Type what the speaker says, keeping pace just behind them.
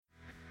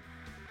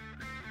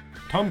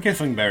Tom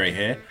Kissingberry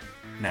here.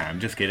 Nah,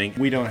 I'm just kidding.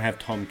 We don't have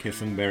Tom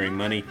Kissingberry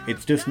money.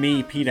 It's just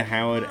me, Peter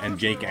Howard, and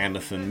Jake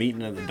Anderson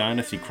meeting at the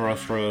Dynasty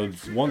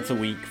Crossroads once a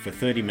week for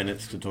 30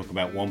 minutes to talk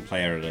about one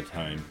player at a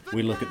time.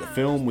 We look at the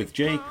film with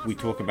Jake, we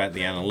talk about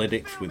the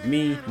analytics with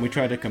me, and we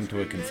try to come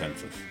to a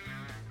consensus.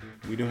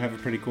 We do have a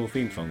pretty cool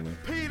theme song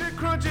though. Peter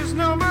crunches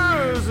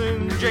numbers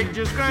and Jake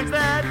just grinds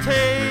that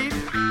tape.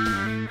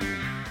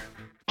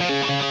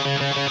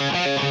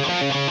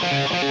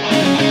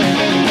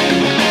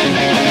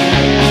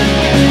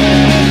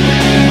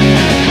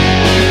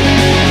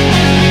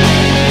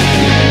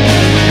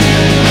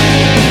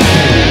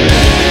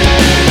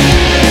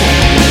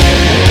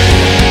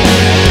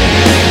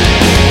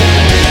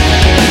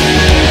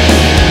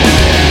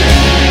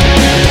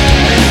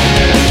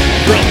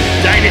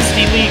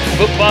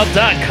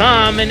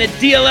 Football.com and a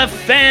DLF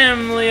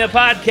family of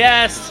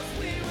podcasts.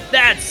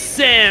 That's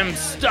Sam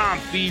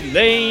Stompy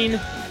Lane.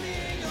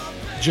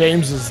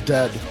 James is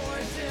dead.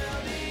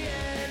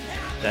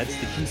 That's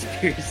the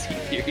conspiracy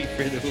theory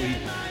for the week.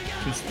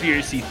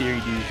 Conspiracy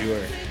theory du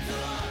jour.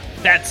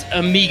 That's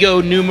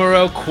amigo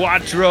numero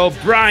cuatro,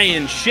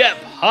 Brian Shep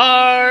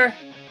Harr.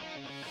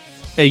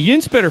 Hey,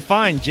 Yin's better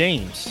find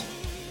James.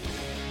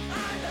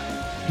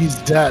 He's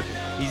dead.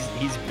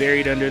 He's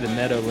buried under the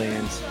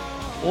Meadowlands.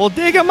 Well,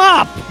 dig him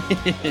up.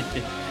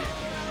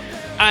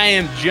 I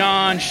am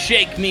John.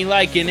 Shake me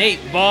like an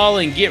 8-ball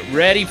and get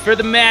ready for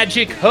the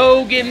Magic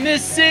Hogan.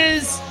 This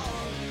is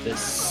the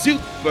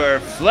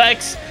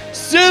SuperFlex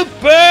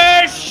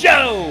Super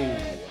Show.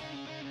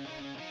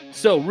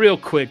 So real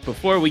quick,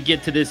 before we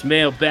get to this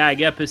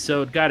mailbag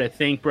episode, got to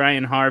thank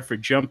Brian Harr for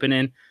jumping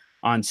in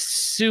on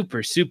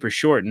super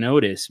short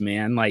notice,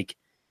 man. Like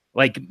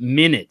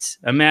minutes,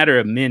 a matter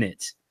of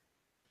minutes.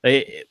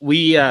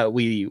 We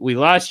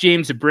lost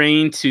James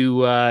Brain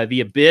to the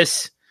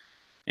abyss,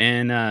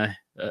 and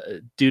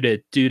due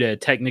to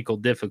technical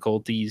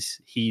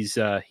difficulties, he's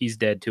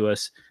dead to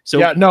us. So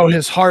yeah, no,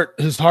 his heart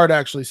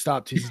actually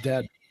stopped. He's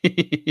dead.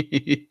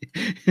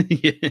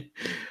 Yeah.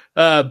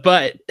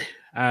 But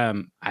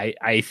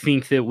I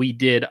think that we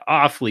did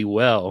awfully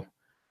well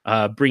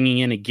bringing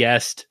in a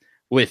guest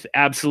with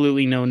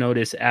absolutely no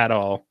notice at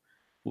all.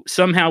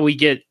 Somehow we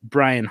get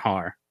Brian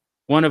Harr,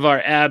 one of our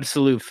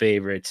absolute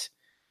favorites.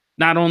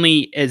 Not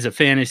only as a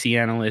fantasy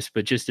analyst,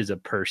 but just as a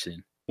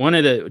person. One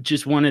of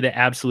the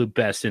absolute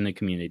best in the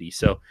community.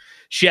 So,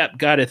 Shep,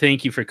 gotta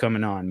thank you for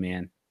coming on,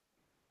 man.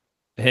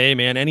 Hey,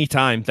 man,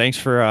 anytime. Thanks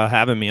for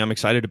having me. I'm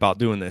excited about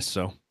doing this.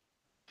 So,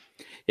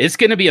 it's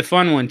going to be a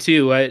fun one,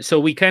 too. So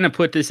we kind of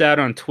put this out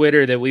on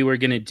Twitter that we were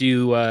going to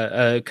do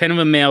a kind of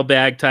a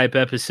mailbag type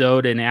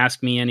episode and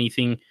ask me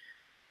anything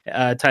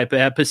type of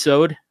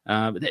episode.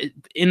 And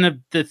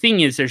the thing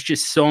is, there's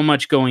just so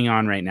much going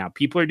on right now.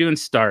 People are doing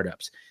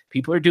startups.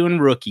 People are doing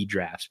rookie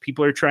drafts.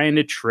 People are trying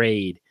to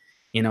trade.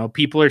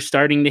 People are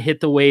starting to hit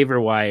the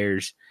waiver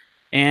wires.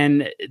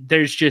 And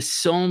there's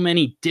just so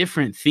many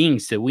different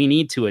things that we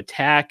need to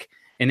attack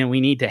and that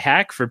we need to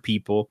hack for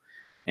people.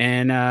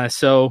 And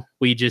so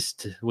we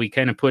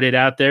kind of put it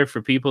out there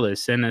for people to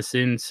send us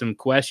in some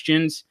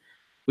questions.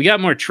 We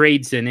got more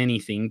trades than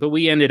anything, but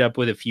we ended up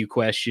with a few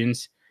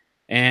questions.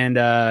 And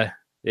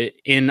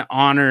in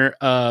honor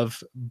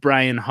of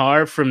Brian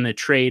Harr from the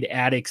Trade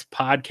Addicts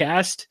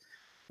podcast,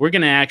 we're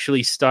going to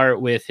actually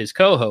start with his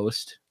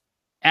co-host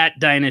at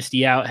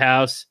Dynasty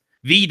Outhouse,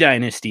 the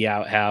Dynasty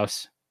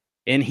Outhouse.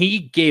 And he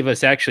gave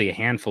us actually a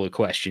handful of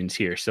questions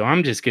here. So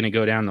I'm just going to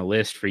go down the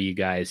list for you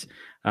guys.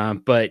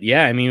 But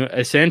yeah, I mean,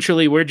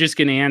 essentially, we're just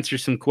going to answer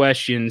some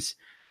questions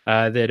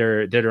that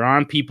are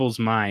on people's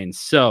minds.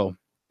 So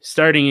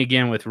starting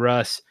again with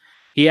Russ,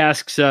 he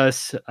asks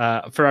us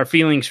for our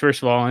feelings,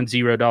 first of all, on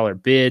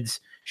 $0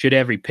 bids. Should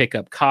every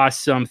pickup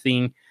cost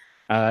something?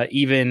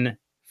 Even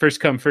first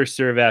come, first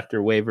serve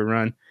after waiver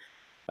run.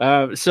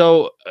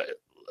 So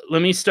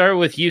let me start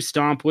with you,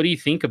 Stomp. What do you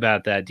think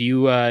about that? Do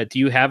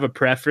you have a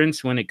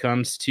preference when it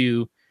comes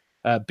to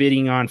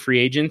bidding on free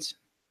agents?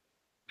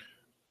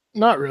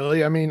 Not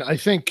really. I mean, I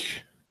think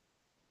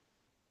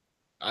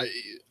I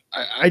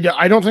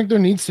don't think there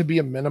needs to be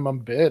a minimum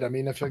bid. I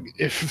mean,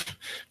 if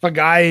a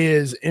guy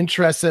is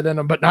interested in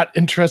him but not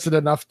interested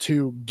enough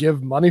to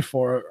give money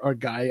for a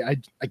guy,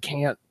 I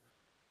can't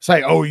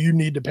say, oh, you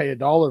need to pay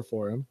 $1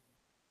 for him.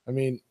 I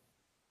mean,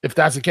 if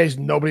that's the case,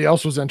 nobody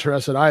else was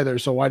interested either.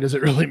 So why does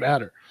it really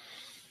matter?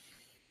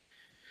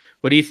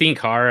 What do you think,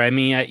 Harr? I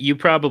mean, you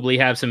probably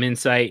have some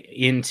insight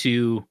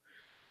into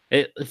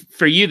it.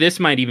 For you, this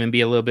might even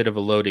be a little bit of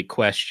a loaded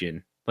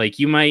question. Like,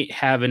 you might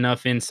have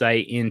enough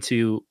insight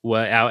into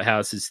what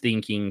Outhouse is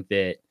thinking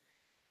that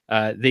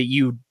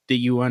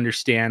you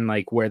understand,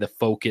 like, where the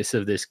focus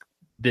of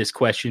this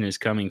question is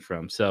coming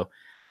from. So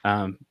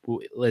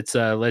let's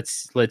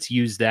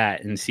use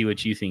that and see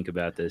what you think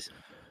about this.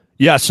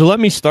 Yeah, so let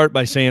me start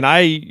by saying I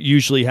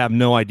usually have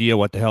no idea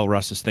what the hell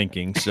Russ is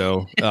thinking.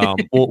 So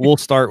we'll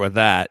start with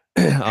that.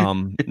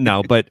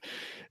 No, but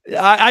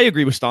I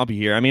agree with Stompy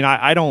here. I mean,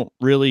 I don't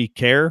really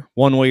care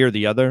one way or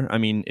the other. I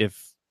mean,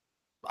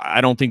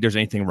 I don't think there's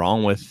anything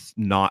wrong with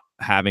not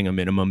having a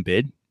minimum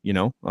bid.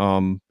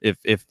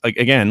 If like,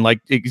 again,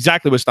 like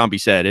exactly what Stompy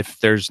said, if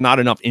there's not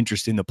enough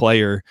interest in the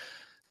player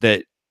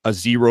that a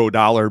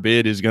 $0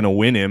 bid is going to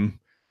win him,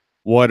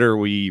 what are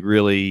we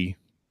really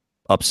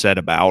upset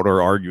about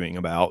or arguing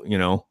about?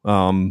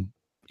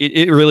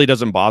 It really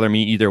doesn't bother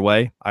me either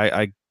way.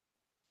 I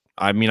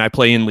mean, I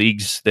play in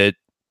leagues that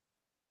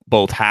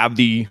both have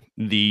the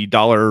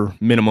dollar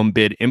minimum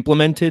bid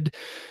implemented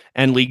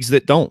and leagues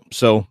that don't.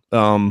 So,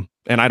 and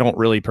I don't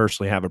really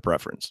personally have a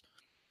preference.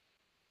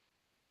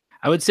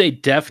 I would say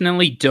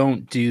definitely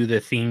don't do the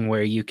thing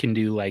where you can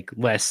do like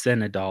less than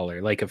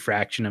 $1, like a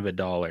fraction of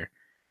 $1.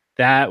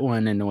 That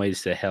one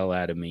annoys the hell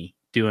out of me.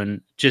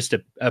 Doing just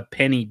a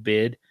penny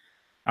bid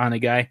on a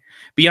guy.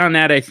 Beyond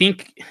that, I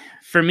think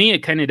for me, it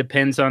kind of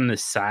depends on the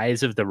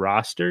size of the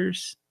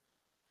rosters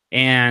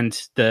and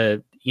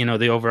the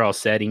overall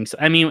settings.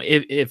 I mean,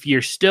 if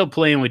you're still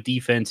playing with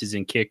defenses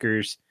and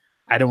kickers,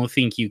 I don't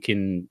think you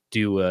can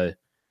do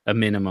a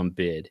minimum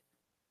bid.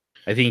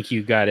 I think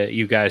you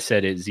gotta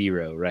set it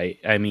 0, right?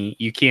 I mean,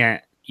 you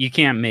can't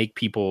make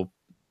people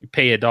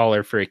pay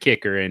 $1 for a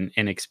kicker and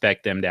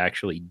expect them to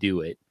actually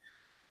do it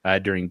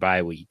during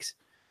bye weeks.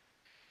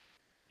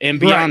 And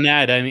beyond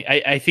that, I mean,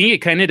 I think it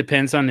kind of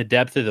depends on the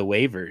depth of the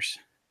waivers.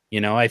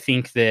 I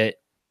think that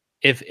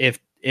if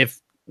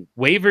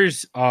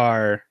waivers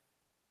are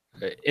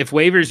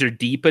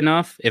deep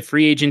enough, if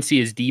free agency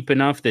is deep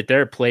enough that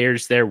there are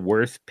players there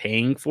worth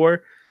paying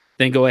for,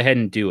 then go ahead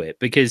and do it.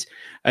 Because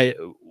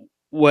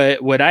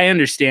what I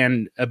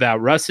understand about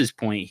Russ's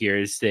point here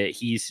is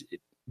that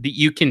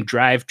you can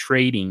drive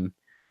trading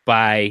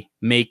by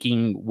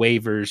making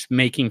waivers,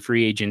 making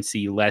free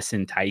agency less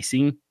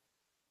enticing,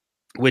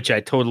 which I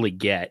totally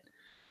get.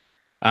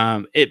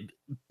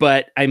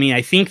 But I mean,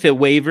 I think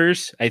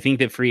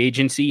that free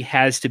agency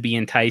has to be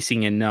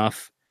enticing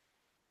enough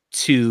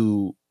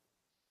to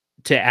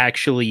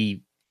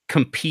actually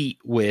compete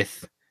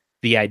with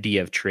the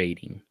idea of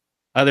trading.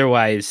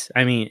 Otherwise,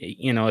 I mean,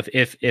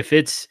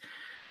 if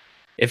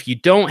you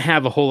don't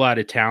have a whole lot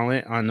of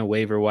talent on the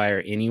waiver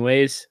wire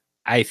anyways,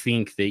 I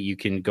think that you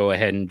can go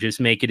ahead and just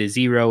make it a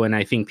 0. And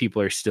I think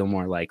people are still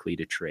more likely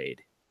to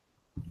trade.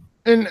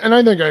 And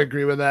I think I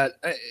agree with that.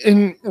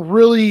 And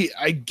really,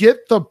 I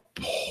get the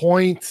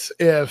point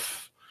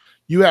if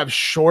you have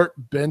short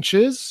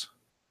benches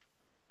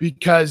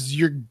because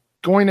you're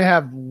going to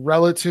have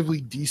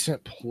relatively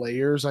decent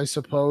players, I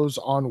suppose,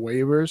 on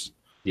waivers.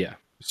 Yeah.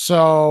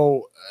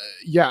 So,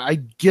 I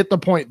get the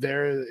point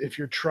there if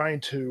you're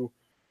trying to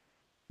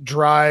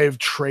drive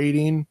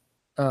trading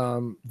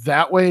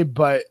that way.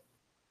 But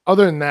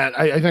other than that,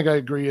 I think I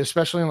agree,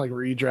 especially in like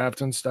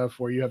redraft and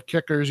stuff where you have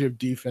kickers, you have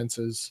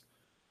defenses.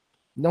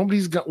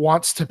 Nobody's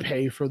wants to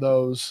pay for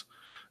those.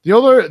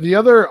 The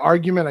other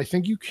argument I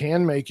think you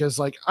can make is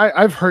like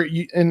I've heard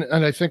you, and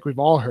I think we've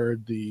all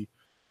heard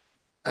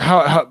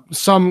how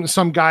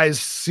some guys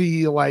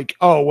see like,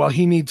 oh well,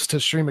 he needs to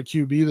stream a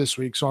QB this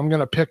week, so I'm going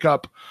to pick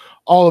up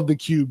all of the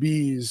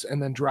QBs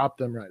and then drop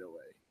them right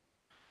away.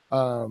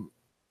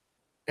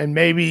 And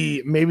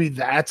maybe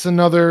that's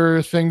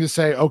another thing to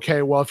say.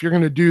 Okay, well, if you're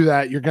going to do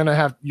that, you're going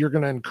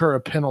to incur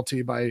a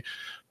penalty by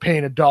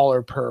paying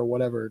 $1 per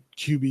whatever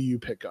QB you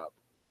pick up.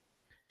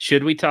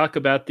 Should we talk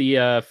about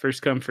the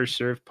first come first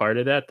serve part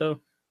of that though?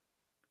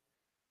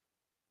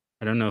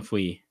 I don't know if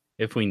we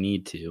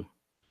need to.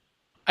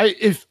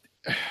 We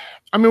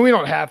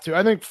don't have to.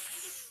 I think.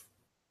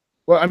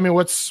 Well, I mean,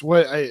 what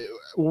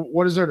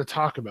is there to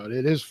talk about?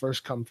 It is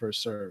first come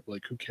first serve.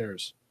 Like, who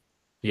cares?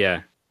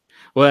 Yeah.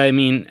 Well, I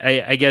mean,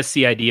 I guess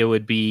the idea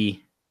would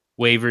be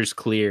waivers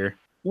clear.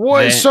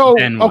 What?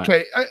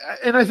 Okay,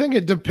 and I think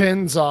it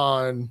depends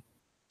on.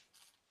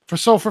 For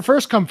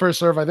first come first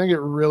serve, I think it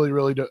really,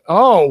 really does.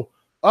 Oh!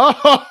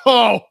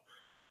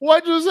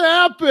 What just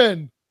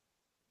happened?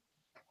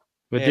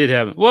 What did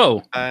happen?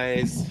 Whoa!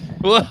 Guys.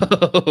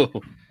 Whoa!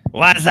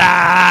 What's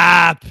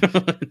up?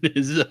 What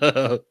is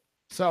up?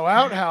 So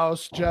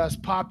Outhouse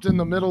just popped in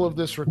the middle of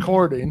this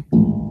recording.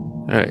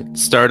 All right,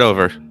 start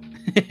over.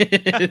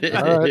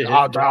 All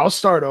right, I'll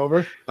start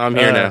over. I'm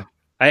here now.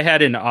 I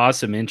had an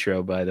awesome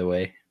intro, by the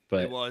way,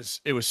 but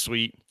it was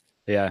sweet.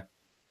 Yeah.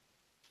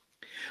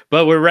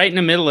 But we're right in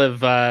the middle of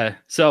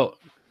so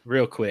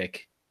real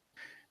quick.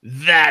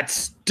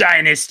 That's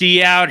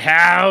Dynasty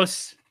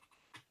Outhouse.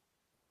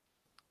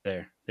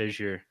 There's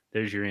your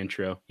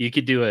intro. You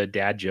could do a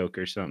dad joke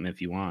or something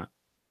if you want.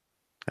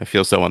 I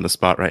feel so on the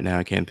spot right now.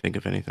 I can't think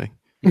of anything.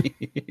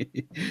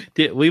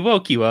 We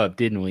woke you up,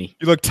 didn't we?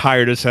 You look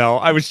tired as hell.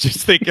 I was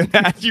just thinking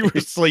that you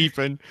were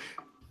sleeping.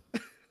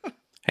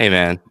 Hey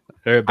man,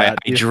 I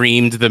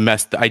dreamed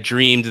I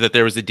dreamed that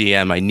there was a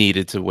DM I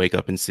needed to wake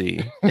up and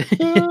see.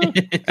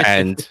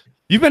 And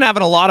you've been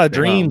having a lot of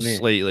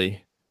dreams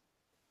lately.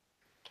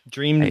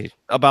 Dreamed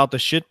about the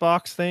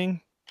shitbox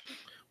thing.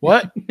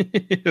 What?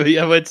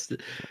 Yeah,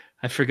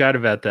 I forgot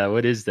about that.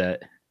 What is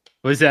that?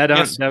 Was that on?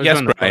 Yes, that was yes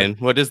on the Brian.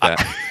 What is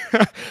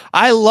that?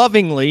 I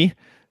lovingly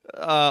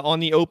on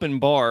the open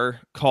bar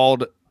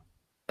called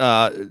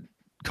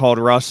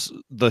Russ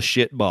the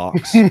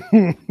shitbox.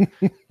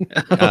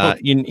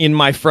 In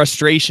my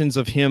frustrations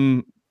of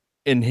him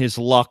in his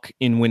luck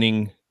in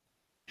winning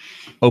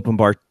open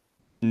bar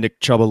Nick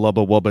Chubba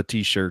Lubba Wubba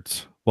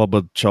t-shirts.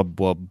 Wubba Chub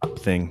Wub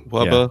thing.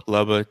 Wubba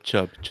Lubba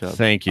Chub Chub.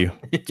 Thank you.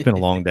 It's been a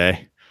long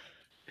day.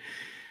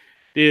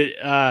 Dude,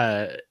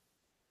 I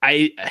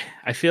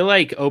feel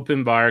like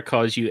open bar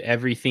calls you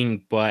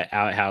everything but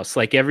Outhouse,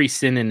 like every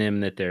synonym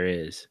that there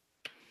is.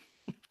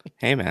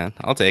 Hey man,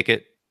 I'll take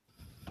it.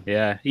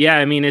 Yeah.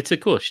 I mean, it's a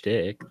cool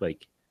shtick.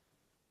 Like,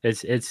 they're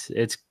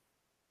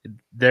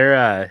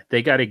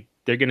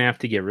gonna have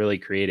to get really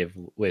creative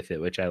with it,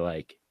 which I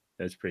like.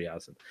 That's pretty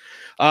awesome.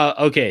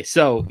 Okay,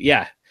 so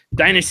yeah,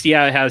 Dynasty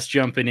Outhouse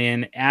jumping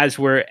in as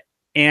we're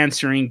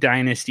answering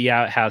Dynasty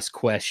Outhouse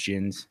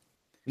questions.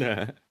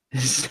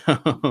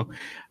 So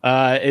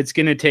it's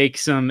gonna take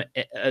some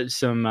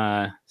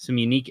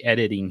unique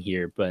editing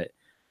here, but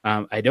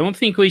I don't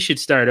think we should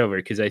start over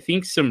because I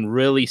think some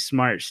really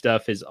smart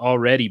stuff has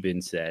already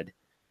been said,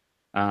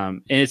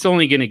 and it's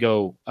only gonna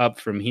go up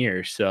from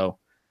here. So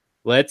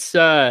let's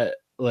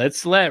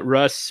let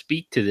Russ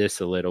speak to this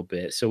a little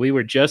bit. So we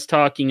were just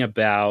talking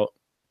about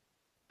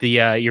the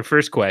your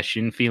first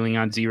question, feeling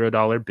on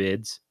 $0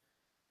 bids.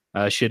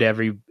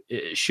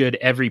 Should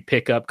every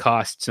pickup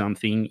cost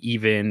something,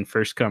 even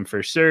first come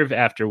first serve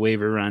after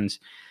waiver runs?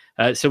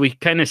 So we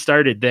kind of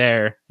started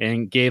there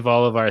and gave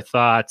all of our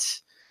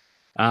thoughts.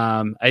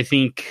 I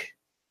think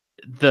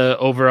the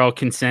overall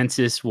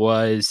consensus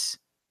was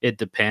it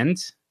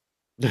depends.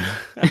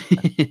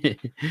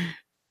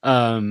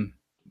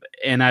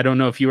 And I don't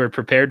know if you were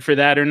prepared for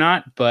that or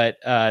not, but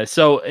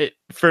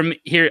from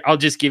here, I'll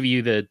just give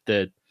you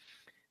the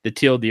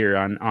teal deer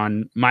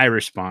on my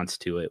response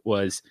to it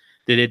was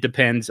that it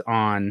depends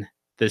on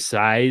the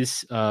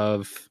size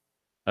of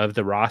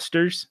the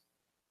rosters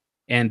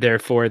and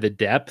therefore the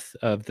depth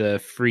of the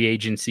free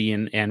agency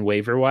and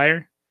waiver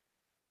wire.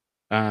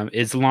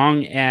 As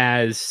long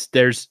as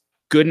there's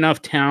good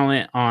enough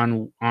talent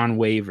on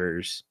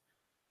waivers,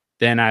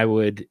 then I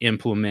would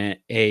implement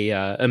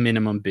a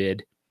minimum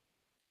bid.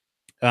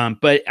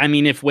 But I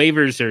mean, if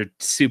waivers are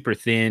super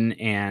thin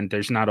and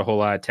there's not a whole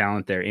lot of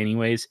talent there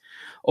anyways,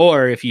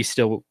 or if you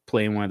still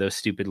play in one of those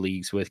stupid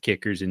leagues with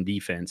kickers and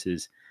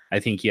defenses,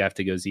 I think you have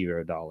to go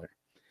 $0.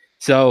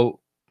 So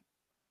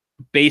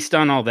based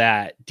on all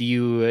that, do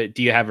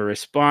you have a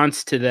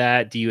response to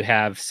that? Do you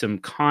have some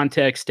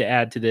context to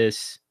add to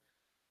this?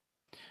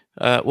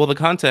 Well, the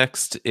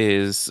context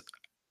is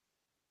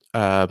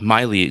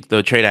my league,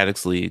 the Trade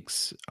Addicts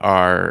leagues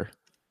are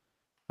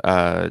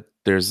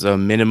there's a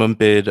minimum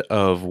bid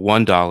of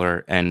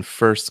 $1 and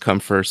first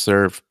come first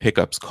serve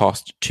pickups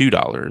cost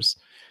 $2.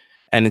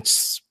 And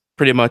it's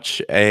pretty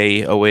much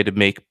a way to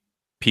make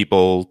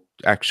people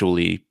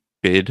actually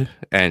bid,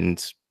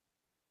 and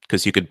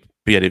because you could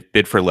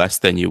bid for less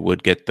than you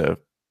would get the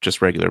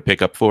just regular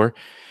pickup for.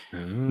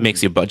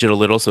 Makes you budget a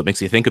little, so it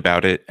makes you think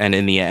about it. And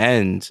in the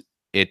end,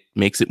 it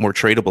makes it more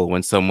tradable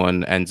when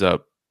someone ends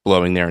up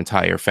blowing their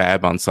entire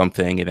fab on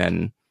something and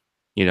then,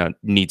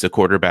 needs a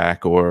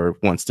quarterback or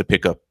wants to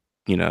pick up,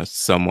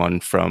 someone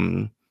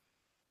from,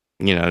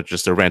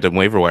 just a random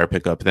waiver wire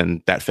pickup,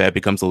 then that fab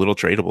becomes a little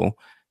tradable.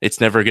 It's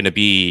never going to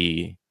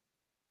be,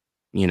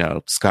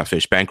 Scott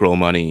Fish bankroll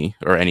money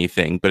or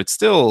anything, but it's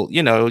still,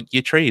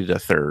 you traded a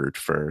third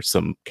for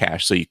some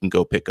cash so you can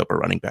go pick up a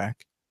running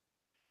back.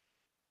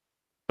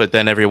 But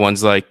then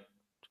everyone's like,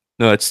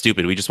 no, that's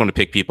stupid. We just want to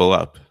pick people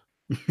up.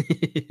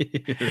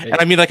 Right. And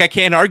I mean, I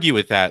can't argue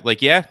with that.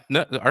 Yeah,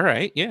 no, all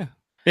right, yeah.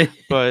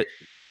 But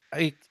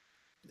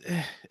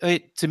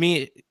to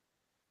me,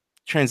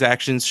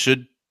 transactions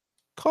should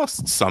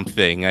cost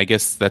something. I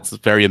guess that's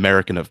very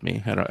American of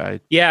me. I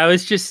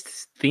was just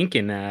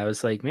thinking that. I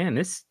was like,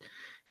 man,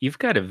 you've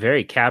got a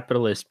very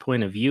capitalist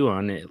point of view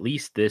on at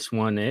least this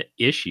one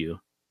issue.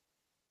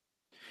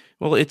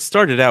 Well, it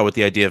started out with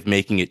the idea of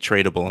making it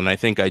tradable, and I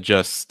think I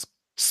just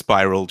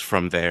spiraled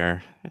from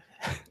there.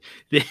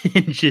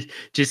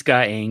 just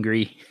got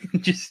angry.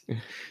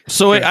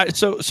 So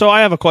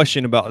I have a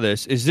question about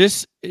this. Is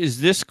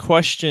this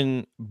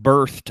question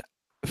birthed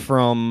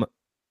from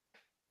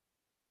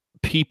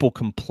people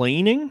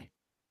complaining?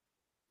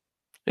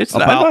 I'm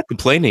not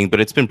complaining,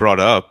 but it's been brought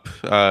up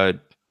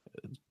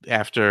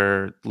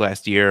after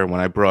last year when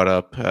I brought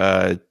up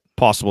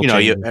possible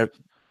change.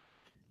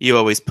 You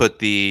always put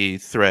the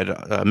thread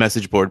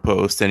message board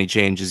post any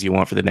changes you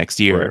want for the next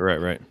year.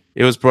 Right.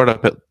 It was brought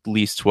up at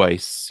least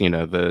twice,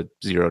 the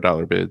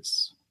 $0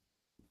 bids.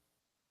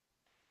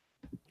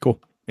 Cool.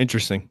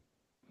 Interesting.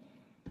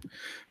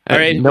 All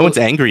right. No one's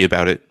angry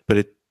about it, but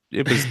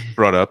it was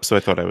brought up, so I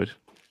thought I would.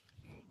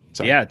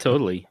 Sorry. Yeah,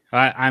 totally.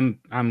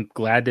 I'm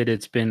glad that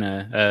it's been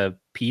a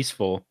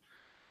peaceful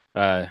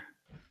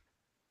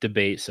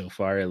debate so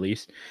far, at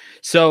least.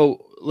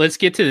 So let's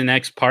get to the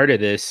next part of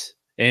this.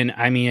 And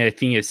I mean, I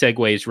think it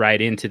segues right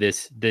into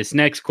this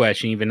next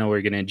question, even though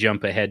we're going to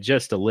jump ahead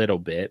just a little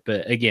bit.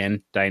 But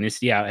again,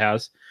 Dynasty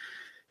Outhouse.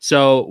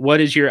 So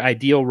what is your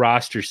ideal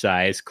roster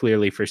size,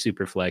 clearly for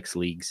SuperFlex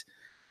leagues?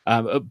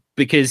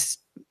 Because,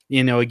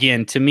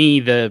 again, to me,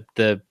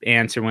 the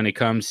answer when it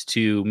comes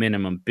to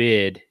minimum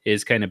bid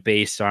is kind of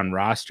based on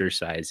roster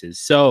sizes.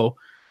 So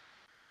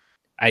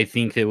I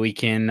think that we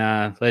can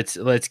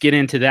let's get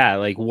into that.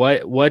 Like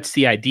what's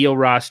the ideal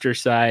roster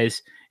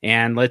size,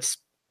 and let's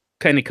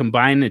kind of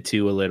combine the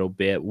two a little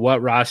bit.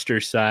 What roster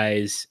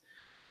size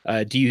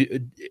do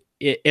you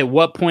at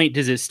what point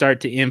does it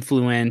start to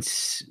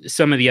influence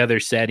some of the other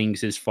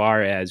settings as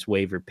far as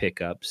waiver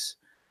pickups?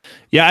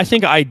 Yeah, I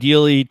think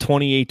ideally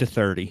 28 to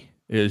 30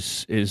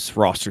 is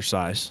roster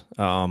size.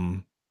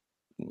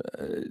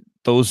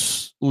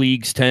 Those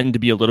leagues tend to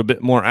be a little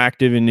bit more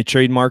active in the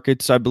trade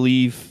markets, I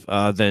believe,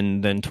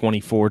 than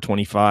 24,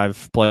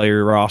 25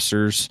 player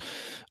rosters.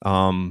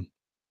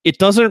 It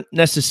doesn't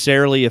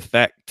necessarily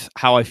affect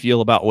how I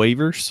feel about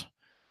waivers,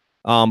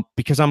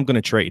 because I'm going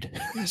to trade.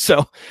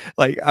 So,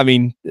 like, I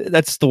mean,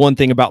 that's the one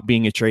thing about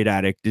being a trade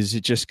addict is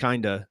it just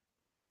kind of,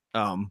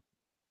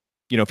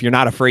 if you're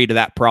not afraid of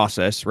that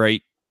process,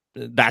 right?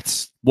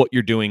 That's what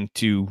you're doing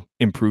to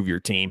improve your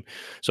team.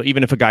 So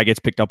even if a guy gets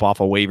picked up off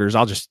of waivers,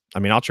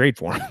 I'll trade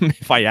for him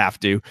if I have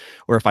to,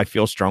 or if I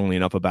feel strongly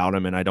enough about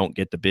him and I don't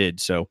get the bid.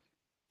 So,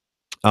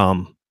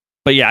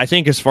 but yeah, I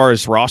think as far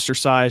as roster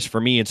size, for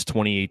me, it's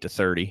 28 to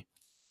 30.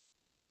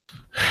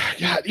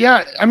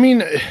 Yeah. I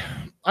mean,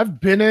 I'm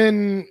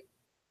in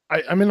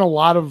a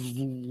lot of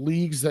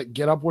leagues that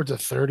get upwards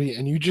of 30,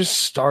 and you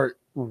just start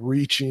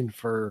reaching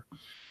for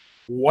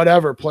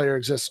whatever player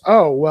exists.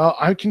 Oh, well,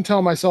 I can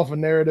tell myself a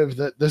narrative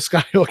that this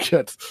guy will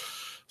get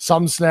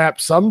some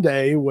snaps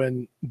someday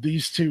when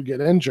these two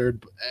get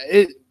injured.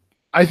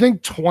 I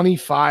think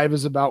 25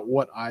 is about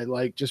what I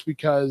like, just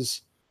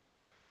because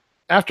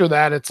after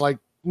that, it's like,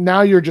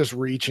 now you're just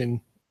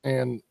reaching,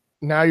 and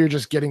now you're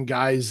just getting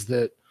guys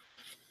that,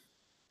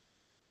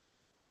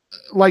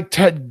 like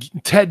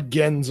Ted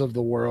Gins of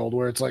the world,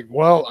 where it's like,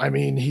 well, I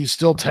mean, he's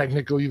still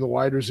technically the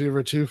wide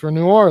receiver 2 for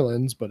New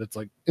Orleans, but it's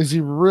like, is he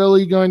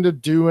really going to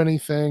do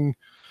anything?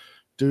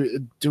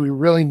 Do we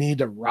really need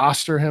to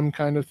roster him,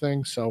 kind of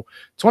thing? So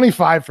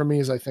 25 for me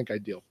is, I think,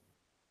 ideal.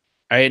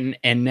 All right,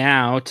 and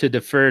now to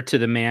defer to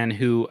the man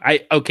who I'm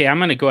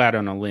going to go out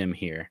on a limb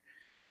here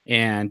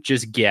and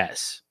just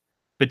guess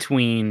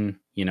between,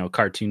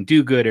 cartoon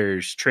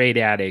do-gooders, trade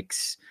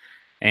addicts,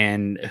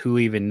 and who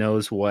even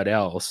knows what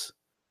else.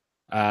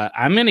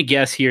 I'm going to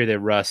guess here that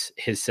Russ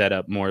has set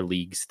up more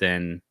leagues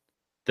than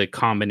the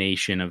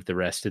combination of the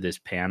rest of this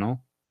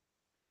panel.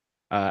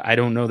 I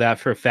don't know that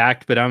for a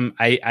fact, but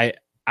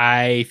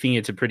I think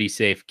it's a pretty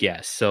safe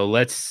guess. So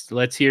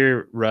let's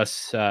hear,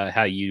 Russ,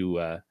 how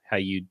you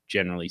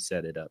generally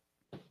set it up.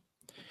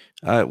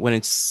 When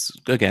it's,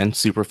 again,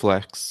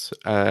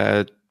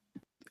 SuperFlex,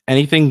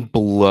 anything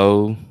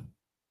below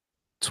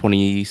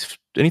 26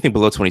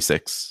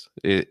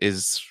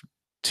 is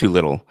too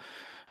little.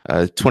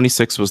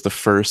 26 was the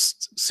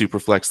first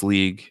SuperFlex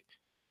league,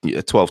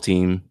 a 12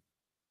 team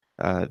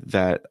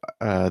that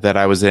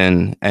I was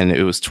in, and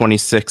it was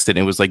 26, and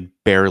it was like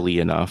barely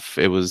enough.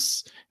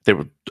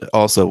 There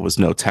also was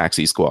no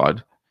taxi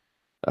squad,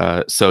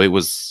 so it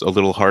was a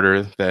little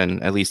harder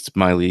than, at least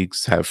my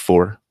leagues have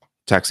 4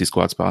 taxi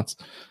squad spots.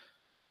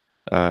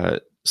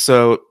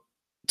 So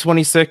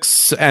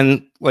 26,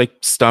 and like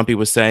Stompy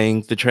was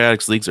saying, the Trade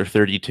Addicts leagues are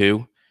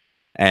 32.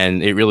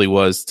 And it really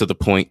was to the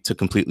point to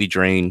completely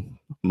drain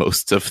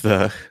most of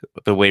the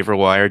waiver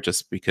wire,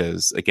 just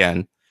because,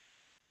 again,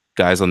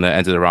 guys on the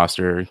end of the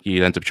roster,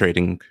 you end up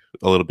trading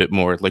a little bit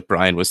more, like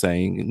Brian was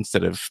saying,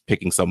 instead of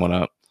picking someone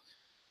up.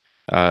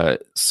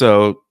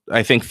 So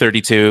I think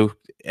 32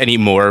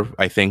 anymore,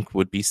 I think,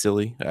 would be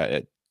silly.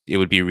 It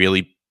would be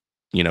really,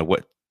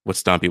 what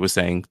Stompy was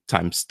saying,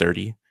 times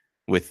 30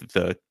 with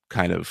the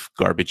kind of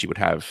garbage you would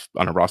have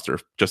on a roster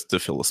just to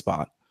fill a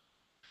spot.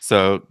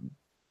 So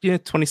yeah,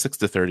 26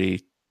 to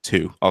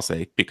 32, I'll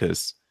say,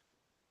 because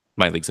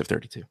my leagues have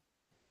 32.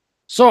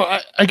 So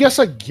I guess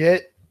I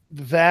get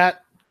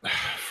that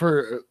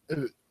for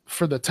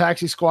the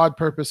taxi squad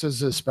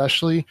purposes,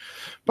 especially,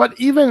 but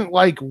even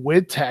like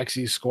with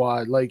taxi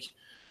squad, like,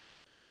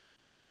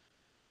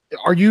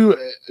 are you?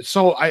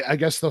 So I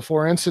guess the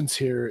for instance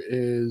here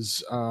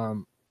is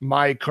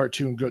my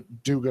cartoon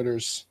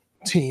do-gooders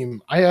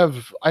team. I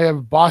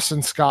have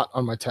Boston Scott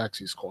on my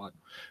taxi squad.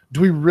 Do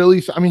we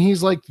really?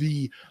 He's like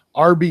the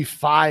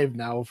RB5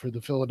 now for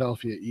the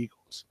Philadelphia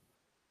Eagles.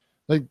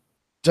 Like,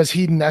 does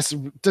he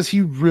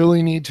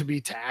really need to be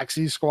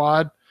taxi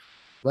squad?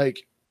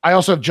 Like, I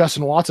also have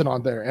Justin Watson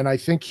on there, and I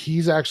think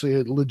he's actually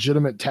a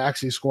legitimate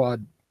taxi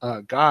squad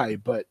guy,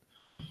 but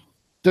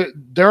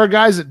there are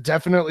guys that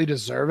definitely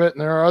deserve it,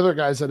 and there are other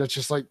guys that it's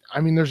just like,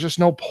 there's just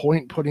no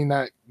point putting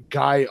that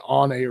guy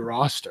on a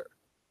roster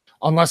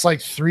unless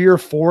like 3 or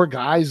 4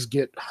 guys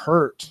get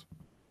hurt.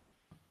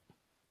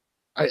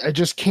 I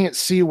just can't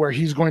see where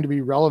he's going to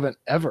be relevant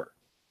ever.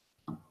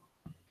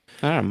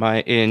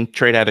 In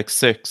Trade Addict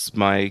 6,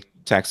 my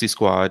taxi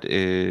squad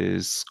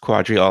is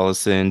Quadri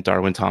Allison,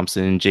 Darwin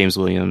Thompson, James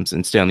Williams,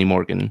 and Stanley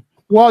Morgan.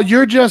 Well,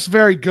 you're just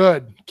very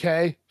good,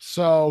 okay?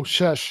 So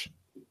shush.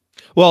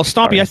 Well,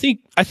 Stompy,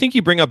 I think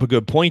you bring up a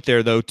good point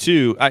there, though,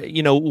 too.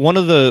 One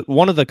of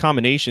the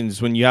combinations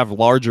when you have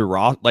larger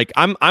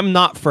I'm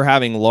not for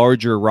having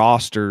larger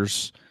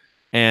rosters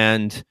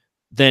and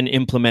then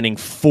implementing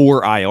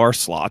 4 IR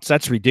slots.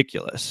 That's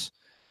ridiculous.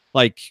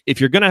 like if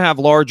you're going to have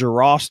larger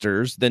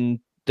rosters, then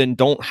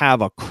don't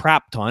have a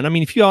crap ton. I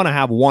mean, if you want to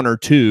have one or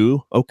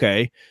two,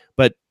 okay,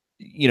 but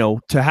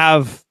to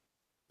have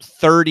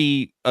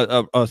 30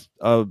 a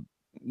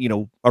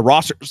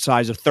roster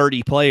size of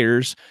 30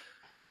 players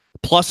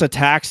plus a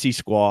taxi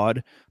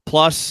squad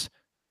plus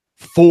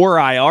 4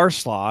 IR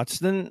slots,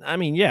 then I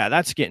mean, yeah,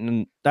 that's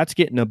getting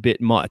a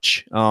bit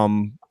much.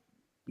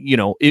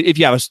 If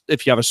you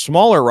have a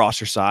smaller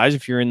roster size,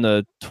 if you're in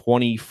the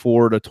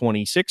 24 to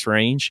 26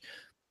 range,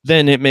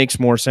 then it makes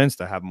more sense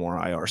to have more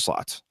IR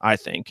slots, I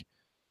think.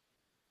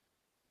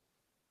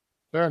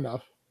 Fair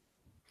enough.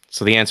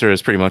 So the answer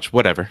is pretty much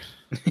whatever.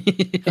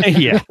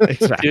 Yeah,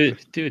 exactly.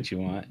 Do what you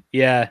want.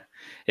 Yeah.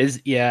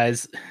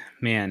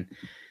 Man,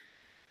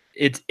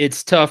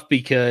 it's tough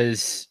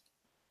because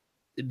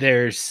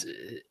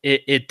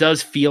it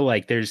does feel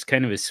like there's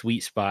kind of a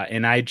sweet spot,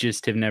 and I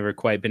just have never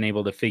quite been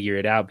able to figure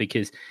it out,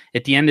 because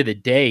at the end of the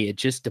day, it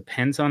just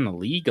depends on the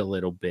league a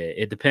little bit.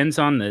 It depends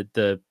on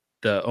the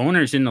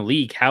owners in the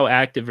league. How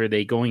active are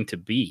they going to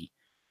be,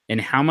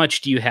 and how much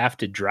do you have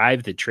to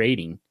drive the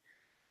trading?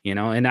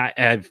 And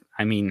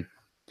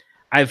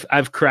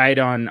I've cried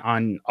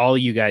on all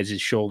you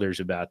guys' shoulders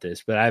about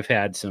this, but I've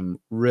had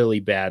some really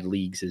bad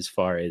leagues as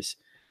far as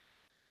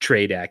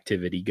trade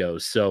activity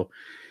goes. So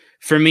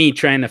for me,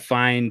 trying to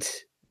find,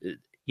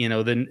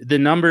 the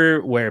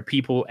number where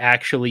people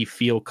actually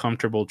feel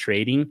comfortable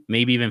trading,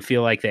 maybe even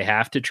feel like they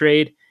have to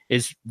trade,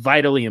 is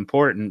vitally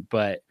important.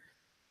 But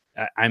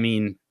I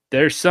mean,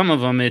 there's some of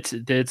them.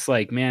 It's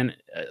like, man,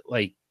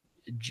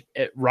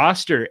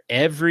 roster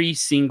every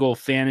single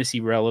fantasy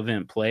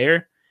relevant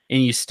player,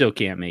 and you still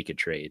can't make a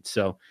trade.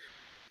 So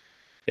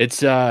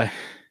it's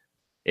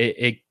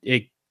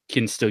it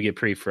can still get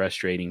pretty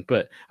frustrating.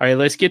 But all right,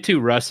 let's get to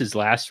Russ's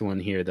last one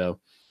here, though.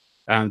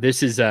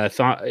 This is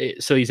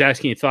so he's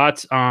asking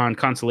thoughts on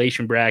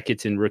consolation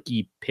brackets and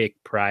rookie pick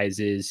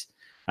prizes.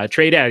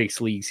 Trade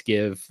Addicts leagues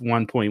give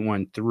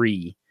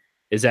 1.13.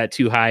 Is that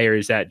too high, or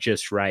is that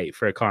just right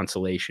for a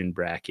consolation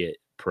bracket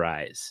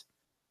prize?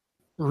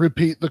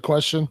 Repeat the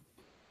question.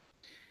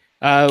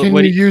 Can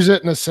you use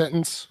it in a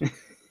sentence?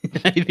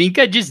 I think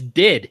I just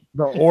did.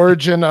 The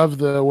origin of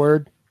the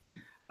word.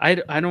 I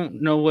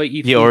don't know what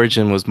you. The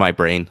origin was my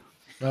brain.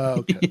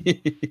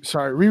 Okay.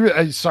 Sorry.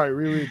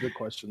 Reread the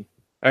question.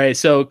 All right.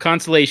 So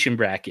consolation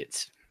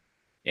brackets,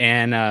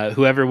 and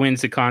whoever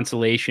wins the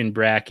consolation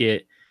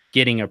bracket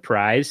getting a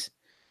prize.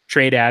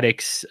 Trade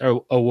Addicts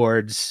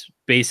awards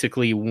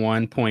basically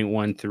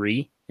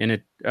 1.13 and a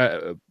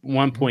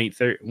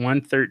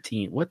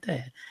 1.13. What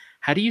the?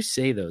 How do you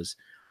say those?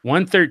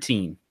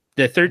 113.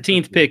 The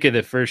 13th pick of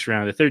the first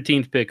round, the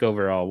 13th pick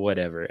overall,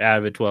 whatever, out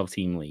of a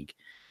 12-team league.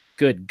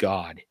 Good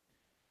God.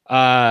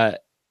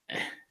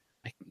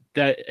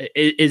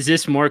 Is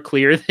this more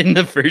clear than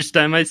the first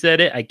time I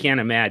said it? I can't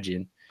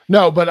imagine.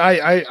 No, but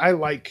I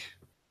like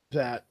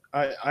that.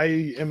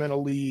 I am in a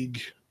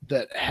league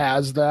that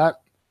has that.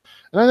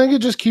 And I think it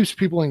just keeps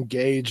people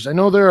engaged. I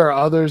know there are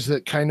others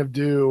that kind of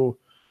do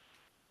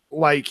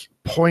like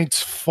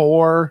points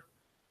for,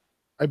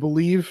 I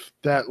believe,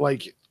 that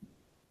like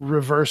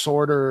reverse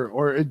order,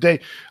 or they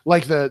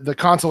like the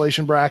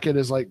consolation bracket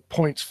is like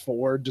points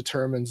for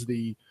determines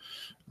the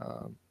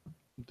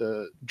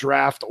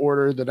draft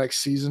order the next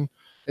season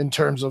in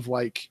terms of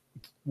like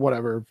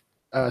whatever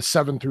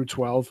 7 through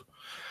 12.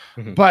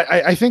 Mm-hmm. But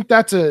I think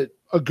that's a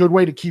good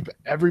way to keep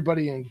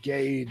everybody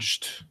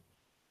engaged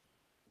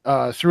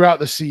throughout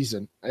the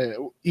season,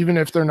 even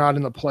if they're not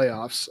in the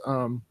playoffs.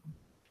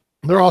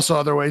 There are also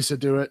other ways to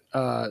do it.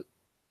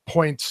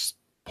 Points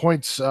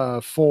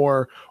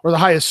for, or the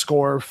highest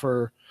score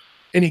for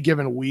any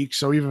given week.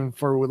 So even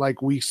for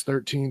like weeks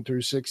 13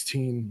 through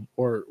 16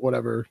 or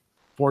whatever,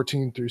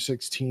 14 through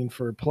 16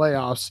 for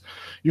playoffs,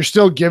 you're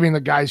still giving the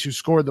guys who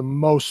scored the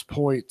most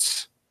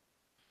points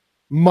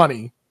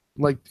money,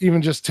 like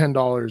even just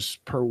 $10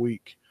 per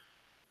week.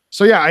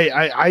 So yeah,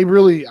 I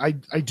really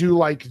do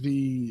like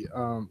the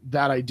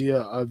that idea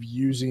of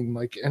using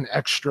like an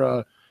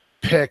extra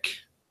pick,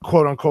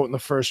 quote unquote, in the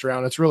first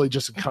round. It's really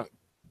just a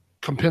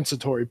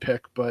compensatory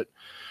pick, but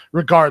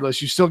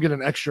regardless, you still get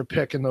an extra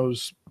pick in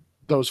those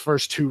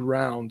first 2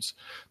 rounds.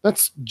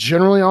 That's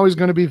generally always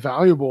going to be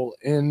valuable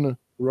in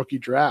rookie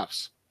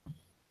drafts.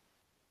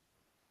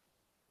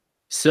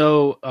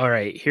 So, all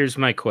right, here's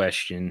my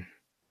question.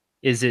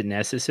 Is it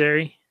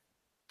necessary?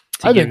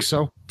 I think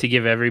so. To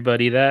give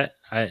everybody that?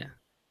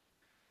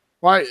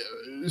 Why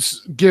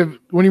give?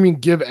 What do you mean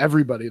give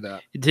everybody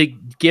that? To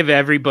give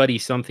everybody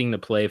something to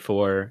play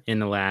for in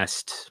the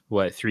last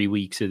 3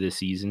 weeks of the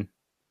season?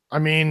 I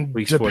mean,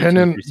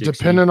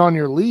 depending on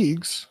your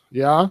leagues.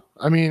 Yeah.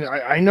 I mean,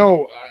 I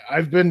know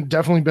I've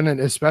definitely been in,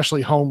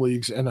 especially home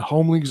leagues, and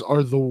home leagues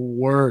are the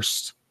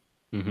worst.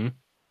 Mm-hmm.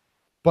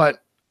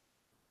 But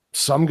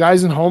some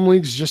guys in home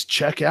leagues just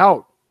check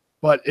out.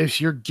 But if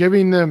you're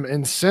giving them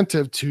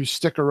incentive to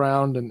stick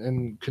around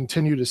and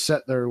continue to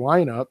set their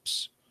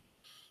lineups,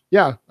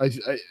 yeah, I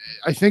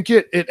think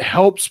it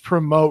helps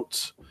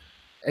promote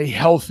a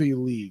healthy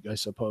league, I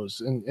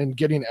suppose, and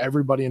getting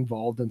everybody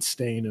involved and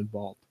staying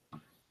involved.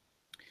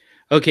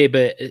 Okay,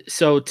 but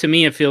so to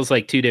me, it feels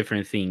like two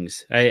different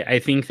things. I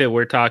think that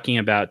we're talking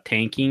about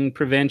tanking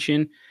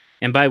prevention,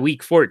 and by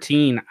week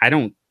 14, I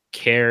don't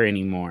care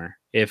anymore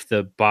if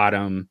the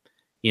bottom,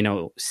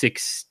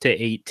 6 to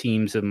 8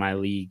 teams of my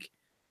league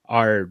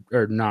are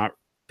not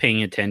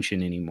paying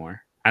attention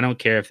anymore. I don't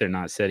care if they're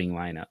not setting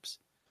lineups.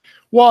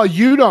 Well,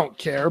 you don't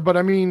care, but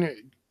I mean,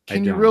 I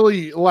can you don't.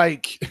 really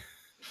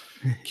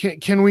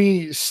can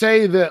we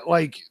say that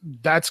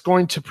that's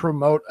going to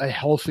promote a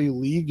healthy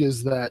league?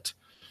 Is that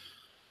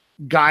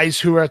guys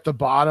who are at the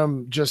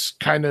bottom just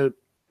kind of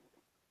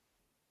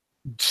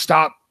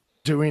stop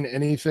doing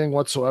anything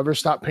whatsoever,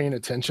 stop paying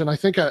attention? I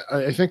think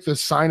the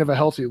sign of a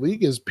healthy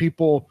league is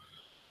people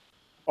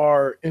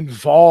are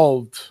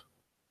involved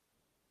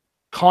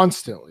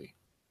constantly,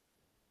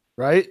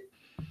 right?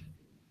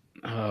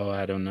 Oh,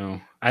 I don't know.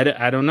 I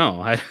don't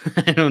know. I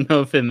don't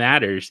know if it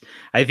matters.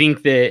 I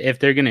think that if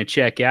they're going to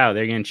check out,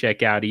 they're going to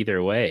check out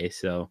either way.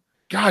 So,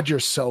 God, you're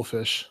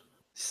selfish.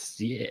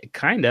 yeah,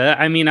 kind of.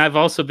 I mean, I've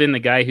also been the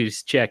guy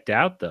who's checked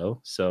out,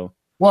 though. So,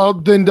 well,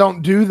 then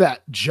don't do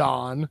that,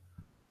 John.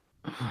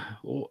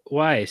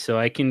 Why? So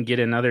I can get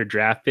another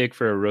draft pick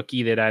for a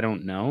rookie that I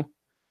don't know?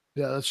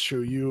 Yeah, that's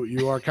true.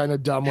 You are kind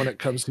of dumb when it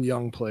comes to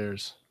young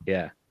players.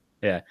 Yeah.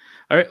 All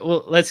right.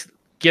 Well, let's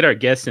get our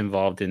guests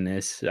involved in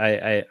this.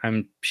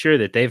 I'm sure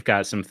that they've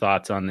got some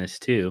thoughts on this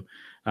too,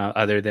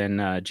 other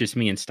than just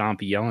me and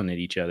Stompy yelling at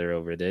each other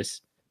over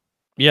this.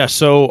 Yeah,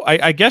 so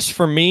I guess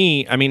for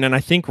me, I mean, and I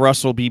think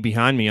Russ will be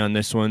behind me on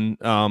this one.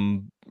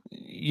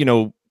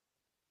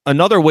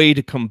 Another way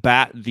to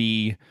combat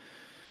the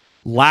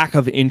lack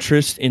of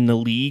interest in the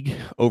league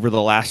over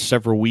the last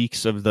several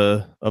weeks of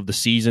the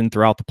season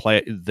throughout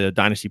the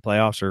Dynasty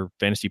playoffs or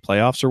fantasy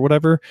playoffs or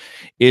whatever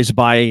is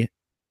by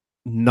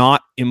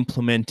not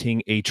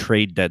implementing a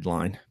trade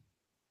deadline.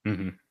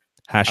 Mm-hmm.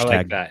 Hashtag, I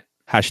like that.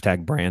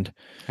 Hashtag brand.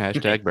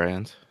 Hashtag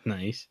brand.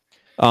 Nice.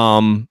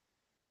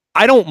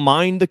 I don't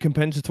mind the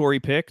compensatory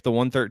pick, the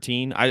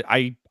 113.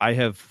 I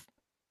have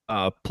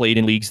played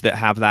in leagues that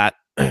have that,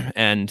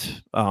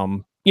 and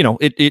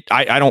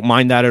I don't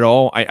mind that at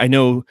all. I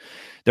know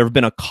there have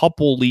been a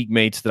couple league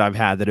mates that I've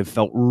had that have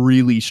felt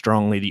really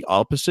strongly the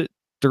opposite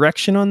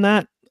direction on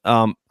that.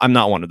 I'm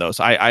not one of those.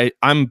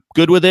 I'm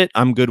good with it.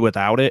 I'm good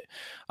without it.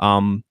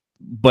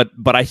 But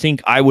I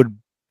think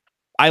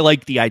I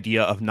like the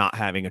idea of not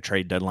having a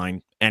trade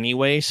deadline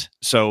anyways.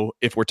 So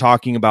if we're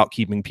talking about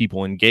keeping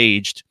people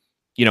engaged,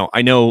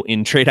 I know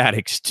in Trade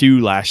Addicts 2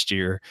 last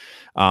year,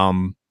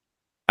 I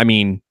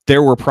mean,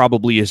 there were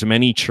probably as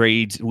many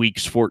trades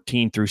weeks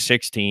 14 through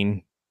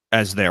 16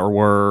 as there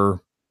were,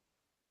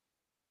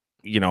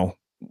 maybe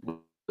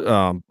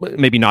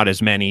not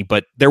as many,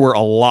 but there were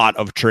a lot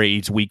of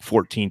trades week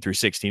 14 through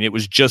 16. It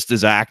was just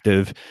as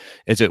active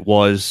as it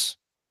was,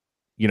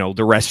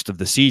 the rest of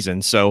the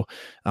season. So,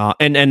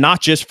 and not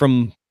just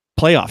from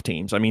playoff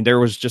teams. I mean, there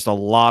was just a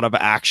lot of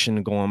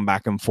action going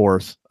back and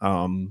forth,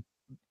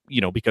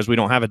 because we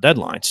don't have a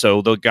deadline.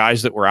 So the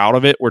guys that were out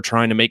of it were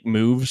trying to make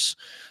moves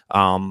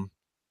to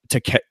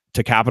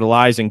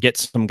capitalize and get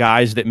some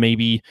guys that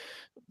maybe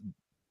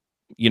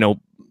the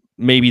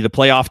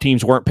playoff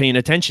teams weren't paying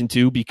attention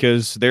to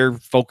because they're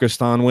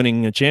focused on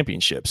winning a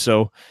championship.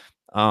 So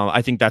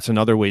I think that's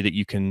another way that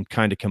you can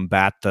kind of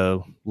combat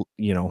the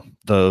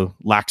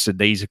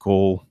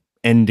lackadaisical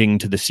ending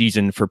to the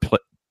season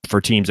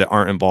for teams that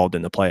aren't involved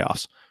in the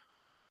playoffs.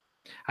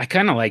 I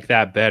kind of like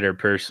that better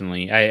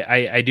personally.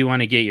 I do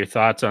want to get your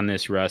thoughts on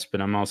this, Russ,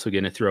 but I'm also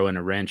going to throw in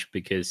a wrench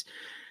because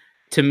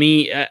to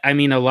me, I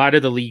mean, a lot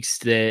of the leagues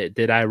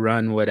that I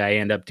run, what I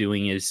end up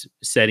doing is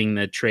setting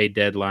the trade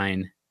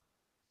deadline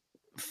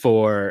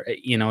for,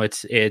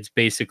 it's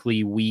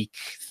basically week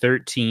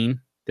 13.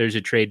 There's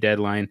a trade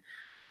deadline.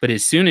 But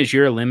as soon as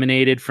you're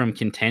eliminated from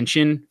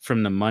contention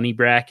from the money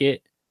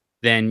bracket,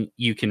 then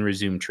you can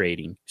resume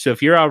trading. So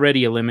if you're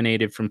already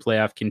eliminated from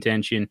playoff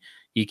contention,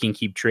 you can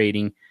keep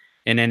trading.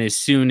 And then as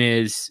soon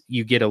as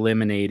you get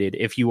eliminated,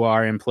 if you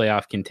are in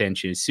playoff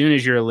contention, as soon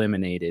as you're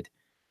eliminated,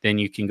 then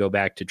you can go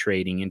back to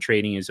trading. And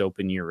trading is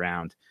open year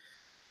round.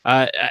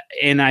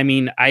 And I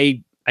mean,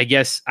 I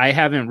guess I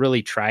haven't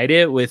really tried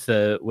it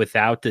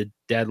without the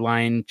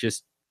deadline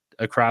just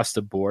across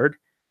the board.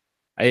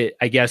 I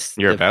guess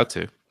you're about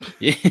to.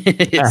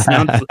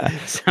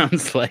 It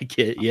sounds like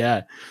it.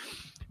 Yeah.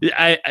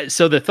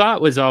 So the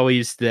thought was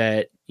always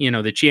that,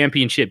 the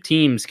championship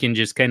teams can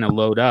just kind of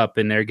load up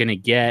and they're going to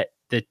get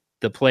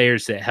the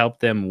players that help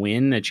them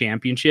win the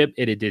championship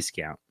at a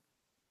discount.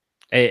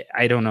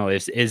 I don't know.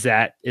 Is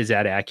that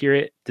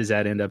accurate? Does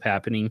that end up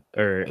happening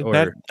or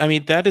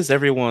that is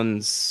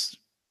everyone's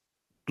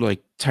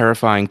like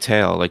terrifying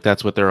tale. Like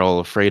that's what they're all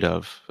afraid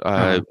of.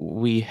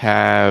 We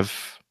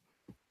have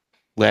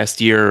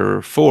last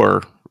year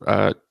 4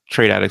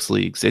 Trade Addicts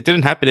leagues. It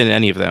didn't happen in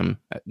any of them.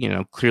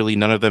 Clearly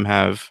none of them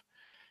have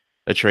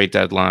a trade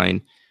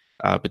deadline.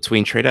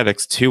 Between Trade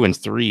Addicts 2 and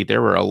 3,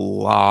 there were a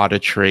lot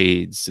of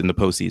trades in the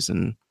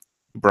postseason.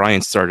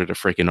 Brian started a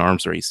freaking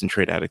arms race in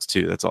Trade Addicts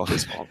 2. That's all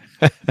his fault.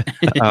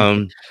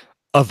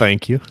 Oh,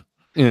 thank you.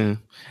 Yeah.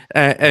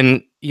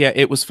 And yeah,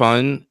 it was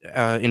fun.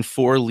 In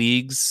 4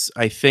 leagues,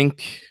 I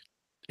think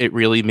it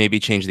really maybe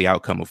changed the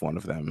outcome of one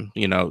of them.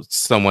 You know,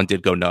 someone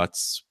did go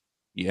nuts.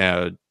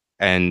 Yeah.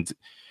 And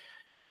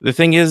the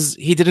thing is,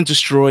 he didn't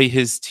destroy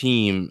his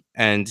team,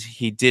 and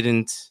he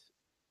didn't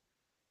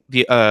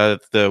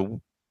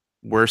the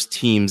worst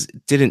teams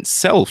didn't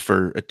sell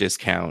for a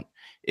discount.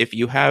 If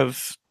you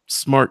have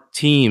smart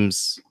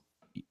teams,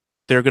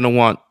 they're going to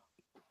want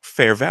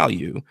fair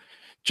value.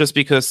 Just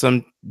because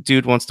some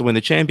dude wants to win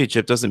the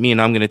championship doesn't mean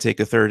I'm going to take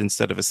a third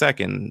instead of a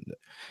second.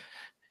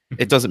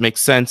 It doesn't make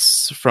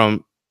sense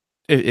from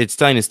it's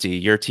Dynasty.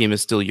 Your team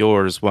is still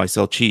yours. Why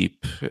sell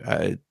cheap?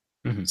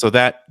 So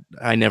that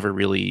I never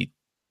really.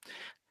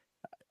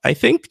 I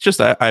think just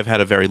I've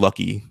had a very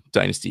lucky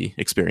Dynasty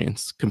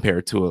experience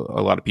compared to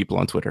a lot of people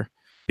on Twitter,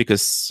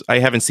 because I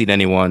haven't seen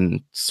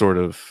anyone sort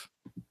of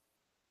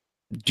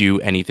do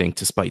anything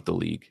to spite the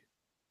league.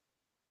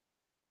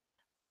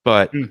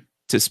 But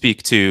to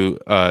speak to,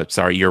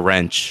 your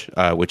wrench,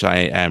 which I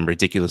am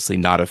ridiculously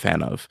not a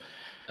fan of.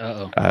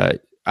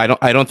 I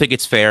don't think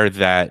it's fair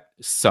that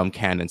some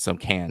can and some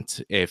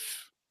can't.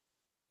 If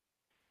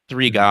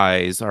 3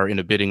 guys are in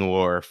a bidding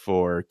war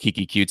for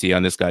Kiki Cutie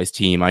on this guy's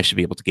team, I should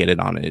be able to get in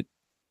on it.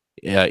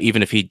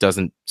 Even if he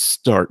doesn't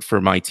start for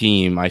my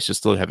team, I should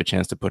still have a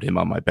chance to put him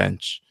on my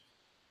bench.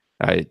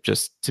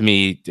 To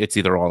me, it's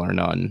either all or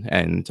none,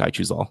 and I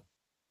choose all.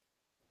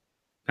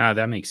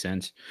 That makes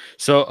sense.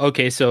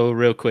 So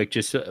real quick,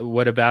 just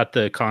what about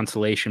the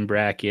consolation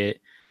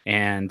bracket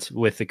and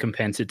with the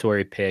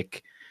compensatory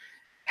pick?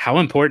 How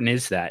important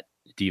is that,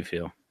 do you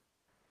feel?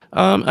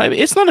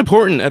 It's not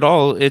important at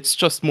all. It's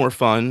just more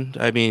fun.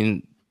 I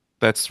mean,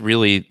 that's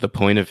really the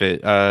point of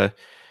it.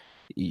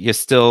 You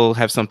still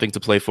have something to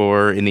play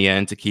for in the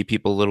end to keep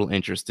people a little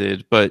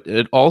interested, but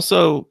it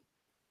also,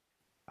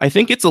 I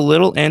think it's a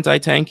little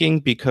anti-tanking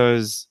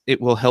because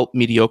it will help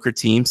mediocre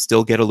teams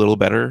still get a little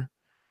better.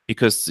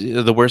 Because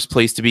the worst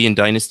place to be in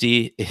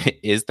Dynasty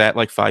is that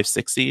like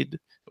 5-6 seed,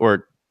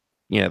 or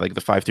like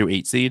the 5 through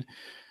 8 seed.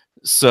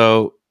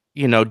 So,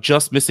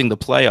 just missing the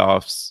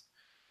playoffs,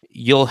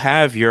 you'll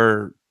have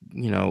your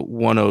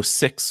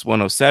 106,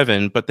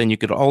 107, but then you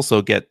could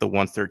also get the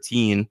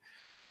 113,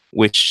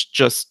 which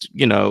just,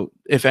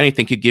 if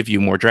anything, could give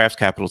you more draft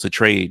capital to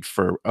trade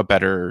for a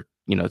better,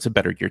 to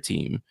better your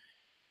team.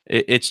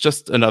 It's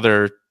just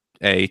another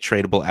A,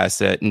 tradable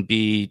asset, and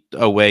B,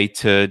 a way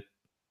to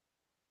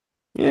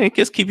I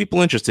guess keep people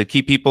interested,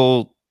 keep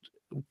people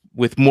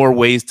with more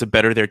ways to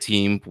better their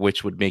team,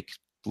 which would make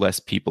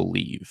less people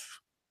leave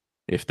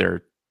if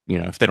they're,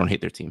 if they don't hate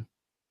their team.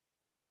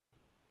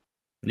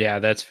 Yeah,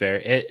 that's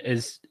fair.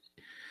 Is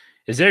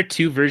there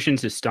 2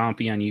 versions of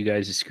Stompy on you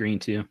guys' screen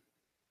too?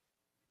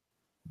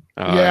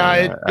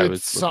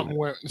 Something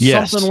went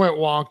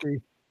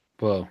wonky.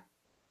 Whoa.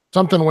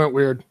 Something went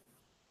weird.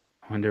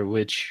 I wonder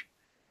which.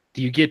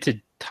 Do you get to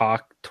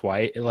talk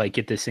twice, like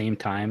at the same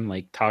time,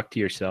 like talk to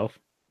yourself?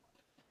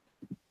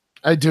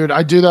 I do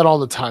that all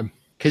the time.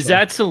 Because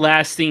that's the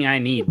last thing I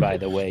need, by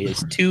the way,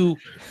 is two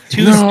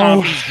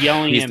Stompies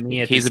yelling at me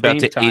at the same time.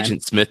 He's about to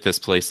Agent Smith this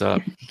place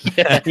up.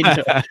 Yeah,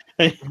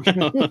 I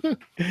know.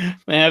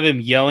 I have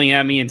him yelling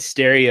at me in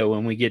stereo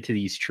when we get to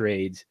these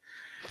trades.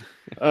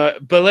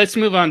 But let's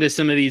move on to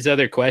some of these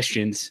other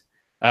questions.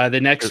 The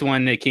next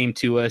one that came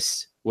to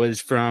us was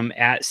from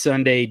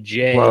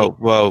 @SundayJ.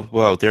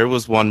 Whoa! There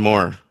was one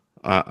more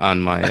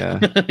on my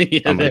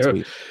on my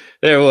tweet.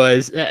 There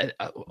was.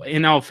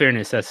 In all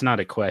fairness, that's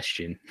not a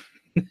question.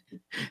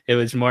 It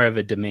was more of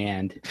a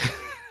demand.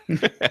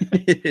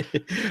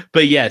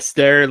 But yes,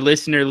 there are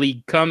listener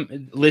leagues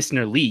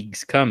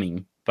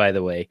coming, by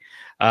the way.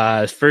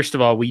 First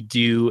of all, we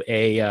do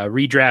a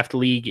redraft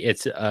league.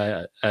 It's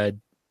a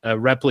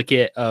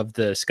replicate of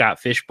the Scott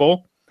Fish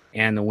Bowl,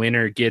 and the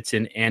winner gets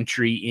an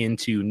entry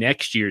into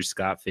next year's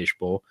Scott Fish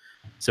Bowl.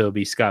 So it'll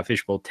be Scott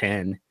Fish Bowl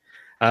 10.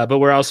 But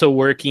we're also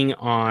working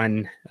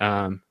on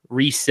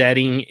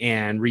resetting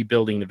and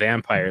rebuilding the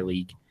Vampire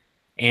League.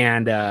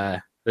 And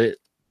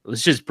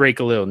let's just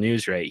break a little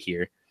news right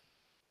here.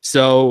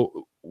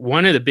 So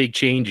one of the big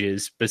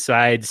changes,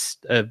 besides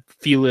a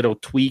few little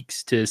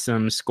tweaks to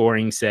some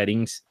scoring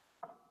settings,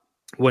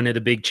 one of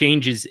the big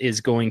changes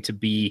is going to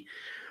be,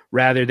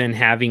 rather than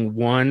having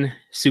one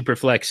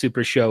SuperFlex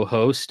SuperShow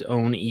host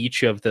own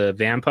each of the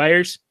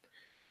vampires,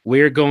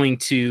 we're going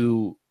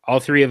to, all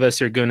 3 of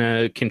us are going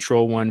to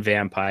control one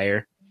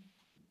vampire,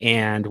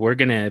 and we're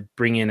going to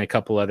bring in a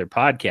couple other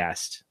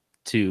podcasts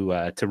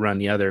to run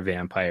the other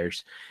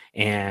vampires.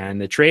 And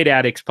the Trade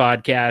Addicts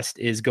podcast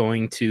is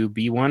going to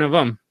be one of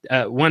them,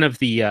 one of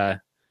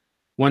the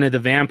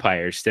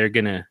vampires. They're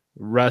going to,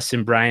 Russ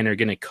and Brian are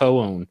going to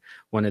co-own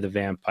one of the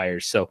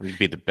vampires. So you'd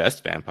be the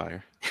best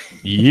vampire.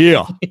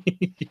 Yeah.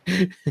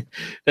 You're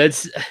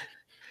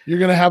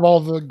going to have all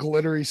the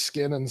glittery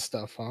skin and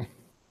stuff, huh?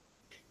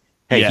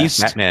 Hey, yes. He's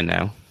Batman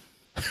now.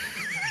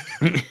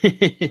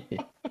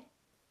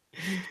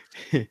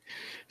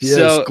 Yes,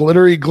 so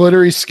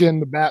glittery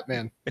skin, the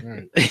Batman. All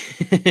right.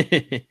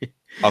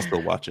 I'll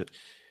still watch it.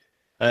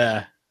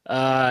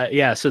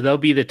 Yeah, so they'll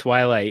be the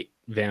Twilight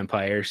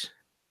vampires.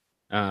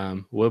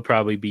 Will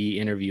probably be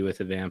Interview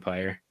with a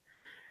Vampire.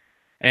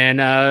 And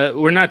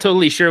we're not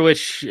totally sure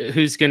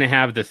who's going to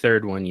have the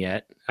third one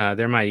yet.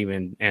 There might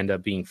even end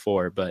up being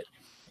 4. But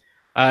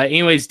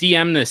anyways,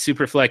 DM the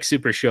SuperFlex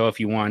Super Show if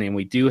you want. And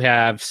we do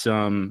have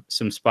some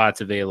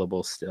spots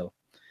available still.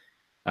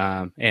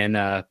 But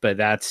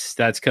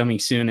that's coming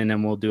soon. And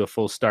then we'll do a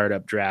full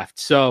startup draft.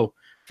 So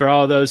for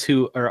all those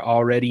who are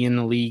already in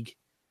the league,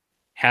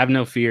 have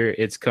no fear.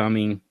 It's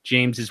coming.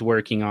 James is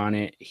working on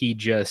it. He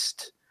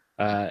just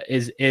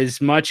is,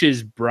 as much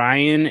as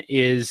Brian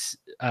is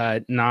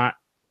not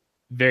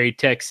very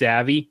tech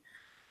savvy,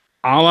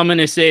 all I'm going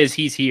to say is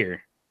he's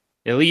here.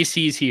 At least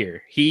he's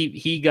here.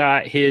 He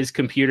got his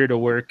computer to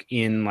work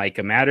in like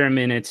a matter of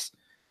minutes,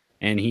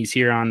 and he's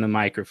here on the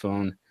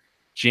microphone.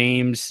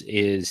 James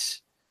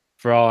is,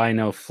 for all I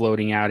know,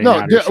 floating out in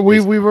outer space.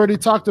 We've already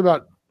talked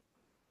about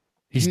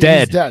he's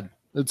dead. He's dead.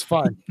 It's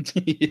fine.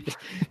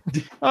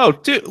 Oh,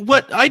 dude,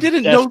 what? I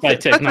didn't know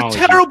that. That's a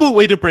terrible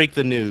way to break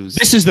the news.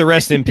 This is the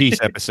rest in peace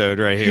episode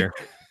right here.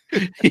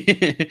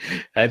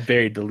 I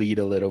buried the lead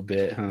a little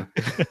bit, huh?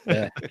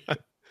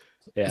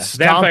 Yeah.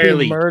 Stomping Vampire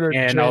League, murdered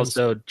and James.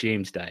 Also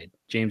James died.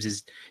 James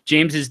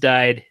has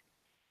died,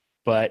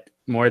 but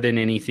more than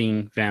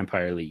anything,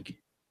 Vampire League.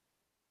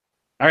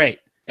 All right.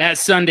 At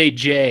Sunday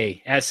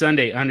 _J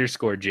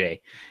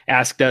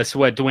asked us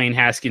what Dwayne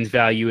Haskins'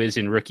 value is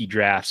in rookie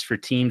drafts for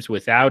teams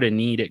without a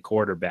need at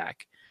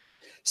quarterback.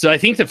 So I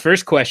think the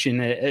first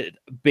question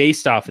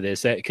based off of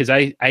this, because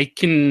I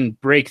can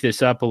break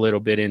this up a little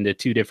bit into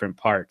 2 different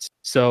parts.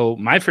 So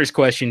my first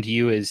question to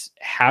you is,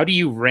 how do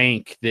you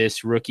rank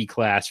this rookie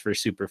class for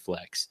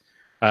SuperFlex?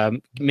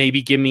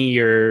 Maybe give me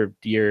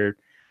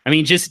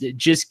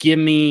just give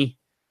me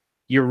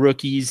your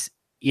rookies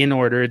in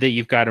order that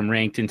you've got them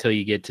ranked until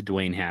you get to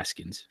Dwayne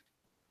Haskins.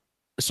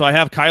 So I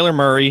have Kyler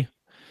Murray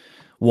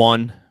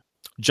 1,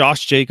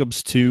 Josh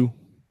Jacobs 2,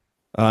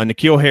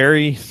 N'Keal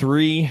Harry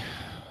 3,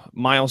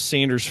 Miles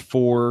Sanders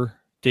 4,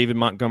 David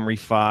Montgomery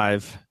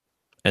 5,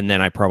 and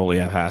then I probably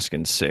have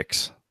Haskins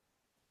 6.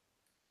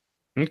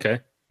 Okay.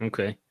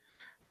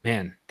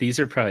 Man, these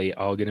are probably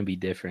all going to be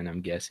different,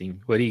 I'm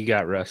guessing. What do you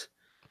got, Russ?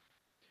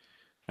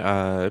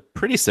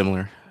 Pretty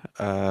similar.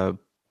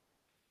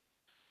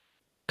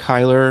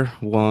 Kyler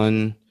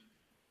 1.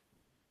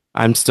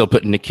 I'm still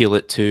putting N'Keal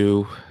at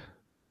 2,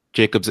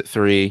 Jacobs at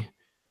 3,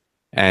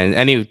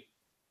 and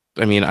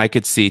I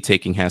could see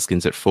taking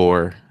Haskins at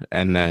 4,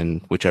 and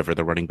then whichever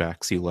the running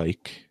backs you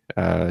like.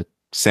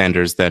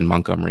 Sanders, then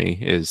Montgomery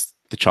is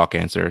the chalk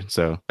answer.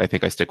 So I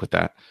think I stick with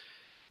that.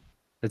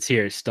 Let's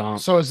hear it, Stomp.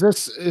 So is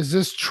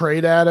this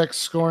Trade Addict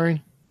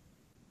scoring?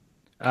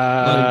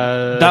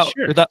 Sure.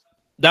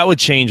 That would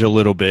change a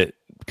little bit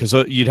because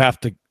you'd have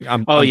to.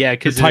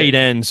 Because tight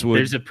ends would.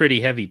 There's a pretty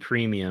heavy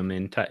premium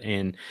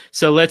in.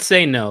 So let's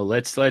say no.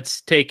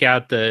 Let's take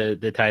out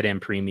the tight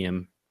end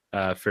premium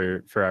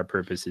for our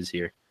purposes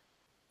here,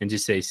 and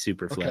just say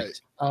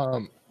SuperFlex.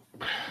 Okay.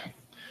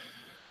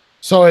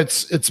 So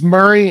it's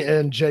Murray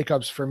and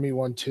Jacobs for me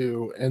 1,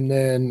 2, and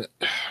then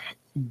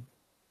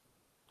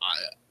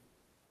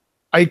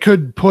I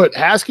could put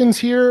Haskins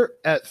here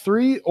at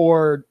 3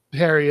 or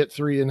Harry at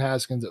 3 and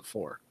Haskins at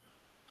 4.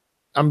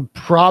 I'm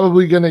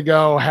probably going to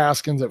go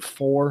Haskins at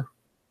 4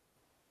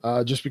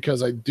 just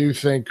because I do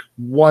think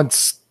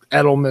once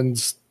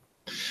Edelman's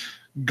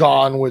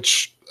gone,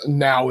 which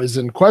now is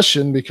in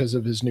question because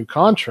of his new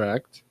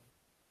contract,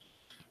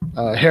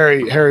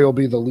 Harry will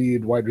be the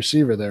lead wide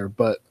receiver there.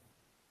 But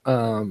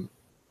so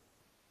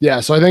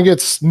I think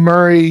it's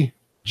Murray,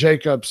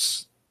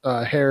 Jacobs,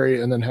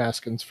 Harry, and then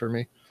Haskins for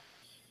me.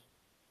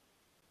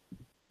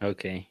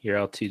 Okay, you're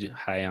all too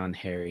high on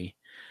Harry.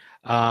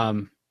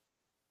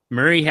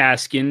 Murray,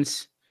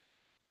 Haskins,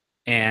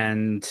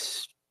 and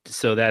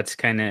so that's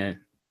kind of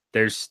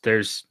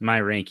there's my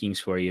rankings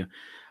for you.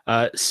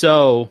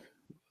 So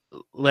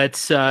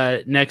let's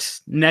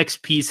next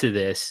piece of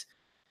this.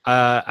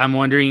 I'm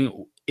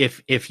wondering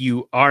if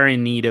you are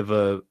in need of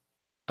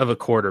a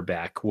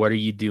quarterback, what are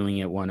you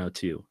doing at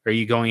 102? Are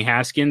you going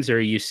Haskins, or are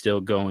you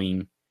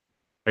sticking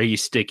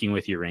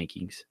with your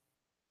rankings?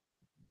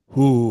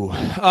 Ooh.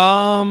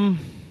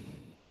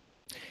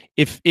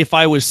 If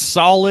I was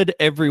solid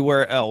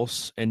everywhere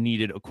else and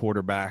needed a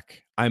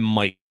quarterback, I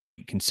might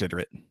consider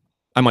it.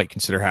 I might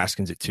consider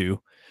Haskins at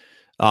 2.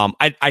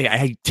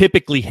 I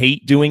typically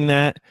hate doing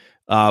that,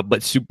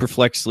 but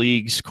SuperFlex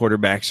leagues,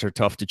 quarterbacks are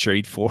tough to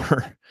trade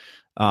for,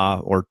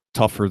 or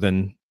tougher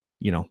than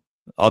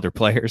other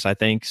players, I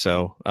think.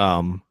 So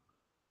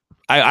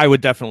I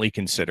would definitely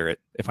consider it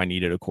if I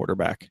needed a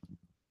quarterback.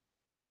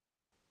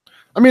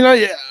 I mean,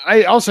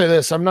 I'll say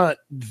this. I'm not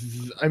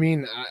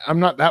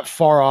that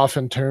far off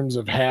in terms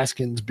of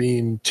Haskins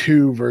being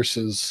 2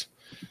 versus,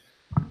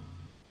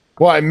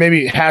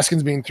 maybe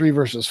Haskins being 3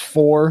 versus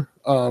 4.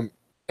 And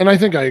I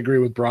think I agree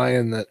with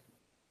Brian that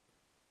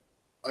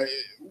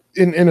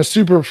in a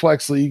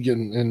SuperFlex league,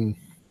 and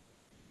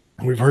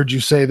we've heard you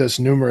say this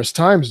numerous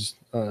times,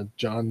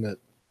 John, that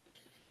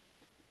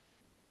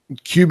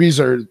QBs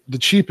are the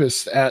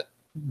cheapest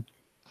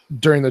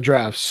during the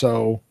draft.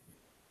 So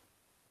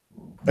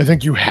I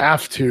think you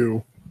have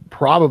to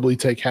probably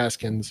take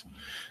Haskins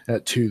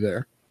at 2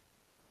 there.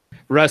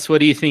 Russ, what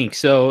do you think?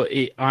 So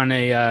on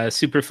a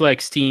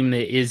SuperFlex team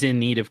that is in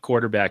need of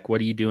quarterback,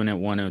 what are you doing at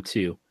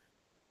 102?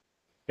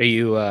 Are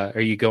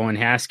you going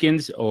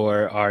Haskins,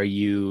 or are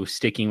you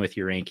sticking with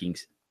your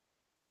rankings?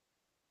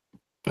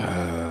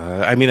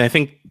 I mean, I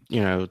think,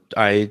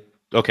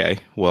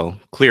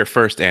 clear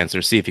first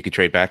answer. See if you could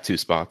trade back 2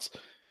 spots,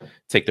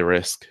 take the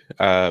risk.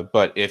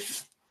 But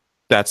if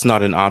that's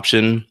not an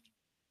option,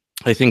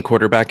 I think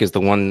quarterback is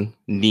the one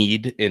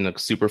need in a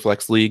super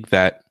flex league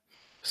that,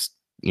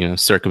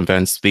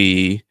 circumvents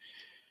the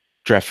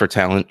draft for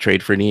talent,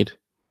 trade for need.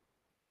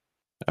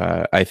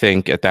 I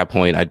think at that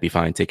point I'd be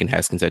fine taking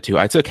Haskins at 2.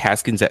 I took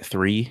Haskins at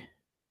 3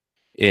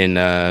 in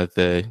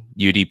the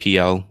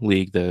UDPL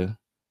league, the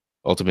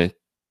Ultimate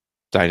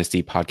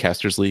Dynasty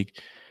Podcasters League.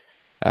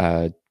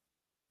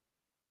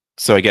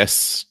 So I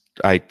guess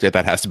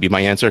that has to be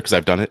my answer because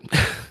I've done it.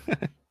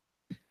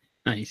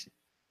 Nice.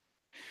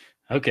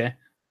 Okay.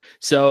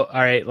 So,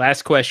 all right,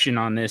 last question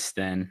on this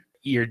then.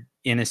 You're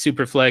in a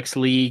Superflex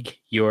league,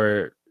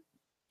 you're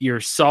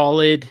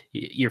solid,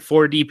 you're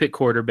 4 deep at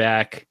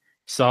quarterback,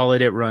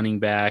 solid at running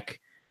back,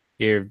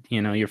 you're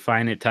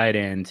fine at tight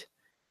end,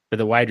 but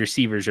the wide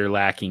receivers are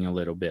lacking a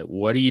little bit.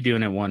 What are you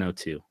doing at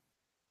 102?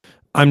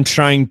 I'm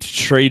trying to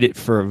trade it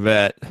for a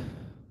vet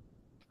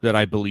that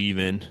I believe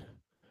in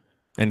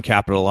and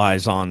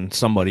capitalize on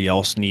somebody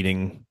else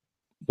needing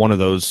one of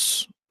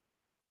those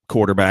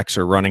quarterbacks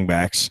or running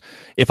backs.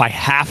 If I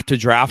have to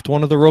draft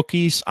one of the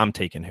rookies, I'm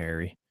taking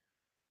Harry.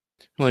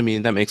 Well, I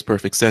mean, that makes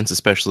perfect sense,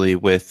 especially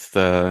with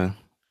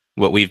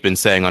what we've been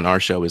saying on our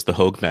show is the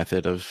Hogue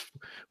method of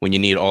when you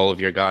need all of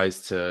your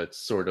guys to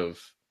sort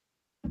of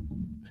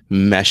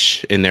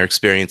mesh in their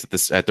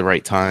experience at the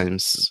right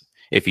times.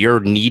 If you're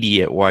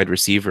needy at wide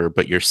receiver,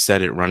 but you're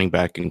set at running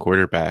back and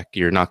quarterback,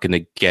 you're not going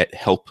to get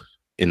help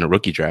in the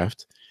rookie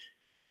draft.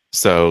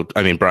 So,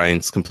 I mean,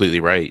 Brian's completely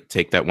right.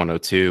 Take that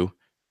 102,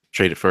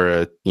 trade it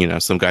for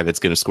some guy that's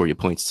going to score you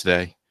points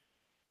today.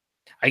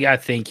 I got to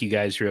thank you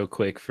guys real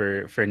quick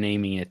for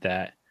naming it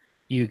that.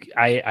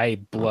 I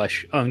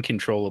blush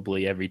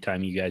uncontrollably every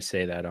time you guys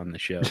say that on the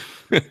show.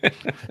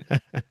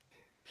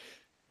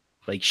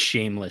 Like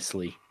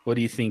shamelessly. What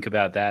do you think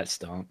about that,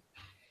 Stomp?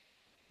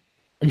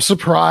 I'm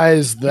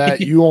surprised that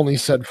you only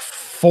said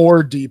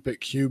 4 deep at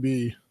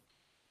QB.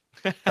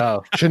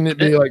 Oh, shouldn't it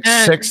be like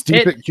 6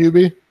 deep at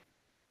QB?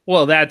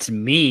 Well, that's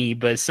me,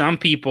 but some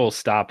people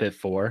stop at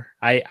 4.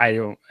 I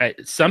don't.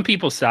 Some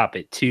people stop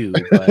at 2.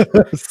 But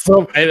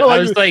I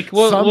was like,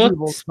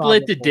 we'll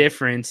split the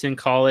difference and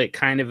call it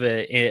kind of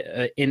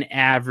an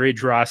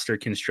average roster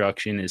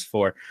construction is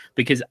 4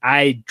 because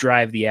I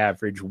drive the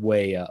average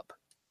way up.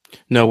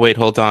 No, wait,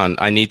 hold on.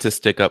 I need to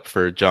stick up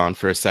for John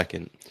for a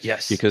second.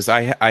 Yes, because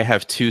I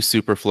have 2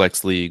 super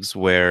flex leagues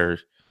where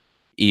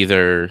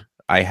either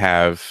I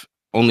have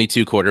only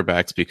 2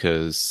 quarterbacks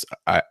because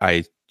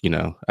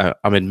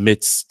I'm in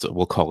midst,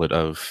 we'll call it,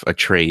 of a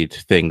trade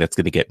thing that's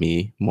going to get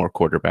me more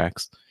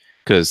quarterbacks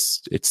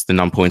because it's the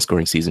non-point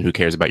scoring season. Who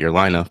cares about your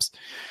lineups?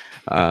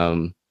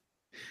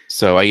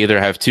 So I either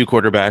have 2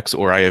 quarterbacks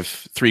or I have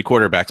 3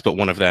 quarterbacks, but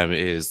one of them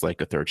is like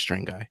a 3rd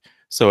string guy.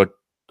 So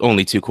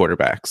only 2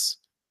 quarterbacks.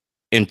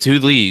 In 2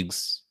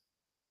 leagues,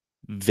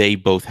 they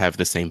both have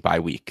the same bye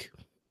week.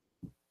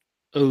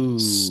 Ooh.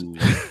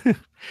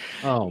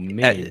 Oh,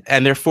 man.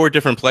 And they're 4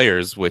 different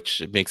players,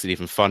 which makes it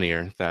even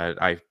funnier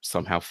that I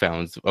somehow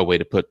found a way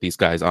to put these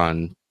guys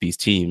on these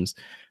teams.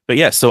 But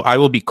yeah, so I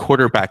will be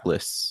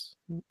quarterbackless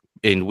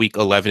in week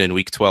 11 and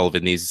week 12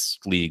 in these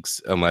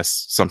leagues,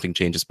 unless something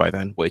changes by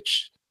then,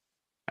 which,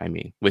 I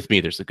mean, with me,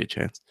 there's a good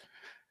chance.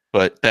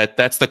 But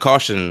that's the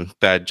caution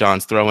that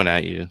John's throwing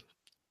at you.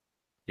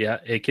 Yeah,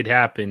 it could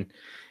happen.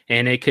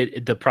 And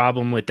the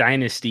problem with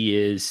Dynasty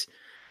is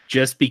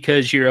just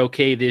because you're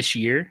okay this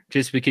year,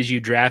 just because you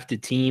draft a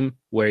team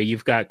where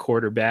you've got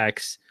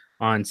quarterbacks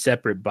on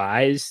separate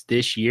buys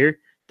this year,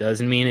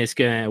 doesn't mean it's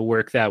going to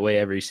work that way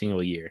every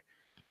single year.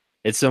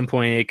 At some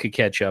point, it could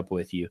catch up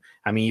with you.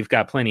 I mean, you've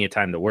got plenty of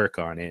time to work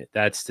on it.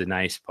 That's the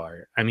nice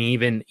part. I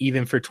mean,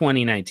 even for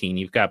 2019,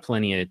 you've got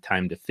plenty of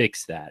time to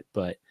fix that.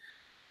 But,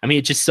 I mean,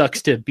 it just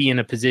sucks to be in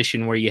a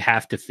position where you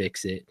have to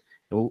fix it.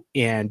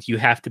 And you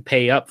have to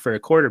pay up for a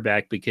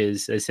quarterback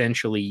because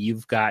essentially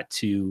you've got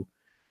to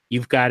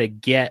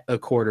get a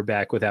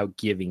quarterback without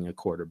giving a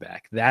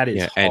quarterback. That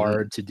is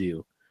hard to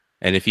do.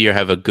 And if you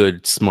have a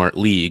good, smart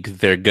league,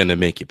 they're going to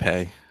make you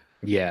pay.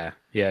 Yeah,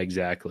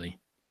 exactly.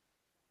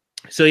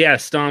 So yeah,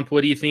 Stomp,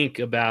 what do you think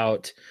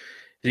about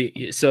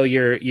so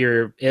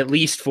you're at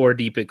least 4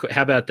 deep at,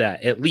 how about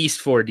that? At least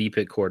 4 deep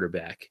at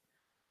quarterback.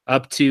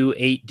 Up to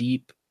 8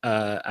 deep.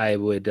 I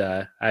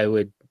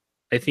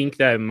think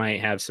that I might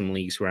have some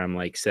leagues where I'm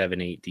like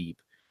 7, 8 deep.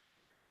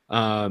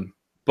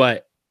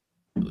 But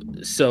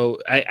so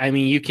I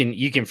mean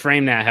you can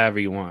frame that however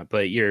you want,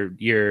 but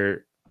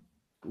you're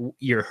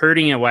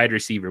hurting a wide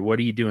receiver. What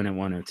are you doing at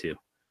 102?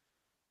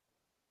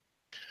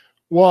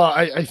 Well,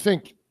 I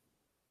think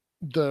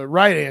the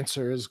right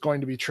answer is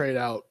going to be trade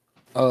out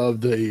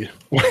of the.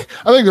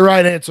 I think the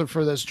right answer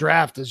for this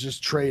draft is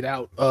just trade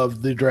out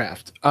of the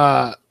draft.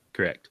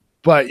 Correct.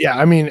 But yeah,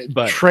 I mean,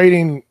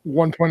 trading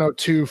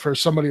 1.02 for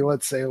somebody,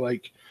 let's say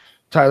like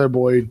Tyler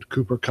Boyd,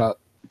 Cooper Kupp.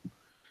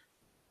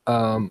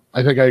 I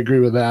think I agree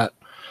with that.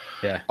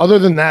 Yeah. Other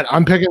than that,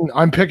 I'm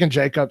picking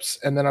Jacobs,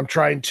 and then I'm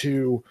trying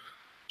to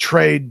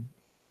trade.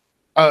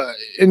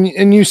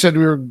 And you said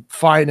we were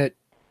fine at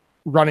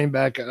running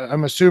back.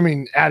 I'm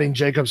assuming adding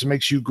Jacobs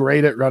makes you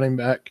great at running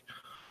back.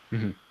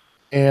 Mm-hmm.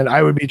 And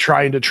I would be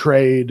trying to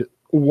trade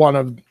one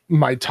of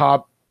my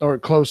top or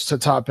close to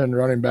top end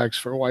running backs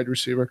for a wide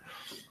receiver.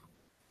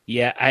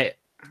 Yeah,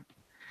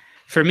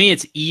 for me,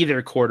 it's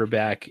either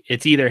quarterback.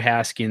 It's either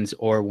Haskins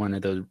or one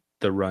of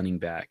the running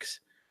backs,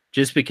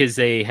 just because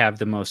they have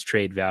the most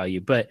trade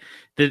value. But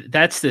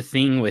that's the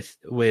thing with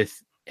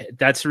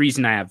that's the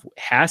reason I have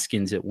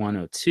Haskins at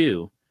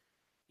 102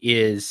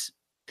 is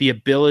the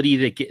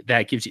ability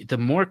that gives you the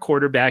more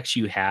quarterbacks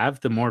you have,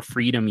 the more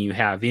freedom you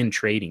have in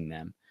trading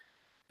them.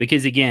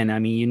 Because again, I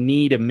mean, you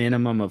need a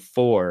minimum of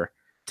 4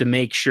 to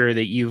make sure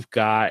that you've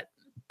got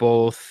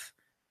both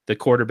the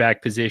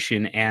quarterback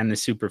position and the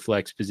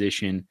SuperFlex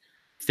position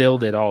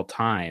filled at all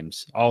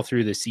times, all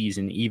through the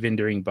season, even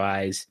during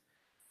buys.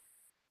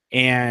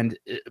 And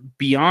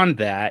beyond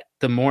that,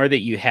 the more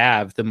that you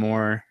have, the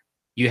more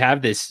you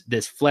have this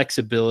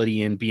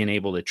flexibility in being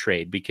able to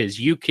trade, because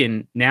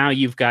now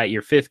you've got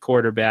your 5th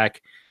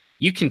quarterback,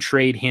 you can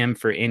trade him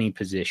for any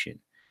position.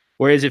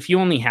 Whereas if you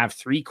only have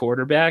 3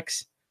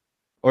 quarterbacks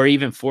or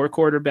even 4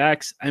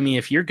 quarterbacks, I mean,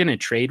 if you're going to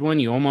trade one,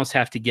 you almost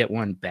have to get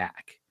one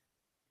back.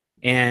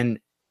 And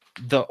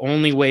the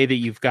only way that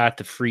you've got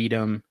the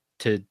freedom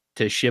to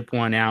ship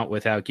one out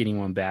without getting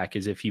one back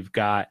is if you've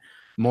got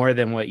more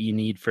than what you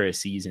need for a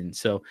season.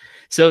 So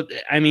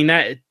I mean,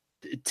 that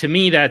to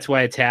me, that's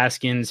why it's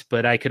Haskins,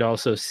 but I could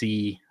also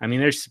see, I mean,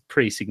 there's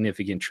pretty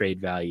significant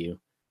trade value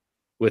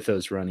with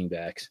those running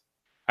backs.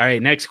 All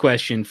right, next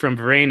question from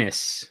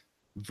Vorenus.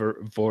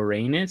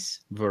 Vorenus?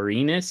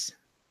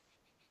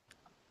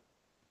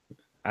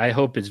 I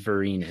hope it's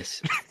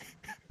Vorenus.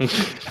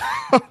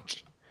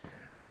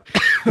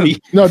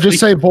 No, just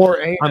say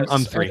Vorenus.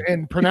 I'm free.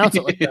 And pronounce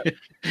it like that.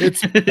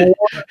 It's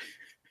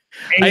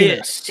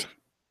Vorenus.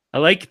 I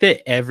like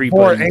that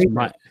everybody's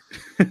mind.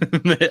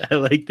 I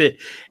like that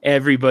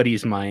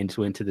everybody's minds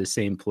went to the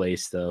same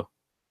place, though.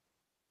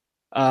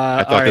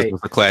 I thought this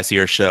was a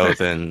classier show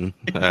than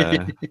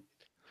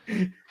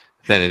it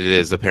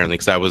is, apparently,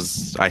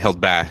 because I held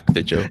back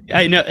the joke.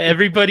 I know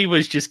everybody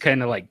was just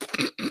kind of like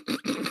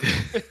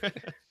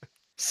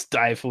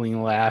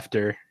stifling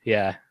laughter.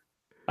 Yeah.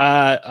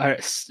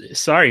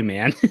 Sorry,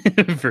 man.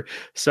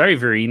 Sorry,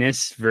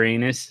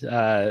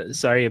 Vorenus.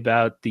 Sorry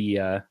about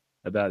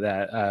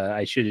that.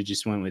 I should have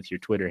just went with your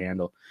Twitter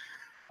handle.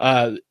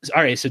 All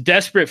right. So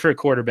desperate for a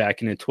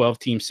quarterback in a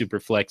 12-team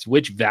SuperFlex,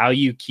 which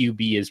value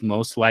QB is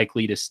most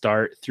likely to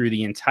start through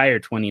the entire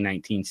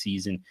 2019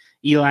 season?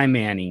 Eli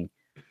Manning,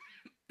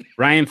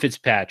 Ryan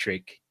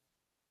Fitzpatrick,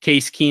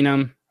 Case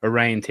Keenum, or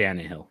Ryan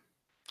Tannehill?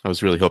 I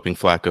was really hoping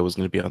Flacco was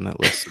going to be on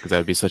that list because that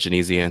would be such an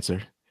easy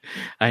answer.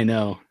 I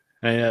know.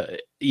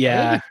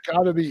 Yeah. It's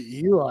got to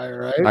be Eli,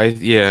 right? I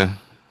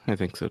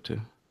think so too.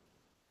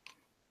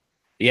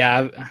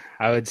 Yeah,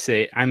 I would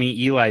say. I mean,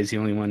 Eli's the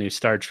only one who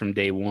starts from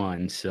day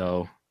one.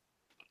 So,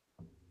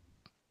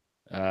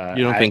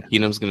 you don't think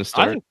Keenum's going to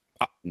start?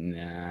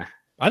 Nah.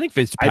 I think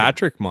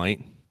Fitzpatrick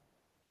might.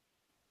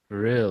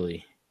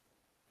 Really?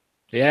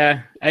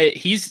 Yeah.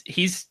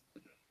 He's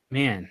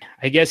man.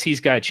 I guess he's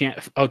got a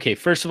chance. Okay,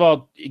 first of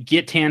all,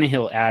 get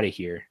Tannehill out of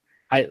here.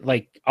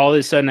 All of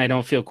a sudden I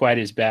don't feel quite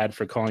as bad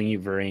for calling you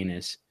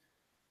Vorenus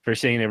for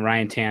saying that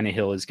Ryan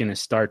Tannehill is going to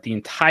start the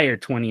entire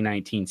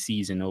 2019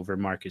 season over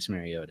Marcus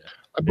Mariota.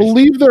 I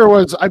believe there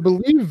was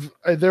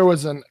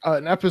an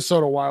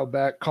episode a while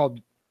back called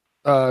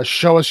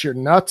 "Show Us Your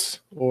Nuts,"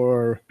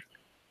 or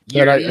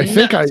that I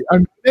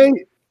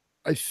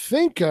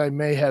think I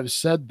may have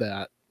said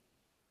that.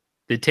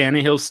 That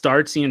Tannehill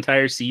starts the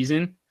entire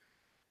season.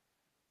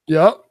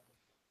 Yep.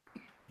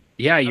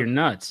 Yeah, you're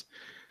nuts.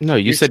 No,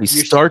 you said he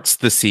starts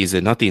the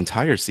season, not the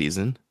entire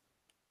season.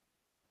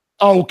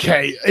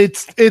 Okay,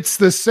 it's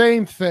the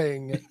same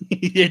thing.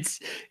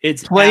 it's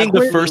playing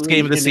the first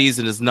game of the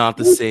season is not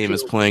the same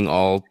as playing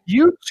all.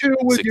 You two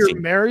with 16. your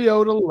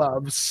Mariota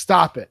love,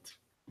 stop it.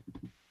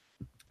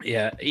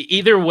 Yeah,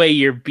 either way,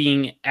 you're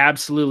being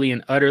absolutely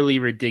and utterly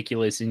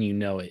ridiculous, and you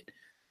know it.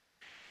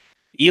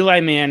 Eli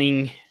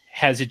Manning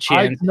has a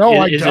chance. I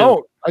don't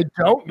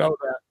know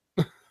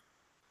that.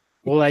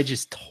 Well, I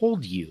just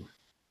told you.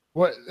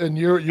 What? And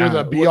you're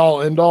the be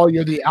all end all.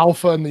 You're the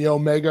alpha and the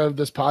omega of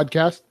this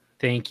podcast.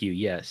 Thank you.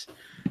 Yes.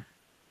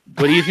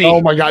 What do you think?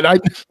 Oh my God!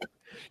 That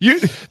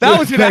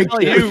was gonna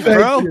tell you,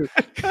 bro.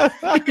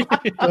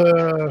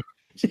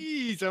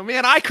 Jeez, oh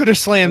man, I could have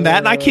slammed that,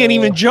 and I can't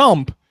even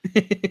jump.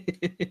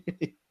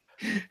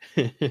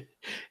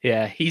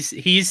 Yeah, he's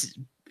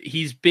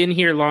been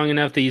here long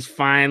enough that he's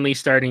finally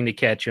starting to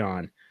catch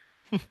on.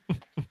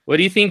 What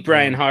do you think,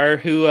 Brian Harr?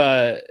 Who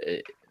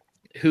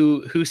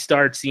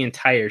starts the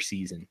entire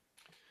season?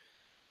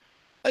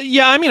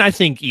 Yeah, I mean, I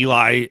think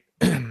Eli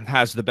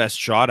has the best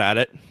shot at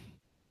it.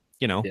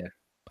 You know, Yeah.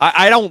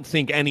 I don't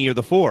think any of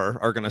the four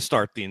are going to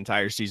start the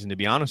entire season, to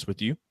be honest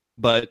with you.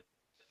 But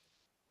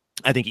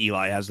I think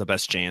Eli has the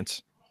best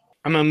chance.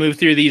 I'm going to move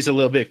through these a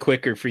little bit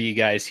quicker for you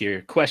guys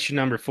here. Question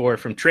number 4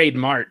 from Trade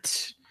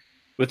Mart.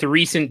 With the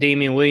recent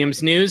Damian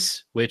Williams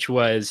news, which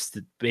was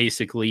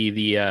basically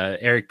the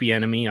Eric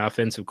Bieniemy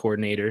offensive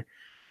coordinator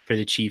for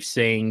the Chiefs,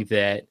 saying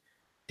that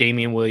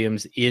Damian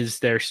Williams is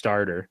their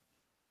starter,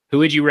 who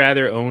would you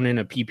rather own in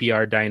a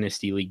PPR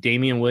dynasty league,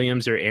 Damian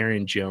Williams or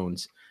Aaron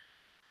Jones?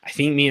 I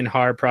think me and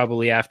Harr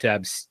probably have to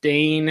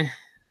abstain.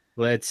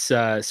 Let's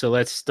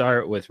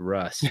start with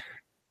Russ.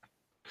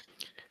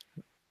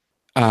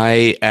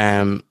 I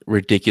am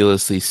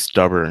ridiculously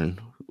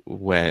stubborn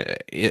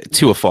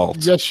to a fault.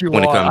 Yes, you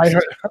when are. It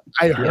comes.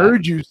 I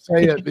heard you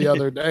say it the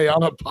other day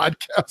on a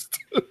podcast.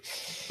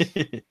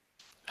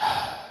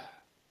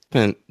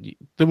 Then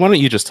why don't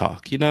you just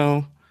talk?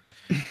 No,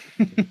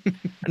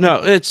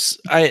 it's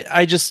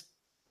I just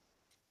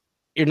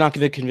you're not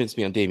going to convince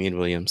me on Damian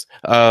Williams.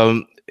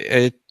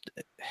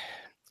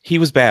 He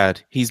was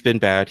bad. He's been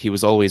bad. He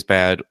was always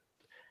bad.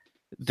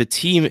 The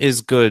team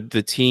is good.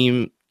 The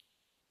team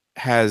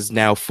has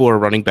now 4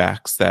 running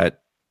backs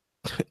that,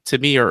 to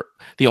me, are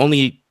the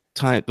only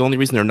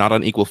reason they're not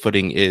on equal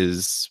footing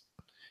is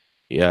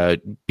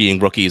being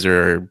rookies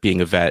or being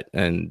a vet,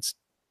 and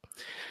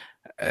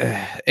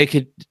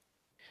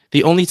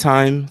the only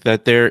time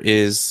that there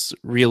is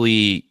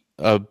really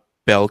a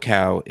bell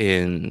cow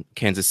in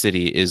Kansas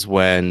City is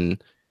when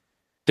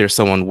there's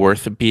someone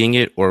worth being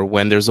it, or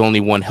when there's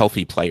only one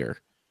healthy player.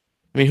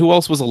 I mean, who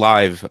else was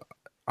alive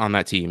on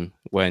that team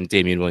when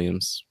Damian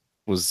Williams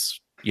was,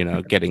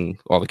 getting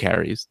all the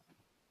carries?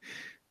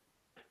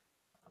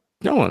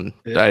 No one.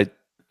 Yeah.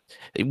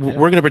 We're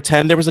going to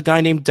pretend there was a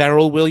guy named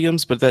Darrell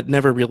Williams, but that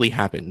never really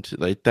happened.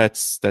 Like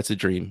that's a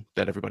dream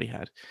that everybody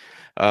had.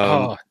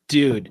 Oh,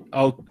 dude.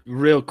 Oh,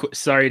 real quick.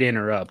 Sorry to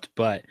interrupt,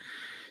 but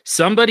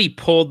somebody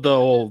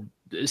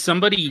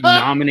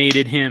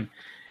nominated him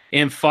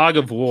in Fog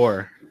of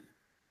War,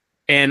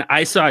 and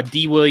I saw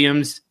D.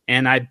 Williams,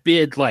 and I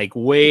bid like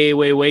way,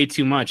 way, way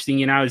too much,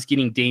 thinking I was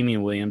getting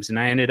Damian Williams, and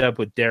I ended up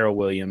with Darrell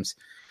Williams.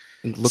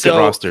 Look at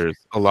rosters.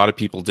 A lot of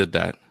people did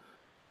that.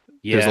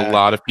 Yeah. There's a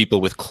lot of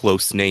people with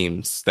close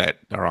names that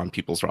are on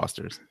people's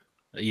rosters.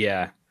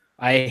 Yeah.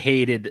 I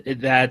hated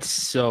that's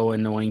so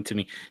annoying to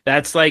me.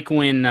 That's like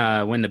when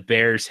the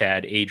Bears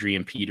had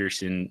Adrian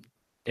Peterson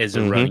as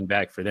a running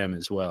back for them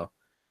as well.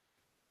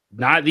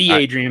 Not the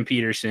Adrian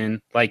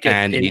Peterson, like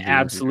an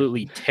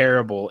absolutely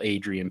terrible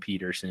Adrian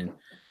Peterson.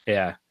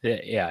 Yeah.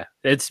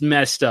 It's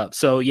messed up.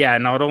 So yeah,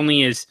 not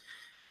only is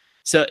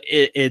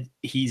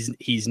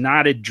he's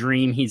not a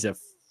dream, he's a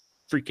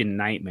freaking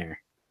nightmare.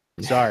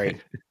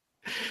 Sorry.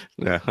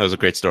 Yeah, that was a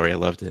great story. I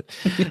loved it.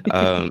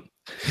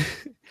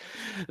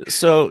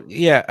 So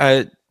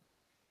yeah,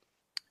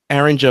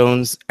 Aaron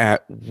Jones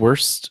at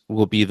worst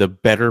will be the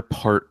better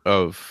part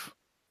of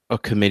a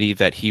committee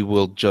that he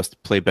will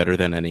just play better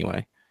than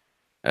anyway.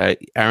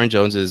 Aaron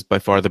Jones is by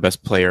far the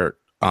best player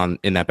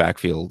in that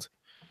backfield,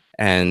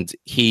 and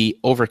he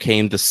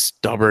overcame the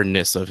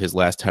stubbornness of his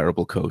last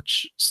terrible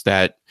coach.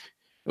 That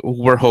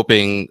we're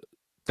hoping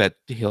that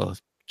he'll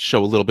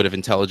show a little bit of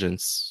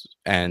intelligence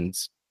and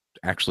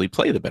actually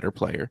play the better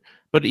player.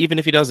 But even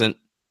if he doesn't,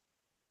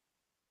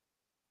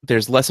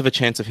 there's less of a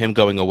chance of him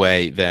going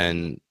away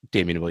than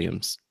Damian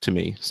Williams to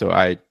me. So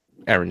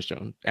Aaron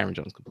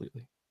Jones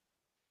completely.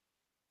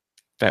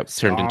 That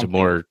turned into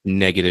more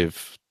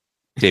negative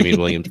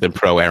Damian Williams than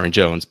pro Aaron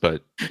Jones,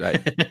 but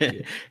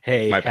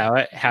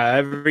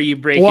however you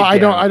break it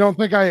down. I don't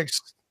think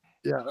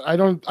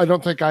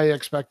I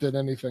expected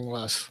anything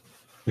less.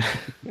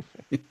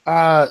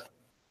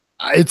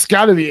 It's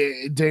got to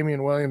be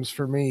Damian Williams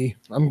for me.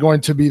 I'm going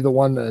to be the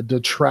one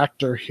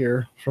detractor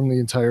here from the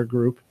entire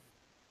group.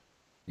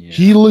 Yeah.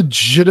 He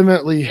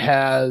legitimately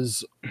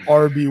has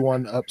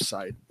RB1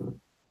 upside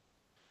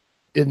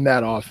in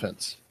that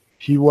offense.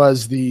 He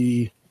was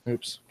the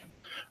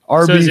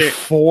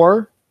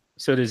RB4.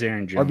 So does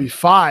Aaron Jones.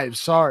 RB5,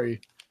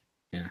 sorry.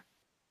 Yeah.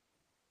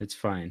 It's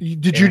fine.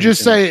 Did you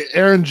just say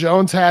Aaron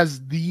Jones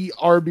has the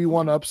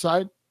RB1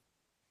 upside?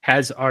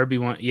 Has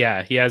RB1.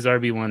 Yeah, he has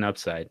RB1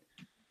 upside.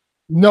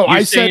 No,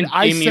 I said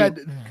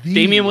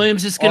Damian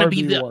Williams is going to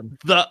be the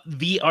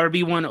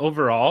RB1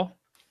 overall.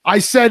 I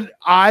said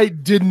I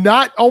did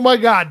not. Oh my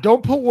God!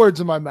 Don't put words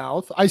in my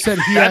mouth. I said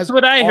he has. That's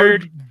what I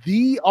heard.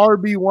 The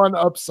RB1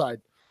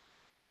 upside.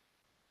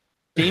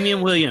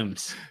 Damian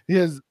Williams. He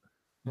has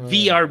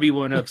the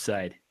RB1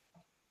 upside.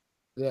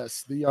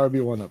 Yes, the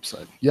RB1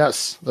 upside.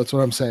 Yes, that's what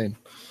I'm saying.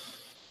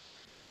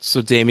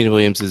 So Damian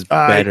Williams is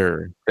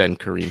better than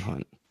Kareem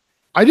Hunt.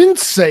 I didn't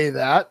say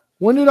that.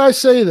 When did I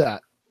say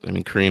that? I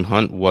mean, Kareem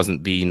Hunt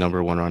wasn't the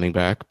number 1 running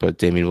back, but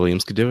Damian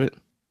Williams could do it.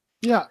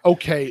 Yeah.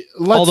 Okay.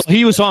 Although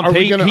he was on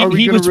pace,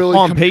 he was really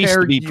on pace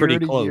to be pretty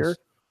close.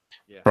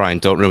 Yeah. Brian,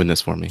 don't ruin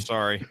this for me.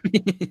 Sorry.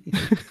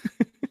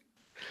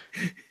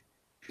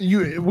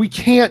 We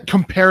can't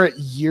compare it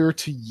year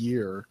to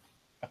year.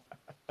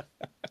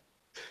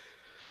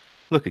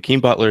 Look,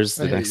 Akeem Butler's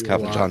the I hate next you a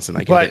Calvin lot. Johnson. I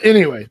get But it.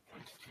 anyway,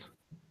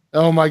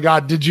 oh my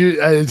God, did you?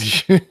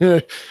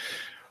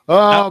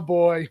 Oh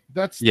boy,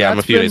 that's I'm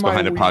a few been days my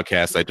behind a week.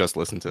 podcast. I just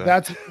listened to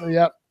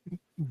that.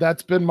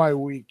 That's been my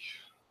week.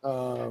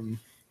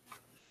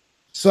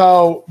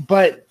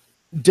 But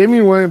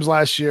Damian Williams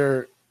last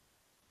year,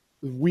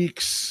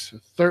 weeks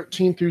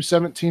 13 through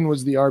 17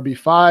 was the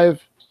RB5.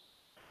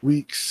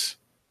 Weeks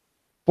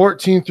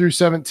 14 through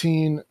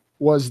 17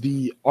 was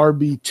the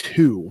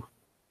RB2.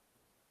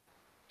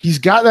 He's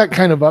got that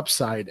kind of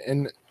upside.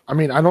 And I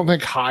mean, I don't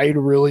think Hyde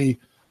really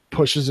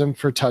pushes him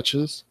for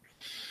touches.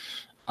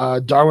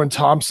 Darwin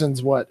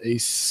Thompson's what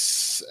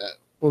was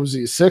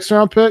he, a 6th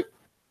round pick?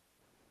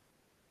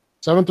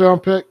 7th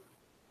round pick?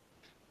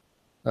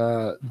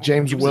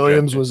 James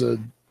Williams was a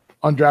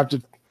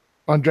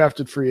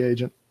undrafted free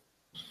agent.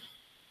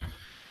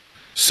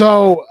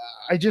 So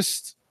I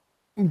just,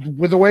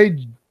 with the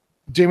way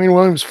Damian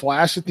Williams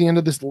flashed at the end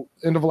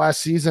of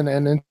last season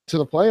and into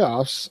the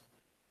playoffs,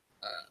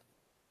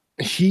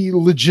 he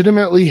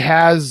legitimately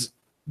has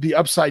the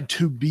upside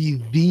to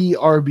be the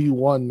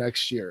RB1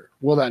 next year.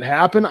 Will that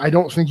happen? I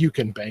don't think you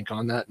can bank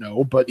on that,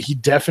 no, but he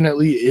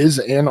definitely is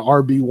an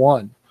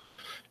RB1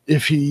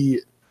 if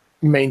he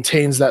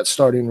maintains that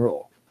starting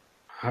role.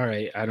 All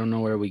right, I don't know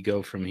where we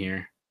go from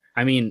here.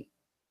 I mean,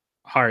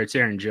 Harr, it's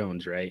Aaron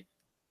Jones, right?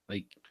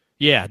 Like,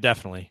 Yeah,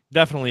 definitely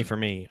for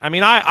me. I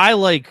mean, I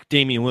like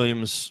Damian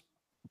Williams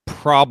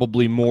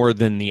probably more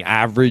than the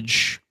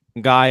average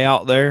guy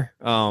out there.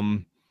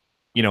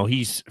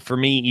 He's, for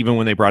me, even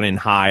when they brought in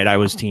Hyde, I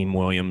was team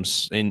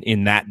Williams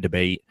in that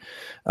debate.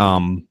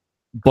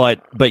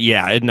 But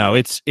yeah, no,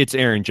 it's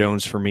Aaron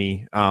Jones for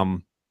me.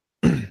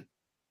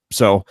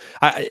 So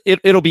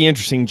it'll be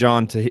interesting,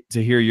 John, to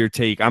hear your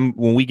take.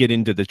 When we get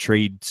into the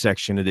trade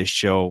section of this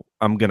show,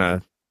 I'm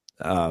gonna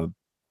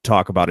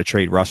talk about a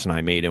trade Russ and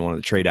I made in one of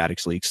the Trade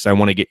Addicts leagues. So I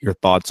want to get your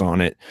thoughts on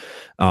it,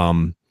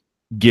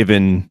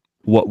 given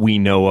what we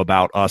know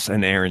about us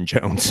and Aaron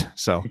Jones.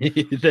 So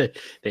the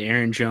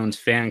Aaron Jones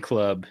fan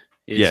club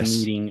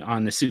is meeting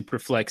on the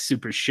SuperFlex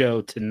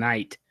SuperShow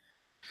tonight.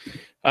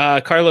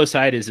 Carlos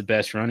Hyde is the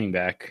best running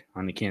back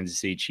on the Kansas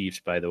City Chiefs,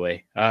 by the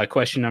way.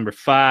 Question number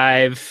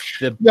 5.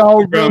 You're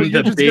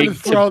just going to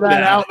throw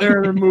that out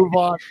there and move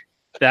on.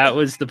 That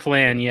was the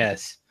plan,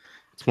 yes.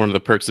 It's one of the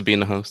perks of being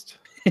the host.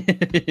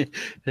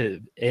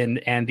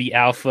 and the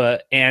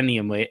alpha and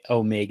the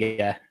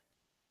omega.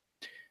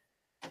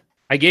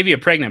 I gave you a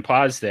pregnant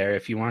pause there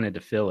if you wanted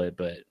to fill it,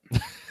 but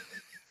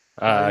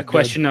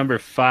question number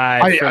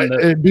 5.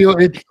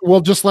 We'll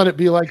just let it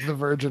be like the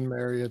Virgin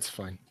Mary. It's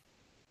fine.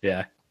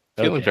 Yeah.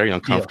 Feeling very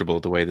uncomfortable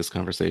the way this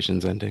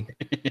conversation's ending.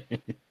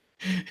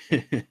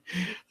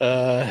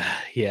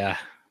 Yeah.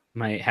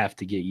 Might have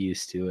to get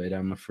used to it,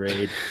 I'm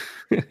afraid.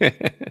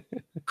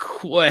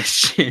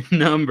 Question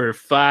number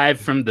 5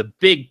 from the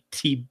big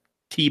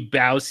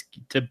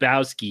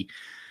Tabowski.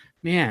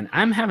 Man,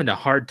 I'm having a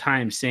hard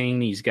time saying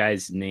these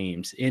guys'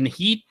 names. And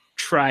he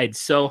tried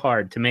so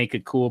hard to make a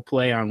cool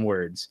play on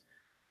words.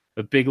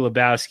 A Big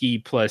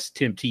Lebowski plus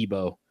Tim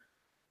Tebow.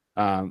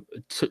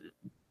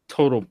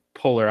 Total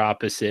polar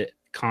opposite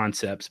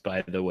concepts,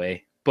 by the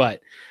way.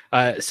 But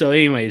so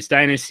anyways,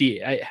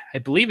 Dynasty, I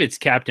believe it's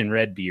Captain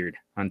Redbeard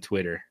on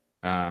Twitter.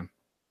 So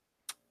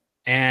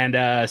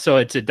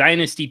it's a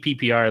Dynasty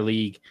PPR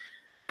league,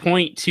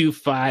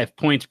 0.25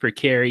 points per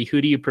carry.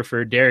 Who do you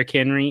prefer, Derrick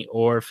Henry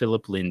or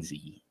Phillip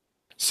Lindsay?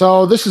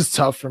 So this is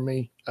tough for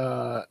me.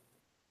 I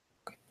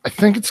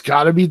think it's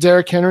got to be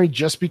Derrick Henry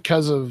just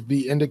because of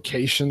the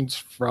indications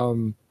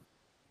from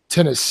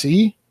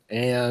Tennessee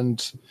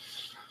and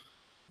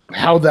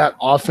how that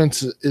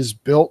offense is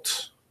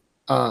built.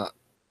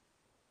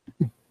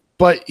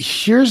 But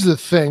here's the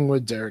thing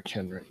with Derrick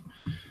Henry.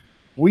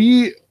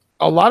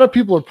 A lot of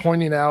people are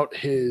pointing out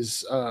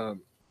his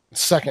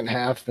second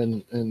half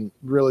and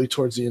really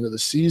towards the end of the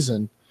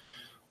season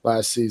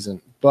last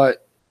season.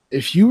 But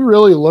if you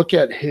really look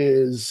at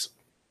his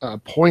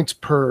points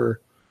per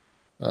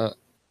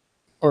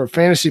or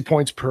fantasy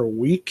points per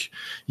week,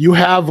 you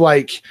have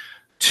like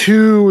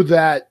 2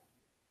 that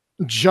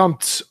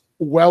jumped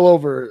well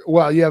over.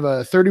 Well, you have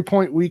a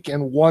 30-point week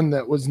and 1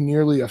 that was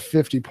nearly a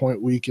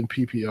 50-point week in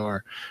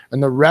PPR,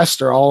 and the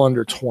rest are all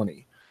under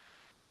 20.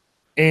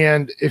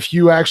 And if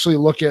you actually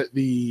look at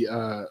the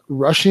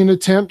rushing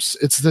attempts,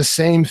 it's the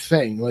same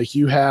thing. Like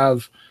you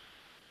have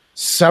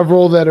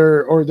several that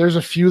are, or there's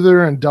a few that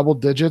are in double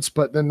digits,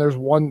 but then there's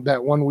one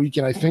week,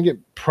 and I think it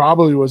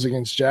probably was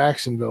against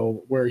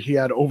Jacksonville, where he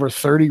had over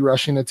 30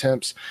 rushing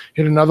attempts.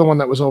 He had another one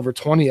that was over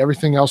 20.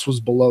 Everything else was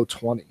below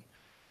 20.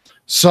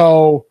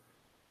 So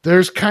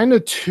there's kind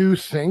of 2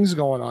 things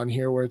going on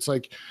here where it's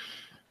like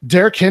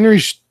Derrick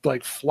Henry's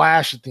like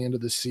flash at the end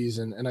of the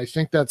season, and I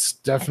think that's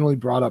definitely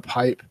brought up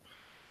hype.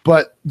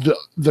 But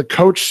the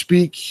coach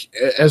speak,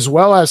 as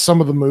well as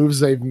some of the moves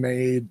they've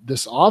made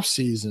this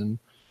offseason,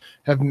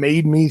 have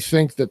made me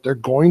think that they're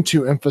going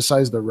to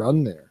emphasize the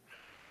run there.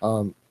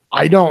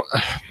 I don't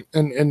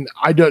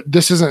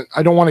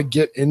want to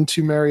get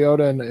into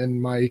Mariota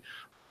and my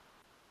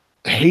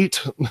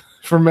hate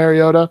for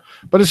Mariota,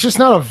 but it's just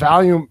not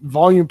a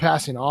volume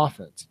passing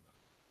offense.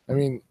 I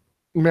mean,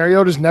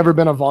 Mariota's never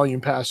been a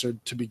volume passer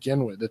to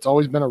begin with. It's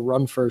always been a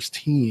run first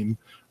team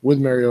with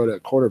Mariota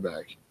at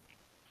quarterback.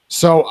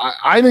 So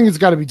I think it's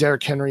got to be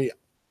Derrick Henry,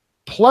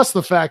 plus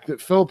the fact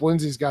that Philip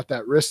Lindsay's got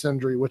that wrist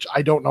injury, which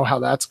I don't know how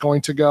that's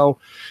going to go.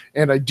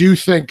 And I do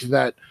think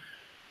that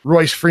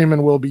Royce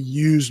Freeman will be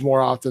used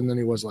more often than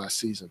he was last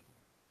season.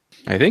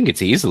 I think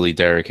it's easily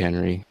Derrick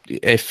Henry.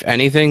 If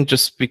anything,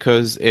 just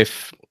because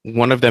if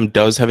one of them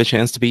does have a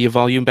chance to be a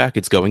volume back,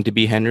 it's going to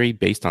be Henry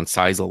based on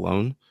size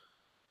alone.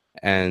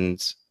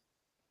 And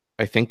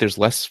I think there's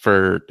less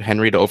for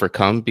Henry to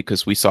overcome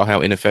because we saw how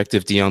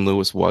ineffective Dion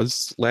Lewis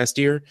was last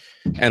year.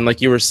 And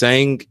like you were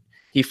saying,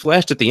 he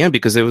flashed at the end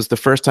because it was the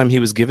first time he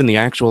was given the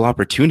actual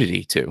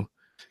opportunity to.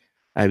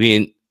 I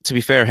mean, to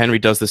be fair, Henry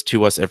does this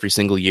to us every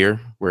single year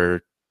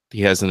where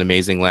he has an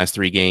amazing last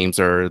 3 games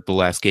or the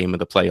last game of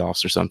the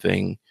playoffs or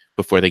something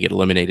before they get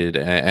eliminated.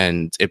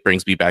 And it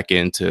brings me back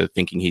into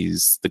thinking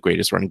he's the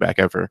greatest running back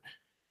ever.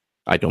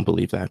 I don't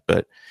believe that,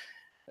 but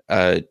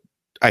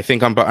I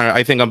think I'm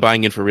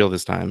buying in for real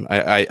this time.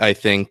 I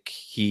think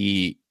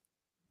he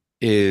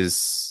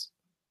is.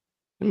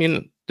 I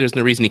mean, there's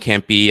no reason he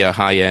can't be a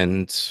high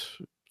end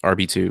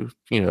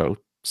RB2.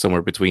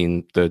 Somewhere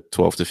between the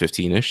 12 to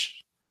 15ish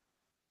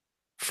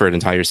for an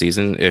entire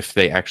season if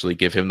they actually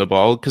give him the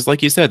ball. Because,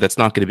 like you said, that's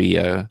not going to be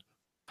a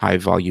high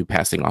value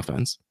passing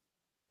offense.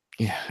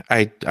 Yeah,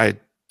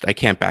 I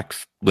can't back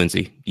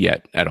Lindsay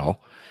yet at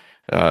all.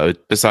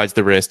 Besides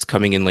the wrist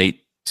coming in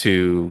late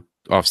to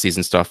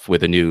off-season stuff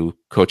with a new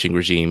coaching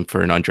regime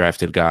for an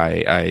undrafted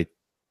guy,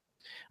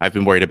 I've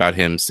been worried about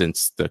him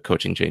since the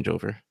coaching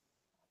changeover.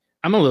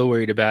 I'm a little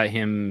worried about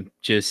him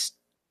just,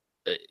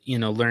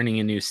 learning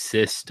a new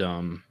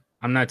system.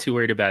 I'm not too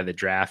worried about the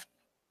draft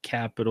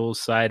capital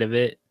side of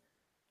it.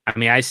 I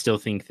mean, I still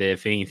think that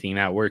if anything,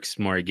 that works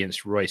more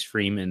against Royce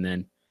Freeman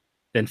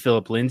than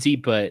Philip Lindsay.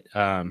 But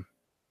I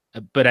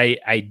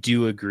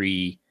do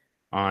agree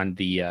on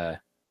the,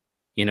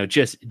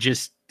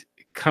 just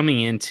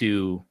coming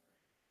into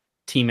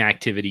team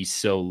activities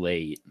so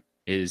late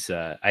is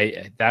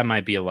that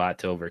might be a lot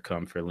to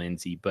overcome for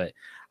Lindsay. But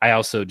I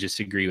also just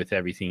agree with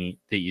everything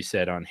that you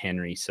said on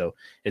Henry. So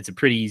it's a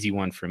pretty easy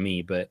one for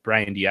me. But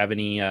Brian, do you have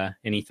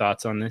any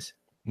thoughts on this?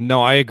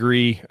 No, I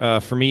agree.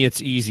 For me,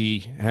 it's easy.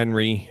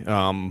 Henry,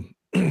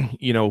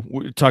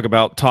 we talk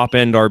about top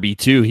end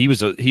RB2. He was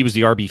the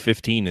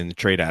RB15 in the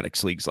trade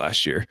addicts leagues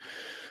last year,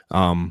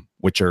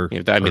 which are.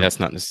 That's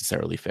not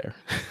necessarily fair.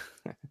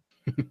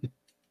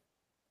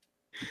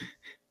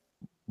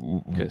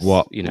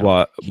 What?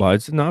 Why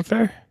is it not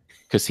fair?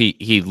 Because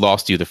he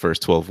lost you the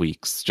first 12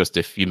 weeks. Just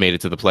if you made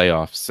it to the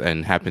playoffs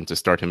and happened to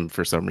start him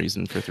for some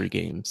reason for 3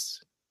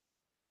 games.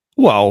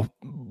 Well,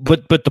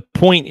 but the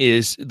point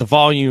is the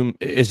volume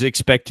is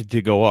expected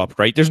to go up,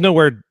 right? There's no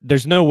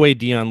way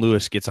Dion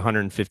Lewis gets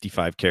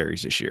 155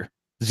 carries this year.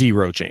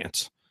 Zero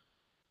chance.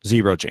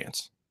 He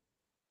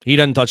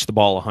doesn't touch the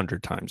ball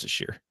 100 times this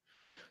year.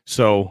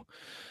 So,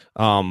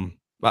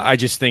 I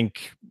just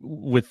think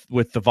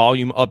with the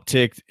volume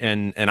uptick,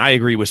 and I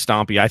agree with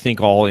Stompy. I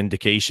think all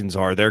indications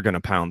are they're going to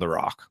pound the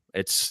rock.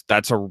 That's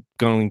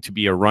going to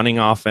be a running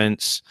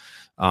offense.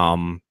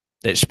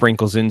 It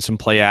sprinkles in some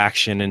play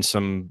action and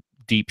some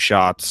deep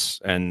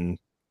shots, and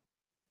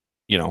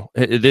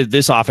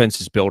this offense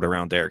is built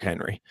around Derrick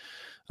Henry.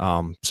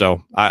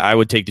 So I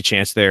would take the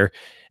chance there,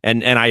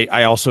 and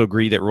I also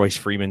agree that Royce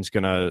Freeman's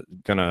gonna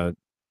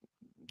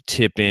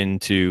tip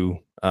into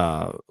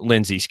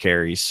Lindsay's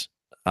carries.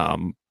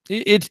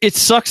 It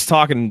sucks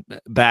talking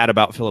bad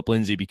about Philip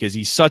Lindsay because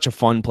he's such a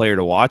fun player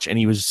to watch, and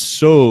he was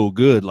so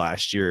good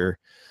last year.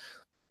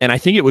 And I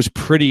think it was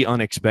pretty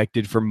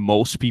unexpected for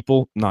most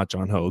people, not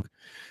John Hogue,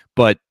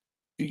 but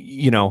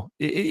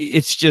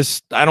it's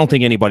just, I don't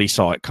think anybody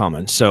saw it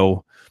coming.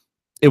 So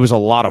it was a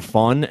lot of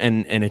fun,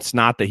 and it's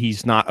not that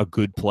he's not a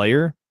good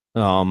player.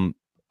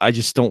 I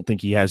just don't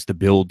think he has the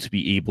build to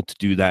be able to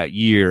do that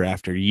year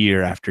after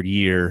year after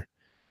year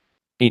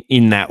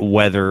in that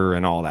weather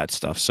and all that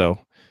stuff. So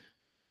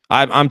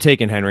I'm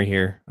taking Henry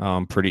here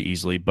pretty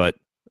easily, but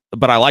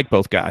I like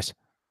both guys.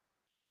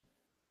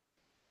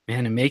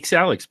 Man, it makes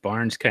Alex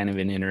Barnes kind of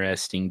an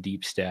interesting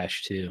deep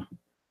stash too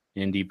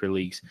in deeper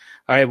leagues.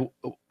 All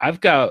right, I've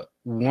got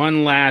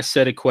one last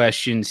set of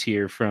questions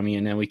here from you,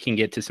 and then we can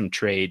get to some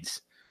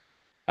trades.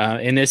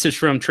 And this is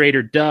from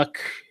Trader Duck.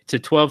 It's a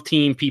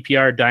 12-team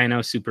PPR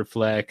Dino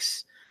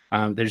SuperFlex.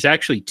 There's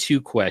actually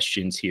 2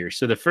 questions here.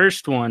 So the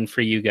first one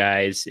for you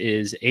guys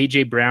is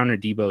AJ Brown or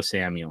Deebo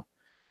Samuel.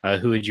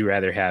 Who would you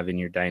rather have in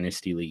your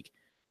Dynasty league?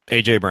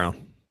 AJ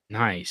Brown.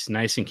 Nice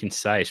and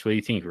concise. What do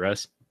you think,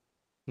 Russ?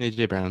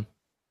 AJ Brown.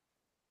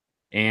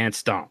 And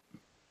Stomp.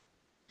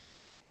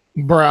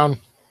 Brown.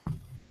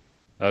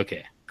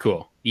 Okay,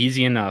 cool.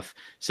 Easy enough.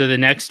 So the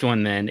next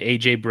one then,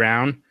 AJ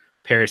Brown,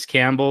 Paris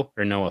Campbell,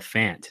 or Noah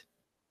Fant?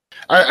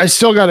 I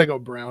still got to go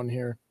Brown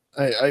here.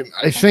 I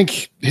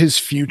think his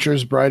future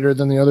is brighter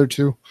than the other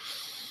 2.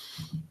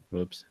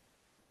 Whoops.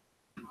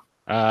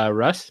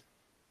 Russ?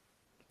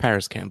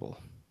 Paris Campbell.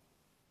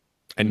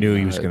 I knew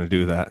he was going to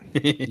do that.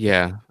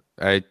 Yeah,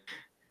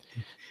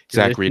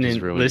 Zach Reed has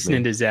ruined listening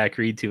me. to Zach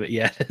Reed to it.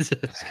 Yeah.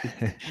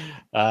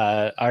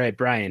 All right,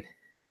 Brian.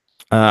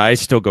 I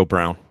still go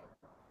Brown.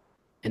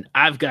 And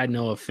I've got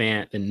Noah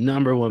Fant, the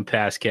number one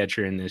pass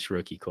catcher in this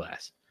rookie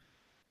class.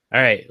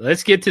 All right,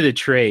 let's get to the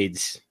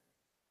trades.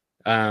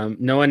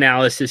 No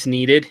analysis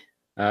needed.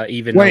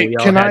 Even though we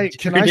all can had I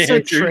say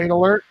answers. trade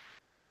alert?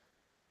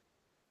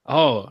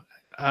 Oh,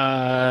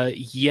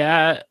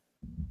 yeah.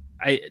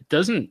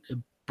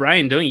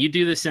 Brian, don't you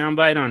do the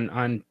soundbite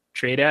on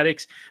Trade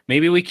Addicts?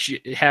 Maybe we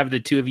should have the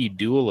two of you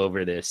duel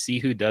over this. See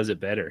who does it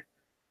better.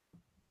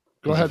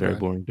 Go It's ahead, a very Brian.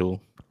 boring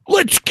duel.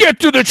 Let's get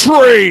to the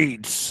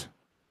trades.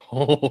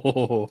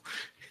 Oh,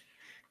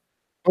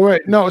 Oh,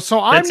 wait, no. So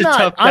I'm That's a tough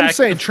not. I'm back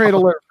saying to trade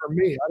follow. alert for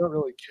me. I don't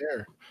really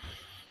care.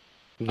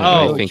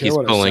 Oh. I think care he's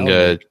what I pulling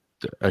sound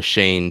a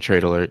Shane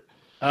trade alert.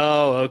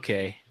 Oh,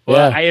 okay.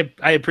 Well, Yeah.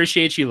 I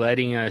appreciate you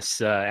letting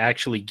us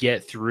actually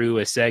get through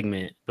a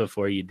segment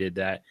before you did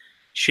that.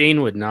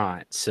 Shane would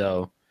not,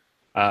 so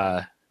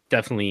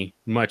definitely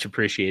much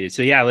appreciated.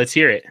 So yeah, let's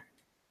hear it.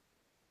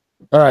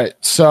 All right.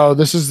 So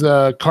this is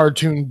the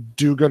cartoon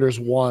do-gooders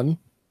 1.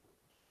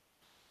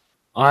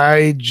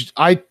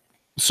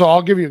 So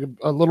I'll give you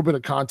a little bit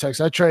of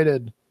context. I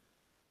traded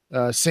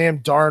Sam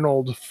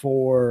Darnold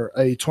for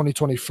a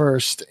 2020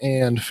 first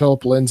and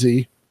Philip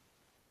Lindsay.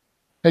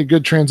 Hey,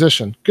 good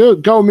transition.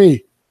 Good, go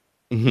me.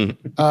 And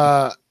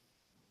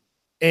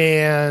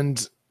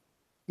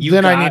You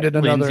then I got needed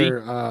Lindsey?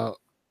 another.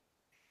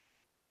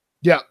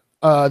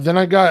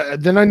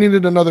 Then I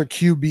needed another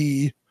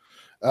QB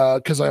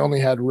because I only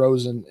had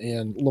Rosen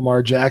and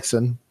Lamar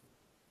Jackson,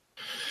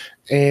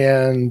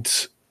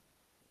 and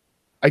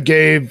I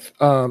gave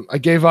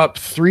up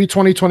 3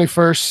 2020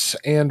 firsts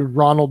and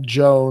Ronald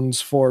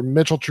Jones for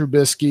Mitchell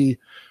Trubisky,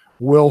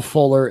 Will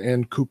Fuller,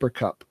 and Cooper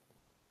Kupp.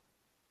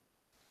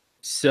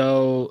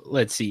 So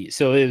let's see.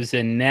 So it was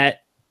a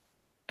net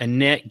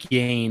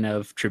gain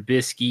of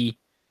Trubisky,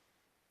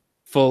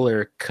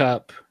 Fuller,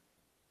 Kupp,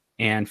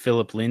 and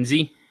Philip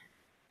Lindsay.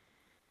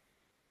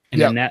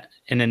 And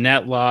a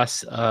net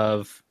loss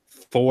of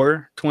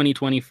 4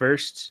 2020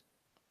 firsts,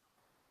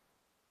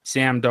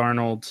 Sam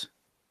Darnold,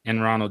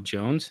 and Ronald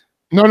Jones.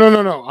 No.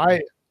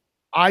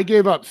 I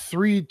gave up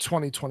 3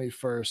 2020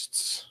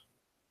 firsts.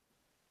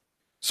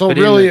 So But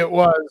really it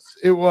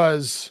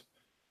was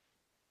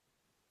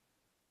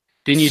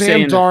Didn't you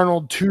Sam say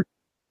Darnold 2.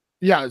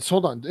 Yeah,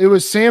 hold on. It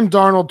was Sam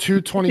Darnold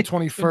 2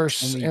 2020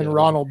 firsts Only and the-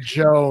 Ronald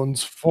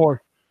Jones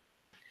for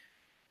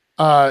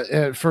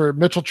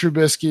Mitchell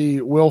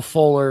Trubisky, Will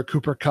Fuller,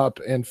 Cooper Kupp,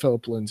 and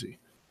Philip Lindsay.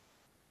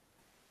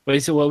 Wait,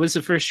 so what was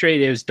the first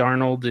trade? It was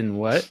Darnold and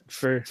what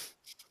for?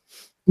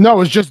 No, it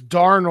was just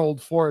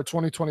Darnold for a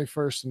 2020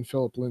 first and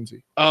Philip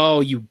Lindsay.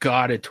 Oh, you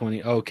got a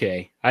 20.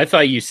 Okay. I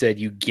thought you said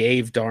you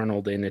gave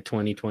Darnold in a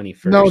 2020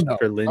 first No,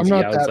 for I'm Lindsay.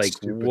 not I was that like,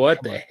 stupid.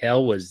 what Come the on.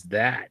 hell was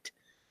that?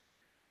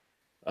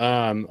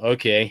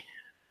 Okay.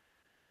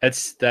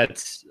 That's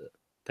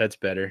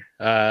better.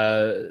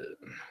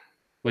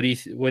 What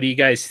do you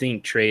guys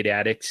think, Trade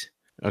Addicts?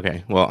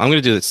 Okay, well, I'm going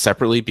to do it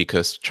separately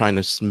because trying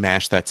to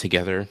smash that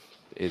together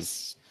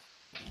is,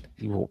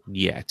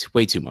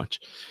 way too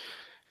much.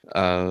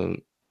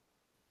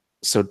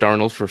 So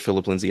Darnold for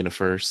Philip Lindsay in a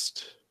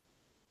first.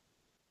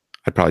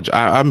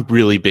 I'm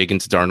really big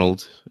into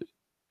Darnold,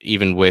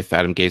 even with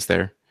Adam Gase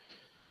there.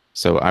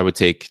 So I would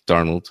take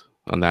Darnold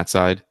on that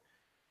side.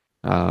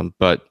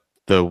 But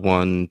the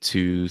 1,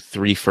 2,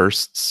 3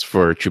 firsts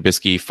for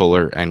Trubisky,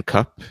 Fuller, and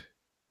Kupp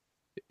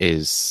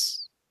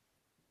is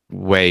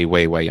way,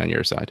 way, way on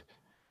your side.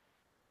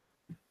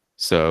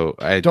 So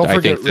Don't I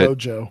forget think that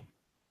Rojo.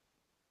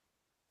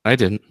 I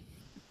didn't.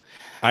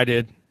 I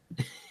did.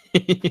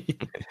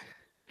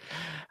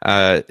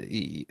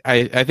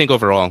 I think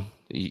overall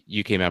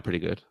you came out pretty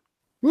good.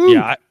 Woo!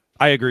 Yeah,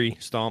 I agree,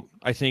 Stomp.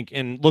 I think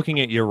in looking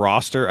at your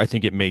roster, I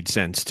think it made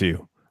sense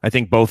too. I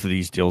think both of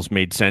these deals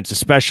made sense,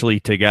 especially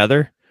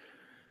together.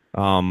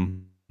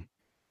 And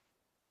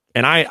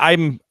I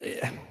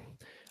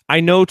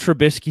know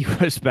Trubisky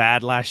was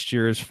bad last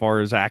year as far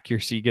as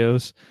accuracy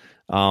goes,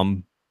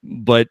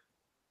 but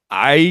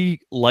I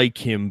like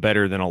him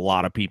better than a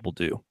lot of people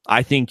do.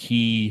 I think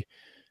he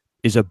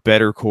is a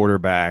better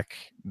quarterback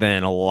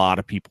than a lot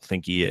of people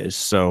think he is.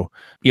 So,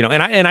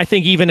 and I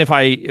think even if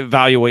I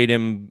evaluate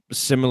him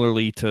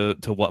similarly to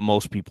what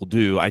most people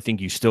do, I think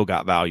you still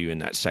got value in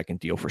that second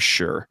deal for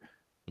sure.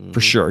 Mm-hmm.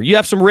 For sure. You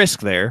have some risk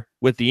there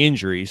with the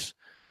injuries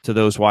to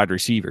those wide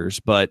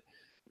receivers, but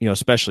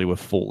especially with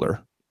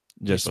Fuller,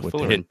 just with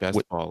Fuller the in best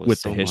ball is with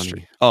so the history.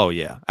 money. Oh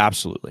yeah,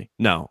 absolutely.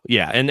 No,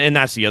 yeah, and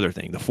that's the other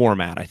thing. The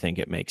format, I think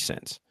it makes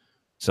sense.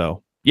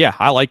 So yeah,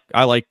 I like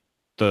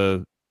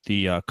the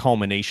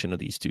culmination of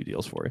these two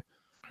deals for you.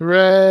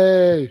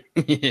 Hooray!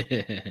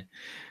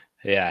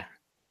 Yeah.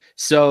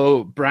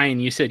 So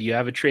Brian, you said you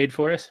have a trade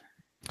for us?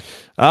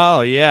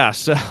 Oh yeah,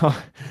 so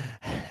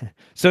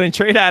in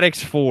Trade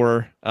Addicts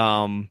 4,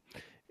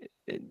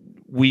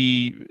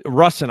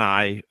 Russ and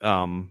I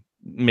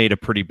made a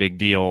pretty big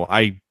deal.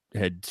 I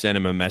had sent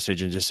him a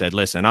message and just said,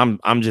 "Listen,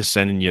 I'm just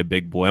sending you a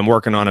big boy. I'm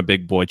working on a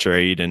big boy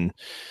trade, and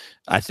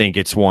I think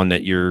it's one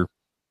that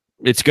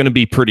it's going to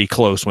be pretty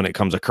close when it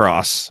comes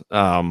across."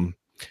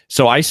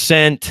 So I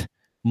sent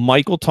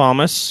Michael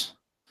Thomas.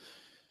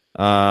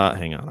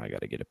 Hang on, I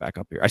got to get it back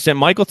up here. I sent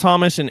Michael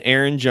Thomas and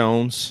Aaron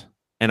Jones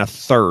and a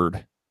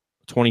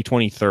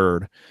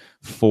 2023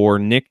 for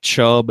Nick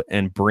Chubb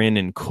and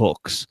Brandon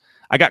Cooks.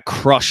 I got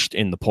crushed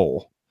in the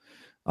poll.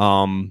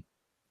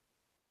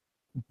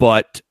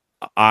 But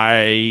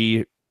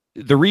the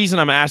reason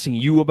I'm asking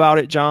you about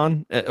it,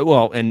 John,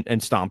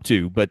 and Stomp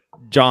too, but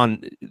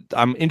John,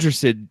 I'm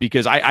interested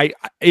because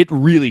it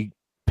really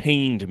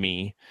pained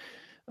me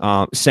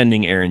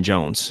sending Aaron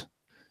Jones.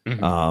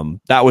 Mm-hmm.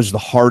 That was the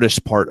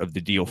hardest part of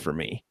the deal for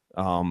me.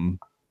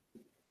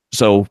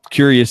 So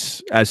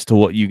curious as to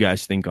what you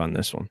guys think on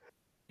this one.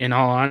 In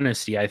all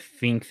honesty, I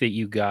think that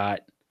you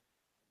got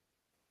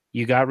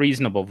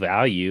reasonable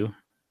value.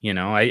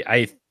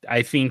 I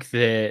think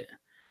that,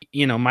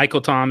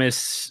 Michael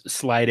Thomas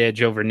slight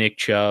edge over Nick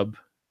Chubb.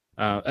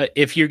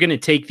 If you're going to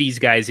take these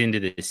guys into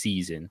the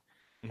season,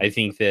 I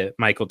think that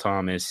Michael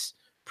Thomas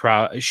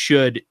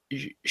should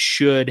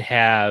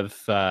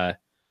have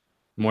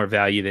more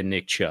value than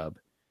Nick Chubb.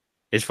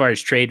 As far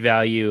as trade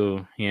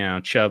value,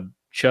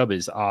 Chubb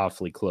is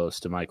awfully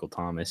close to Michael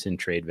Thomas in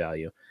trade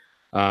value.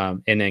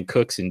 And then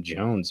Cooks and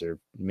Jones they're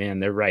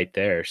right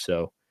there.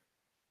 So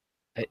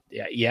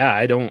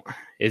I don't,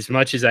 as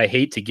much as I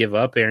hate to give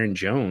up Aaron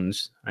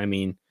Jones, I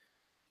mean,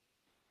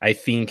 I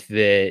think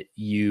that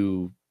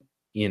you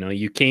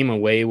came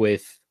away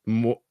with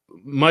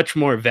much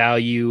more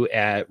value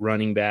at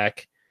running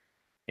back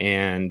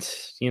and,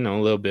 a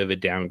little bit of a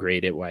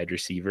downgrade at wide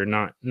receiver.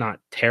 Not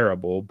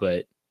terrible,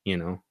 but,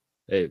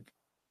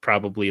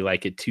 probably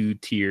like a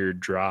 2-tier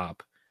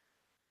drop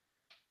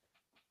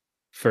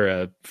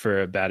for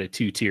about a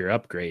 2-tier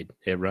upgrade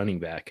at running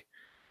back.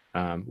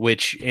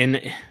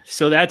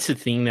 So that's the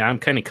thing that I'm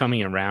kind of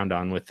coming around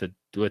on with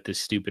the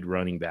stupid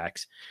running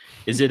backs,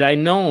 is that I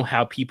know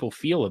how people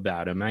feel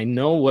about them. I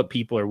know what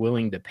people are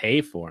willing to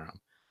pay for them.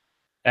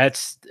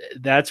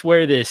 That's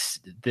where this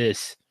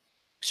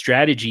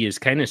strategy is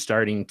kind of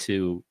starting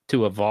to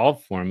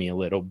evolve for me a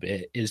little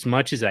bit. As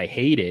much as I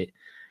hate it,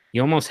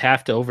 you almost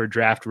have to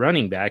overdraft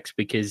running backs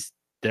because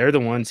they're the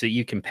ones that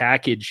you can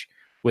package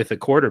with a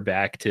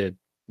quarterback to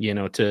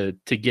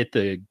get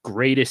the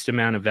greatest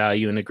amount of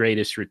value and the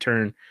greatest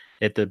return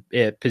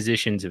at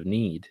positions of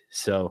need.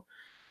 So,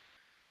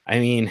 I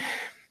mean,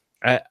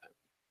 I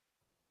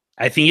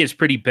think it's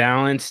pretty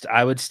balanced.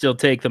 I would still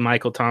take the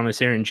Michael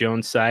Thomas, Aaron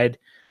Jones side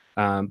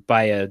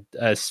by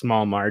a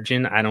small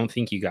margin. I don't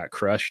think you got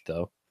crushed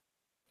though.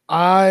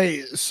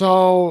 I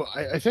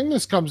think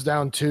this comes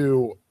down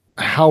to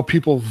how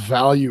people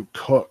value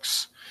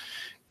Cooks.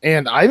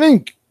 And I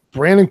think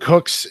Brandon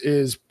Cooks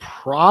is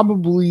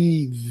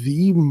probably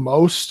the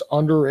most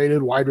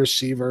underrated wide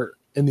receiver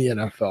in the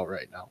NFL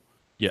right now.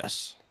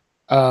 Yes.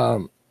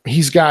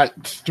 He's got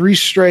 3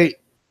 straight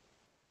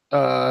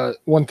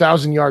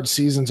 1,000-yard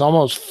seasons,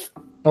 4 straight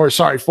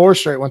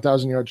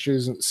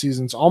 1,000-yard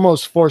seasons,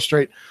 almost 4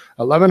 straight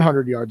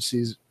 1,100-yard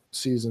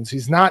seasons.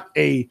 He's not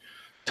a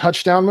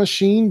touchdown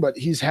machine, but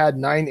he's had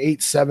 9,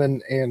 8,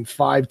 7, and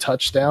 5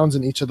 touchdowns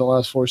in each of the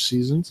last 4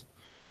 seasons.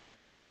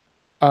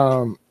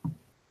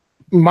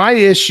 My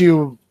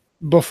issue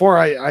before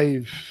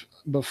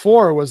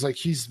was like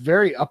he's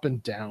very up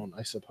and down,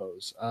 I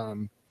suppose.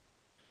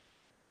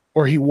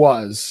 Or he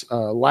was.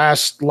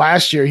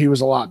 Last year he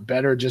was a lot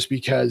better just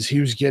because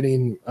he was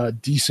getting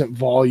decent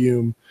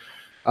volume.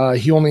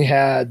 He only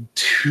had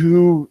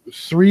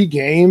 3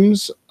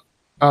 games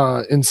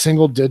in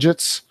single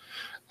digits,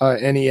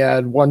 and he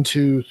had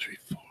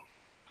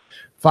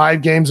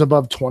 5 games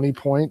above 20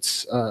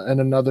 points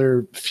and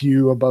another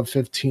few above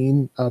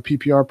 15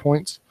 PPR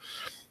points.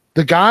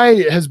 The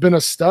guy has been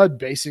a stud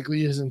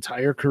basically his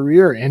entire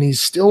career, and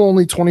he's still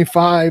only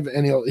 25,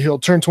 and he'll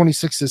turn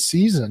 26 this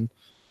season.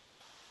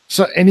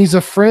 So, and he's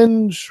a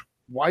fringe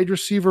wide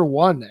receiver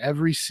 1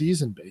 every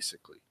season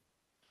basically.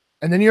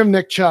 And then you have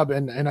Nick Chubb,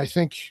 and I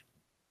think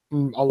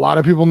a lot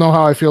of people know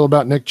how I feel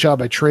about Nick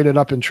Chubb. I traded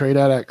up in Trade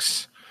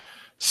Addicts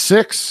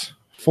 6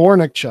 for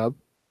Nick Chubb.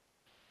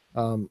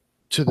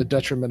 To the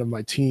detriment of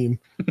my team.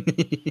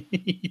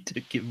 You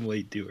took him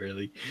way too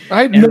early.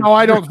 I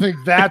don't think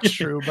that's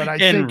true, but I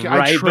think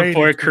right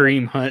before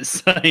Kareem Hunt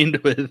signed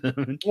with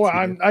him.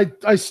 Well,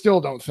 I still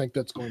don't think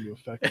that's going to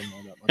affect him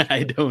all that much.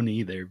 I don't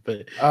either, but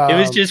it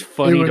was just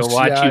funny to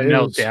watch you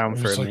melt down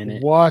for a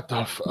minute. What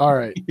the all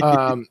right.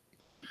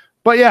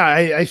 But yeah,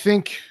 I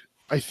think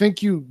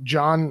you,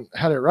 John,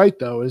 had it right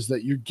though, is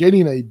that you're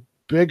getting a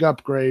big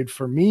upgrade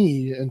for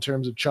me in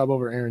terms of Chubb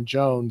over Aaron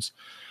Jones.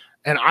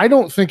 And I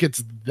don't think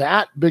it's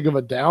that big of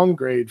a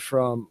downgrade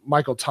from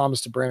Michael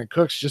Thomas to Brandon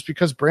Cooks, just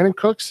because Brandon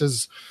Cooks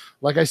has,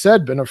 like I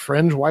said, been a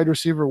fringe wide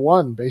receiver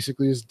 1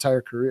 basically his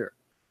entire career.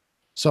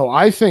 So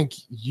I think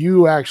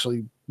you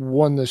actually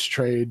won this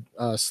trade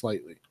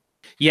slightly.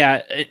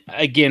 Yeah.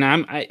 Again,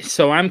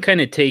 I'm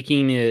kind of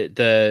taking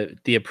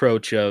the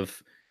approach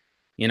of,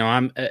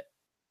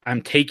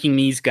 I'm taking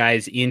these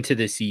guys into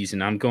the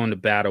season. I'm going to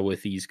battle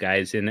with these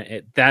guys,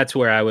 and that's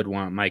where I would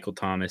want Michael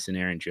Thomas and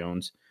Aaron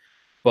Jones.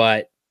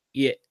 But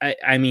yeah,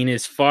 I mean,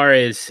 as far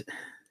as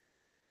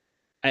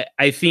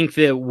I think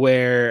that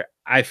where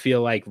I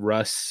feel like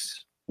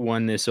Russ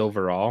won this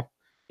overall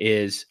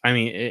is, I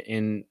mean,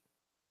 and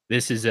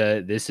this is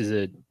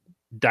a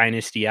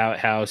Dynasty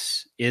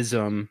Outhouse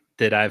ism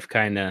that I've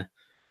kind of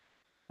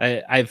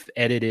I've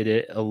edited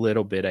it a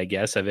little bit, I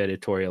guess. I've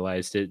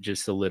editorialized it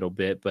just a little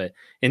bit, but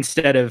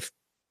instead of,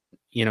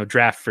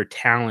 draft for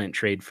talent,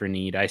 trade for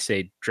need, I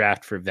say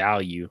draft for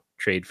value,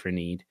 trade for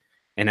need.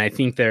 And I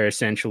think they're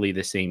essentially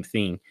the same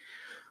thing.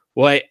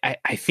 Well,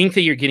 I think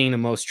that you're getting the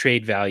most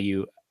trade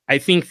value. I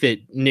think that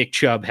Nick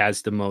Chubb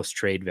has the most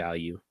trade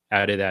value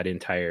out of that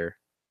entire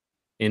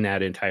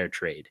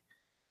trade.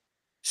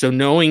 So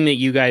knowing that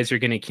you guys are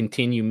going to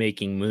continue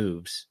making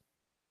moves,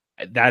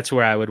 that's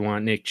where I would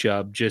want Nick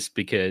Chubb, just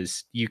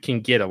because you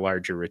can get a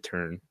larger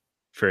return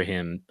for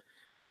him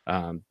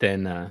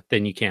than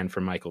you can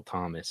for Michael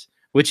Thomas,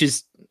 which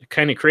is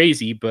kind of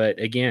crazy. But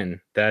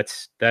again,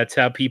 that's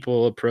how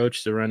people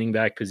approach the running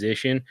back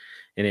position,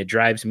 and it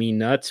drives me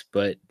nuts.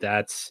 But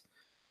that's,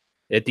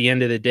 at the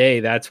end of the day,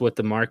 that's what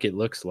the market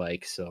looks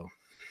like. So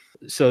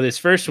this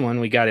first one,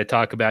 we got to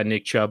talk about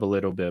Nick Chubb a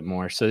little bit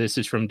more. So this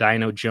is from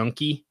Dino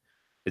Junkie.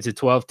 It's a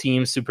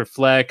 12-team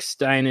SuperFlex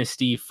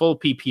Dynasty, full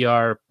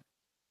PPR,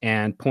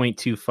 and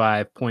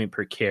 0.25 point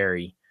per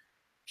carry,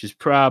 which is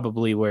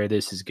probably where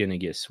this is going to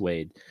get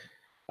swayed.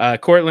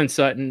 Cortland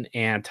Sutton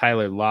and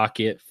Tyler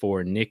Lockett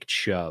for Nick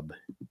Chubb.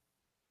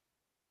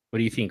 What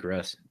do you think,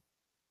 Russ?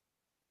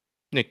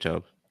 Nick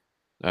Chubb.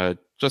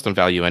 Just on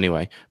value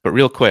anyway. But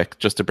real quick,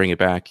 just to bring it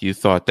back, you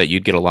thought that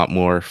you'd get a lot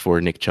more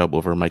for Nick Chubb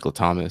over Michael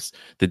Thomas.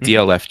 The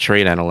DLF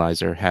trade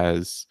analyzer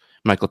has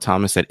Michael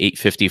Thomas at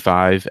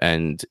 855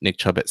 and Nick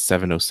Chubb at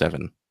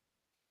 707.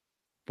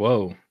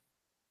 Whoa.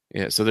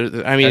 Yeah, so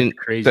I mean, that's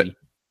crazy.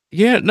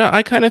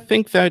 I kind of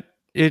think that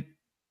it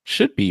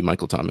should be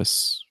Michael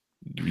Thomas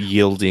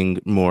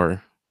yielding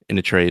more in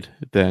a trade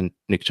than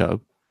Nick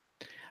Chubb.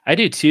 I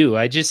do too.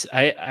 I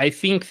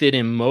think that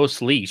in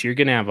most leagues you're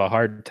going to have a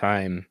hard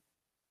time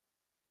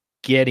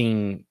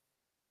getting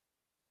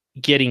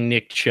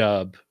Nick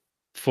Chubb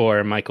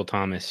for Michael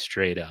Thomas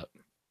straight up.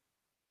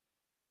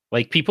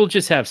 Like, people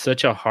just have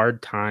such a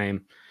hard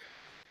time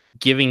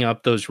giving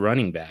up those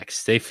running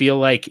backs. They feel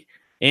like,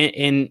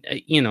 and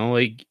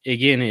like,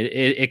 again,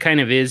 it kind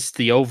of is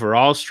the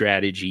overall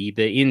strategy.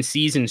 The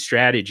in-season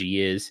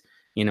strategy is,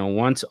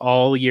 once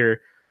all your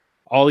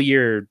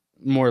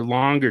more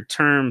longer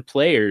term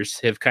players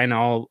have kind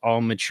of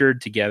all matured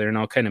together and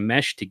all kind of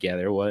meshed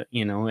together,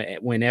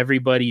 when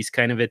everybody's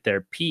kind of at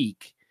their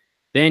peak,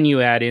 then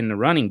you add in the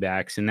running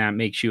backs and that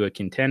makes you a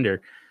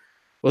contender.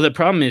 Well, the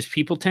problem is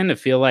people tend to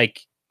feel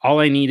like all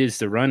I need is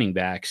the running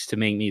backs to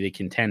make me the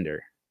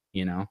contender,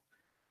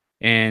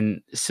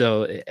 And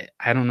so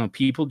I don't know,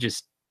 people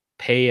just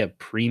pay a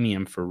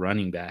premium for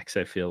running backs,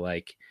 I feel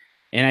like.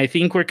 And I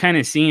think we're kind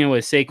of seeing it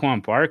with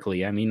Saquon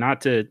Barkley. I mean,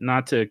 not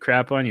to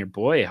crap on your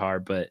boy Harr,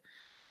 but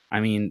I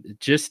mean,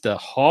 just the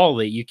haul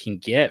that you can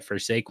get for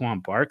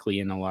Saquon Barkley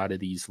in a lot of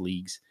these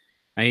leagues.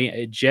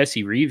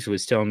 Jesse Reeves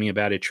was telling me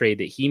about a trade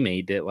that he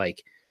made that, like,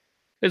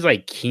 it was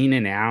like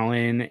Keenan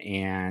Allen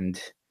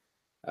and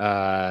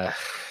God,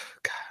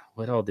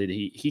 what all did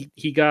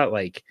he got?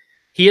 Like,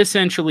 he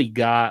essentially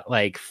got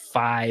like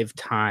 5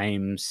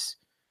 times,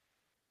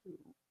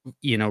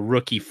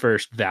 rookie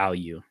first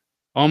value,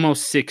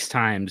 almost 6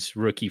 times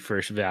rookie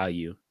first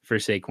value for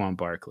Saquon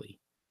Barkley.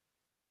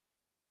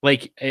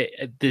 Like,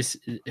 this,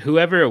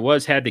 whoever it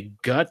was had to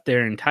gut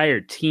their entire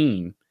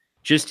team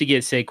just to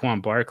get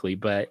Saquon Barkley,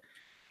 but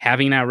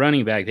having that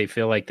running back, they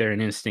feel like they're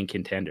an instant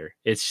contender.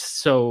 It's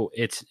so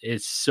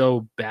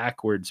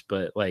backwards,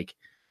 but like,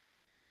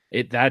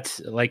 that's,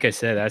 like I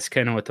said, that's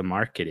kind of what the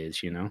market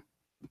is,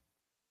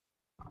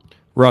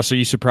 Russ, are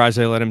you surprised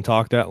they let him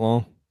talk that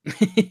long?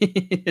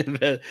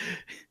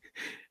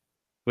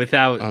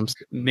 Without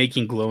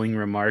making glowing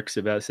remarks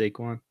about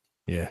Saquon?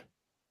 Yeah.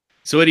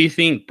 So what do you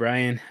think,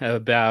 Brian,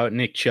 about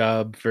Nick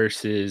Chubb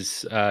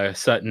versus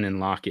Sutton and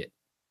Lockett?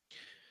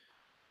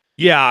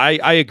 Yeah,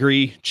 I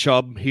agree,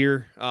 Chubb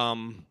here.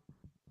 The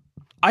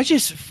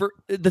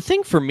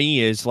thing for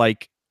me is,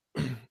 like,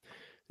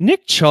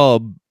 Nick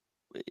Chubb,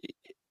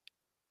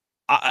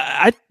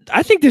 I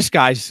think this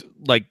guy's,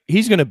 like,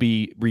 he's going to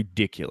be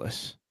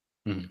ridiculous.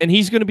 Mm-hmm. And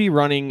he's going to be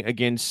running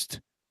against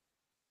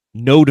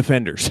no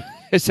defenders,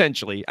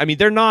 essentially. I mean,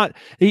 they're not,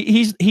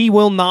 he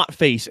will not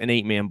face an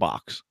 8-man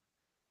box.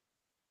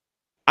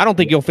 I don't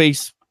think he'll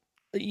face,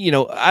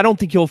 I don't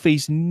think he'll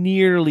face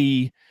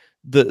nearly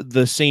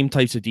the same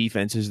types of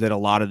defenses that a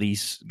lot of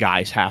these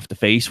guys have to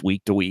face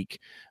week to week.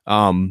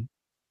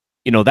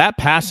 That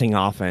passing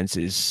offense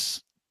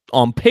is,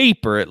 on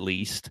paper at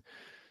least,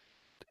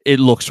 it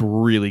looks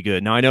really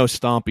good. Now, I know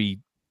Stompy,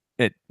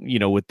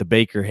 with the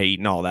Baker hate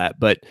and all that,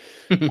 but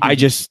I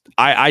just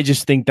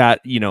think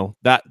that,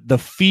 that the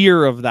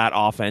fear of that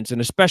offense,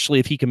 and especially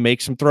if he can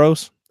make some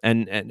throws,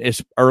 and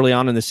it's early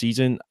on in the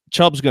season,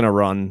 Chubb's going to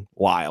run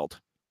wild.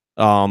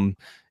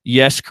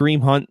 Yes,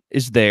 Kareem Hunt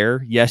is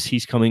there. Yes,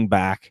 he's coming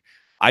back.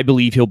 I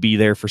believe he'll be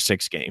there for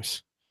 6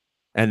 games,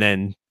 and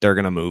then they're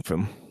going to move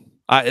him.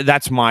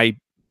 That's my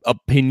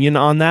opinion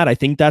on that. I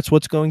think that's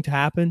what's going to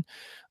happen.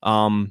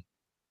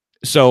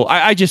 So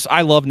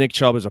I love Nick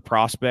Chubb as a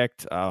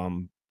prospect.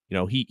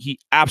 He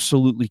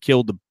absolutely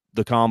killed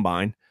the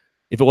combine.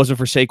 If it wasn't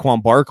for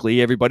Saquon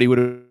Barkley, everybody would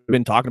have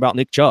been talking about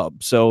Nick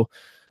Chubb. So,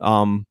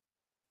 I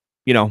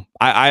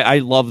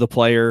love the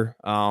player.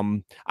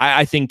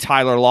 I think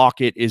Tyler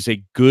Lockett is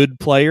a good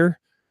player,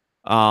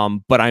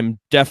 but I'm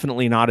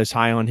definitely not as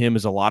high on him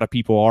as a lot of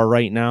people are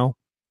right now.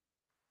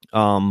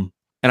 And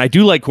I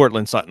do like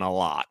Courtland Sutton a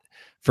lot.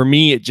 For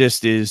me, it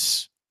just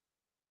is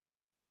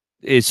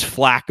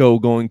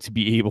Flacco going to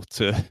be able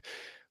to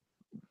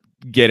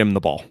get him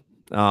the ball?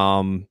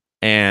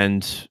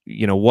 And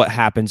what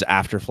happens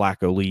after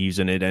Flacco leaves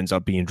and it ends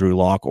up being Drew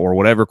Lock or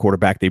whatever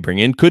quarterback they bring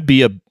in could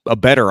be a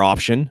better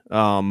option.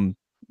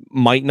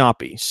 Might not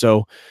be.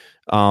 So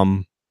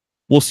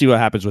we'll see what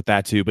happens with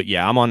that too. But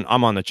yeah, I'm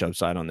on the Chubb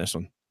side on this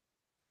one.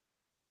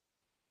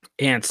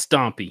 And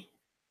Stompy.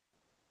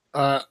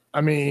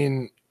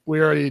 We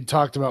already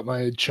talked about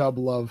my Chubb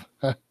love.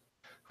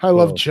 I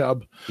love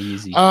Chubb.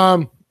 Easy.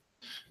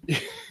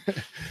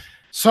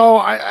 So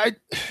I'm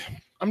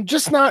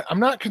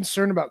not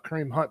concerned about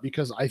Kareem Hunt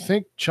because I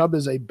think Chubb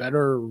is a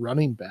better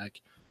running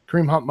back.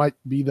 Kareem Hunt might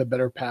be the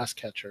better pass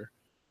catcher.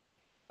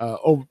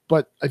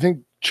 But I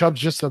think Chubb's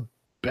just a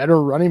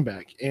better running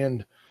back.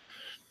 And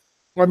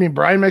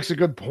Brian makes a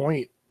good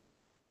point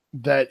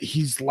that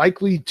he's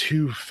likely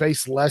to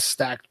face less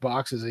stacked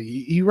boxes.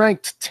 He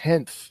ranked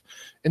 10th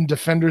in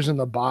defenders in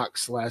the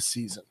box last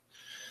season.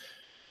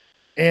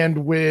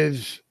 And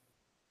with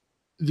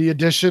the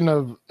addition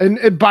of,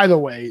 and by the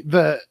way,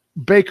 the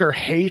Baker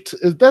hate's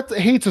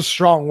a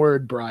strong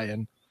word,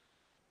 Brian.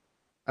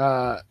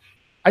 I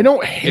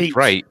don't hate. It's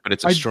right, but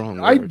it's a strong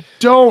word. I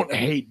don't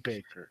hate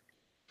Baker.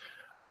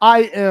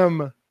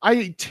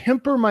 I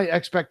temper my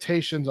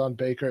expectations on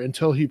Baker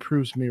until he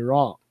proves me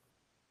wrong.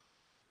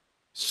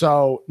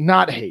 So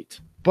not hate,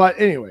 but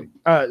anyway,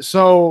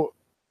 so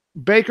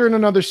Baker in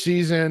another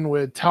season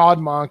with Todd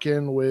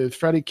Monken, with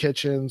Freddie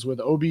Kitchens,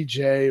 with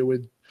OBJ,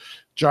 with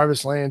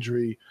Jarvis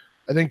Landry.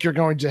 I think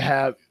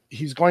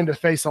he's going to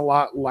face a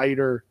lot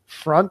lighter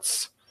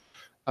fronts,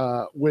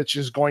 which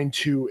is going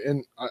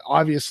to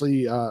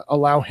obviously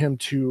allow him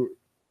to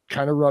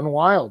kind of run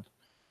wild.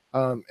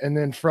 And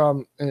then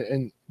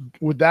and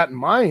with that in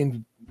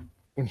mind,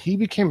 when he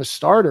became a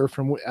starter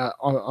from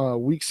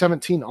week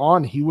 17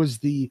 on, he was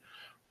the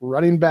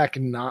running back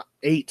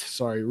 8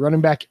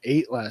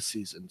 last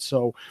season.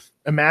 So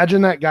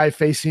imagine that guy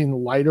facing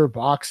lighter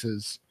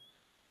boxes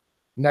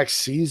next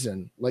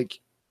season. Like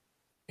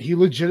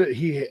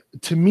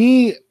to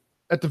me,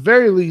 at the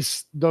very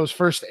least, those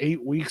first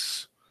 8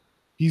 weeks,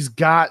 he's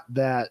got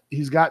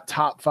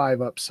top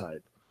 5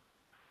 upside.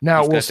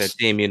 Now he's got that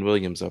Damian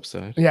Williams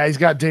upside. Yeah, he's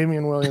got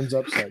Damian Williams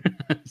upside.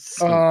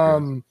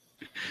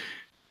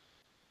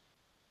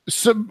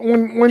 So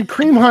when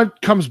Kareem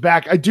Hunt comes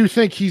back, I do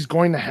think he's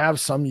going to have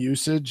some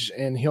usage,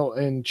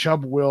 and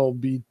Chubb will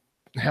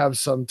have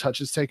some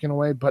touches taken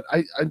away. But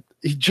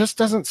he just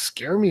doesn't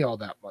scare me all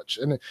that much,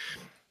 and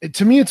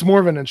to me, it's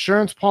more of an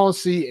insurance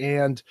policy.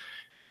 And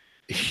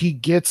they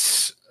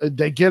get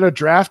a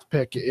draft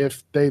pick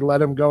if they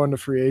let him go into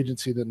free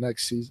agency the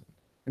next season,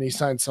 and he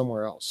signs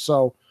somewhere else.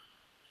 So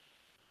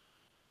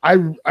I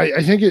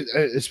think it,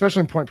 especially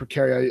in point per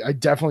carry, I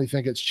definitely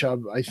think it's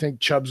Chubb. I think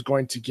Chubb's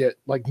going to get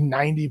like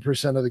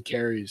 90% of the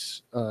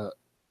carries.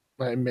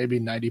 Maybe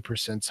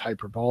 90% is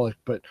hyperbolic,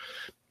 but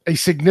a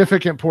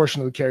significant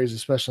portion of the carries,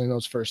 especially in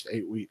those first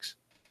 8 weeks.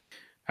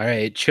 All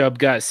right, Chubb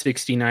got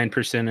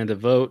 69% of the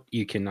vote.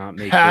 You cannot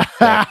make this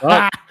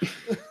up.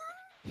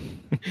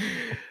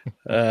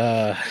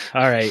 All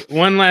right,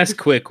 one last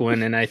quick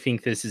one, and I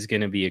think this is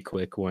going to be a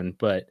quick one,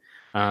 but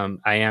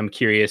I am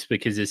curious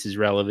because this is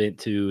relevant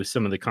to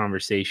some of the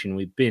conversation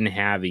we've been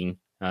having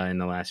in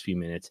the last few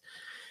minutes.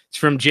 It's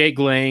from Jake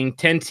Lang,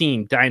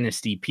 10-team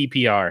Dynasty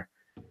PPR.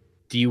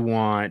 Do you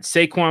want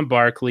Saquon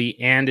Barkley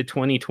and a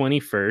 2020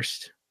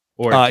 first?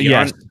 Or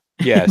yes.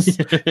 Yeah,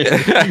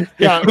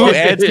 who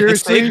adds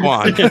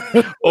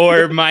Saquon?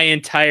 Or my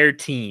entire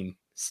team,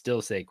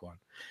 still Saquon.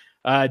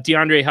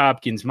 DeAndre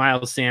Hopkins,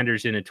 Miles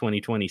Sanders in a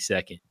 2020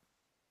 second.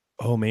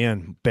 Oh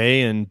man,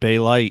 Bay and Bay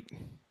Light.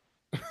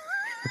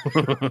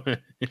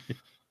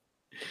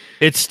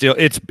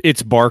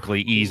 It's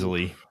Barkley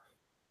easily.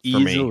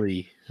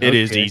 Easily. Okay. It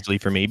is easily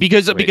for me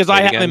because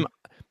I have him.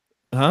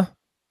 Huh?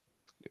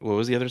 What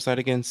was the other side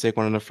again?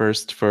 Saquon in the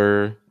first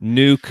for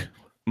Nuke,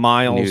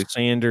 Miles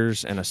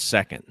Sanders, and a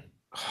second.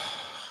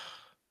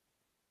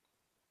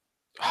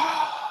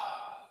 All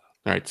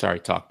right, sorry,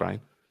 talk, Brian.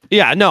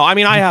 Yeah, no, I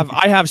mean I have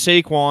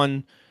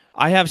Saquon.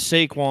 I have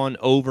Saquon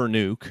over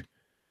Nuke,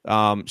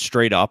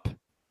 straight up.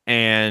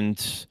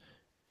 And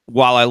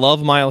while I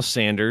love Miles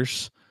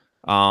Sanders,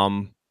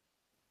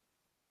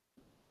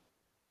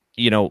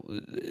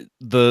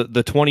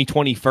 the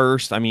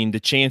 2021st, I mean, the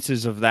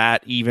chances of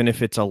that, even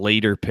if it's a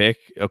later pick,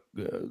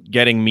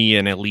 getting me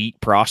an elite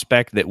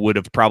prospect that would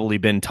have probably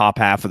been top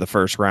half of the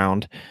first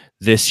round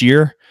this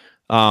year,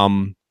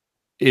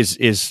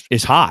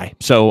 is high.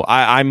 So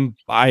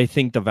I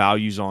think the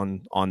value's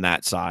on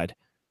that side,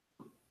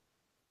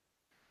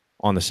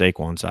 on the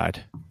Saquon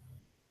side.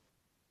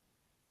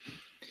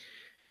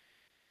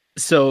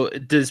 So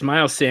does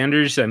Miles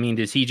Sanders, I mean,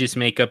 does he just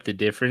make up the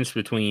difference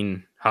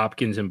between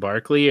Hopkins and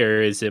Barkley,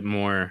 or is it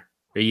more,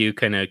 are you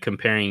kind of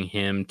comparing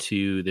him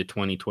to the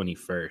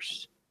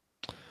 2021st?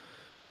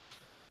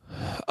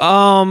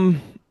 Or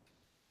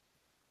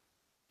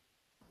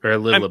a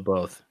little of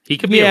both? He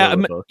could be a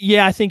little of both.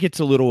 Yeah, I think it's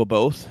a little of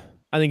both.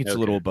 I think it's a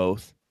little of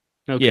both.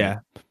 Okay. Yeah.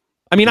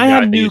 I mean, I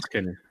have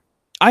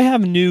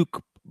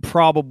Nuke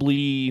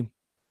probably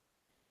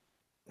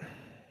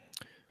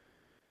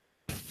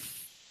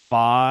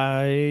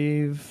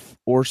 5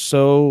 or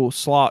so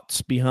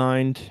slots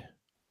behind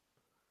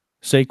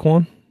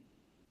Saquon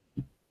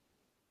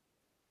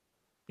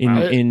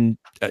in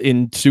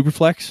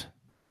SuperFlex.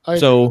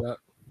 So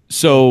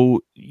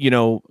so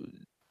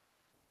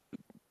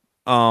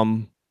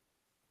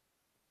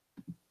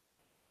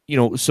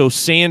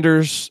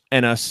Sanders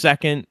and a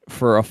second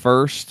for a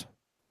first,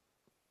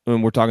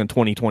 and we're talking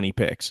 2020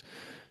 picks.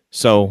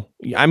 So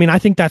I mean, I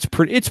think that's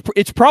pretty.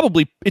 It's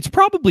probably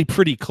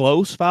pretty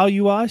close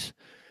value wise.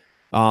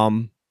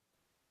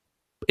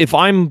 If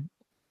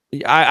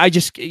I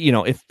just,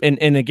 if,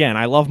 and again,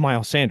 I love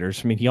Miles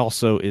Sanders. I mean, he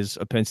also is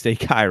a Penn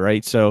State guy,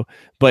 right? So,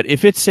 but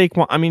if it's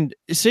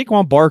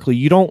Saquon Barkley,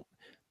 you don't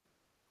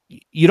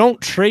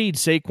trade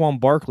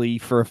Saquon Barkley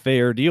for a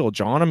fair deal,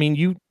 John. I mean,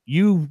 you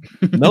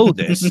know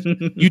this.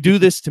 You do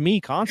this to me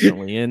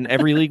constantly in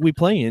every league we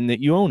play in that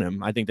you own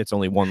him. I think that's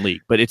only one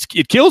league, but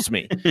it kills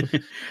me.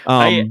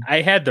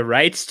 I had the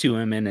rights to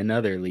him in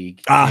another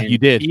league. You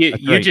did.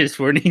 You just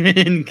weren't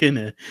even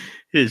gonna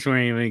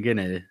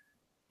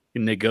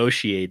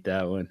negotiate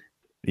that one.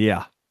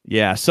 Yeah.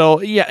 So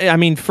I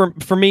mean,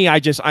 for me,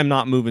 I'm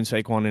not moving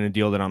Saquon in a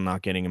deal that I'm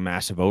not getting a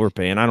massive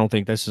overpay, and I don't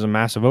think this is a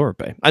massive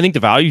overpay. I think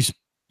the value's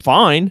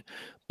fine,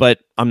 but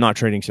I'm not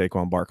trading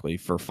Saquon Barkley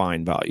for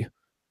fine value.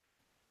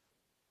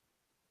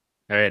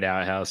 All right,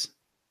 Outhouse.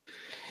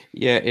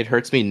 Yeah, it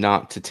hurts me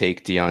not to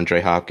take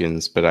DeAndre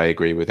Hopkins, but I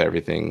agree with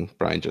everything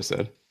Brian just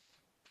said.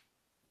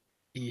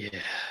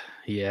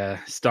 Yeah.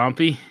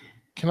 Stompy?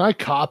 Can I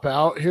cop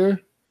out here?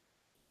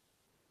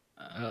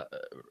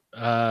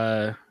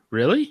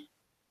 Really?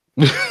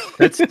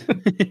 That's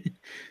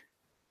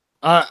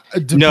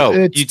no.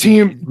 It's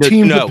team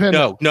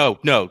dependent.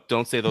 No.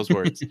 Don't say those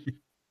words.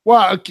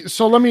 Well,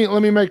 so let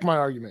me make my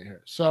argument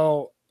here.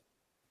 So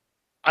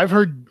I've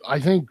heard, I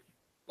think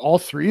all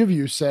three of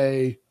you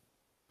say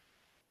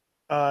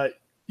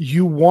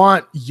you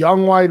want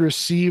young wide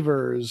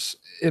receivers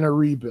in a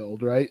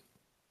rebuild, right?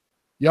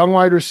 Young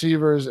wide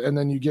receivers, and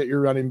then you get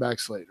your running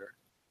backs later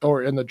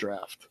or in the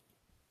draft.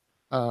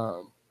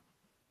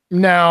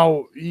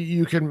 Now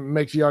you can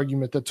make the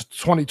argument that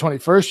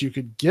 2021st you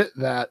could get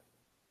that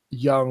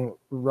young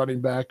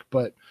running back,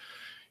 but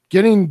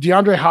getting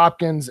DeAndre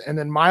Hopkins and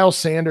then Miles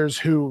Sanders,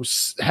 who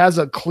has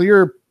a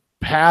clear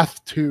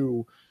path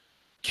to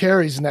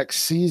carries next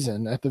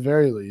season at the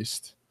very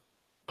least,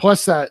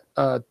 plus that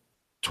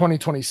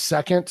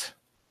 2022nd.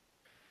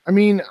 I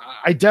mean,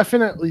 I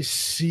definitely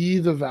see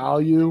the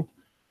value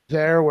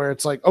there where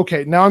it's like,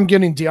 okay, now I'm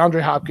getting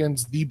DeAndre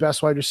Hopkins, the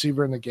best wide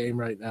receiver in the game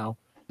right now,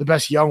 the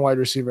best young wide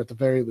receiver at the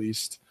very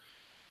least.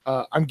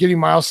 I'm getting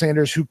Miles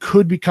Sanders, who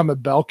could become a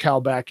bell cow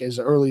back as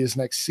early as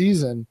next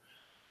season.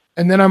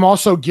 And then I'm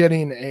also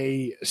getting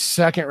a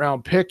second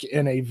round pick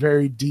in a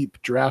very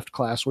deep draft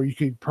class where you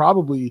could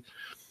probably,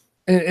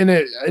 and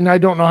I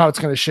don't know how it's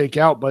going to shake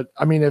out, but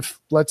I mean, if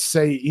let's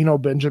say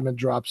Benjamin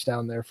drops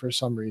down there for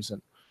some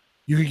reason,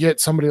 you could get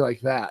somebody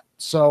like that.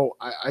 So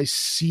I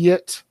see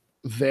it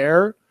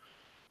there,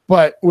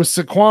 but with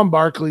Saquon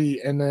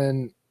Barkley and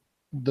then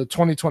the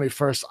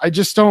 2021st, I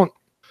just don't.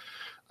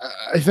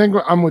 I think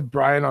I'm with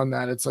Brian on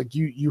that. It's like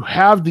you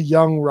have the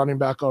young running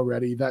back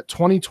already. That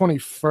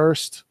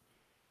 2021st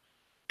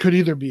could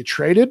either be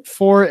traded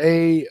for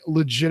a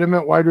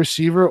legitimate wide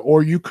receiver,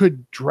 or you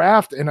could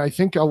draft. And I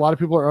think a lot of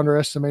people are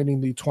underestimating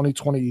the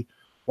 2020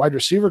 wide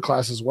receiver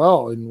class as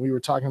well. And we were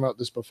talking about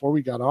this before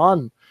we got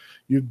on.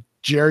 You have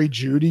Jerry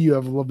Jeudy, you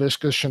have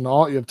Laviska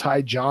Shenault, you have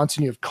Ty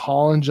Johnson, you have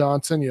Colin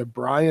Johnson, you have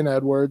Brian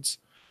Edwards.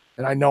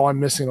 And I know I'm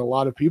missing a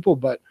lot of people,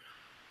 but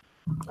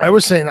I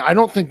was saying I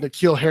don't think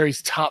N'Keal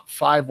Harry's top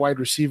 5 wide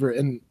receiver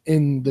in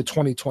the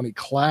 2020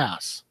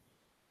 class.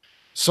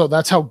 So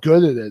that's how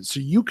good it is. So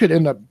you could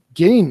end up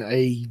getting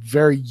a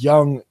very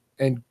young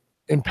and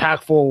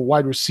impactful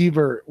wide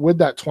receiver with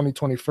that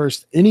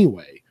 2021st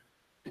anyway.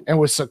 And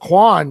with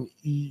Saquon,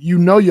 you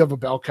have a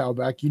bell cow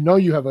back.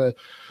 You have a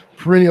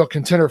perennial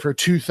contender for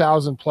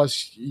 2,000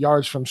 plus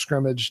yards from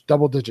scrimmage,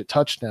 double-digit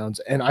touchdowns.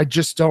 And I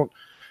don't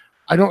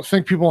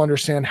think people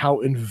understand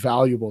how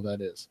invaluable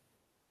that is.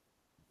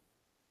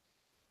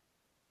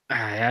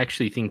 I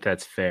actually think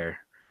that's fair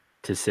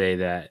to say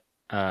that.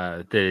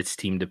 that it's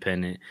team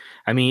dependent.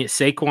 I mean,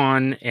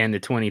 Saquon and the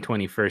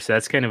 2021st,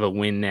 that's kind of a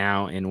win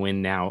now and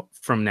win now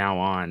from now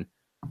on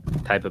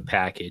type of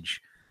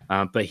package.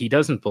 But he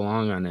doesn't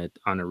belong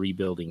on a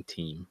rebuilding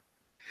team.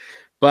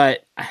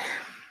 But at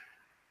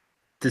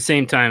the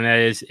same time,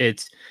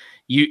 it's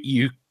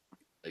you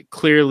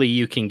clearly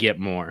you can get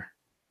more.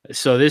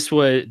 So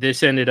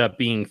this ended up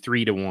being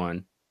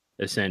 3-1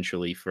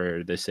 essentially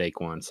for the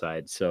Saquon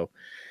side. So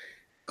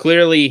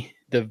clearly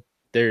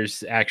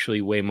there's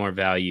actually way more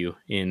value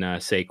in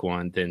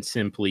Saquon than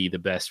simply the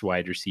best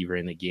wide receiver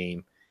in the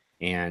game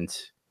and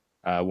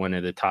one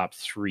of the top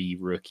 3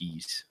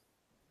 rookies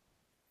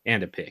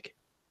and a pick.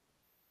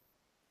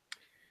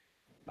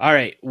 All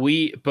right,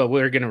 we're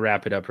going to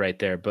wrap it up right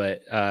there,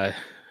 but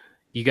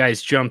you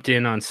guys jumped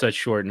in on such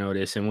short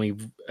notice, and we,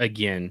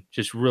 again,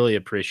 just really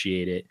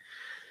appreciate it.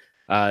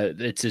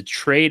 It's a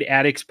Trade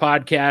Addicts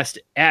podcast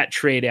at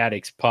Trade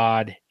Addicts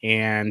Pod,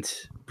 and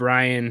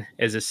Brian,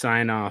 as a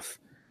sign-off,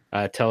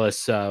 tell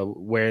us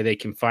where they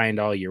can find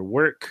all your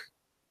work.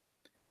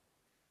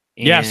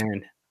 And yes.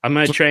 I'm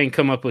going to try and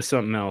come up with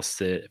something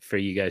else for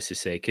you guys to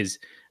say, because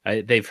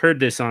they've heard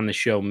this on the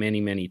show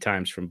many, many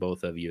times from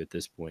both of you at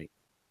this point.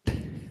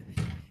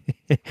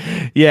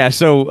 Yeah,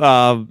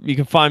 so you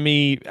can find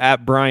me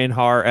at Brian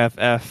Harr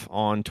FF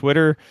on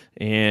Twitter,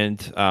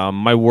 and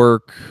my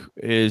work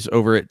is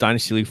over at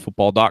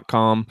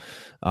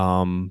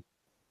dynastyleaguefootball.com.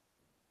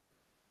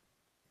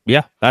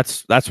 Yeah,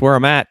 that's where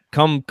I'm at.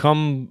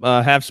 Come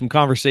have some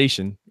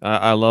conversation.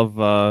 I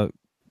love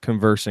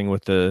conversing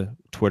with the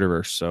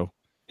Twitterverse, so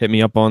hit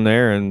me up on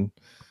there, and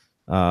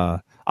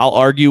I'll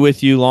argue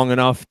with you long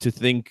enough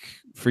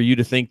for you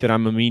to think that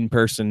I'm a mean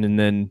person, and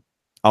then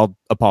I'll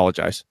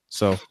apologize.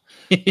 So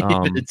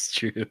that's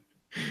true.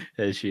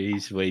 That's true.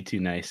 He's way too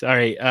nice. All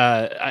right.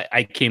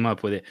 I came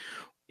up with it.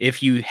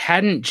 If you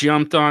hadn't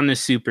jumped on the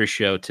Super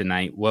Show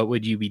tonight, what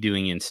would you be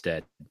doing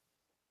instead?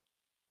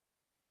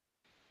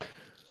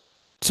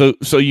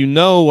 So you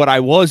know what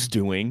I was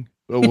doing.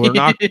 But we're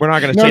not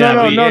going to say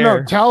that.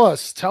 No. Tell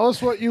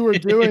us what you were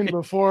doing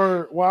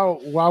before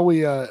while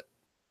we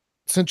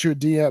sent you a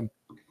DM.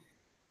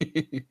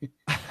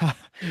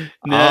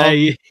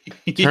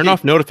 Turn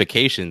off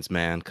notifications,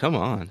 man. Come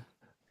on.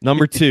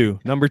 Number two.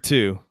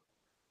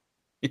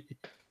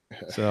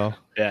 So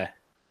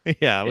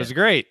it was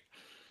great.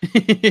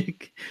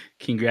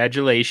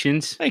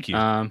 Congratulations. Thank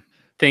you.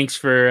 Thanks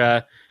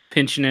for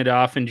pinching it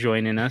off and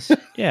joining us.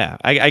 Yeah,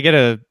 I get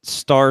a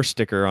star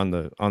sticker on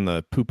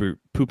the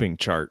pooping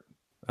chart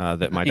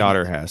that my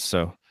daughter has.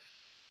 So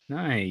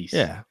nice.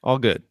 Yeah, all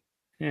good.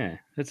 Yeah,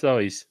 that's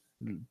always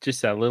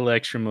just that little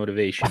extra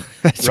motivation.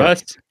 That's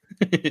Russ,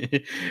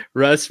 right.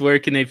 Russ, where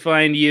can they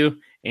find you?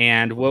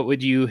 And what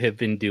would you have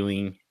been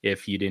doing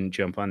if you didn't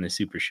jump on the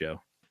Super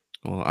Show?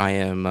 Well, I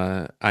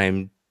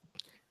am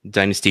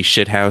Dynasty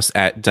Shithouse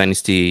at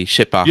Dynasty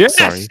Shitbox. Yes!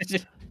 Sorry,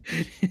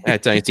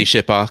 at Dynasty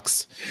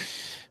Shitbox.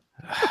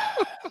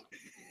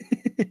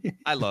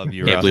 I love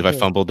you. Can't believe I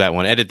fumbled that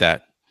one. Edit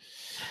that.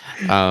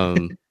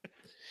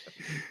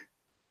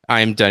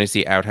 I'm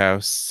Dynasty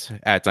Outhouse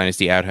at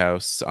Dynasty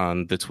Outhouse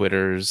on the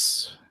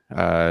Twitters.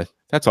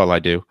 That's all I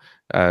do.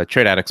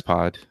 Trade Addicts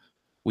Pod.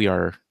 We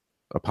are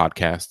a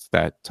podcast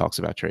that talks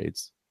about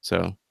trades.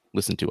 So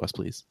listen to us,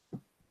 please.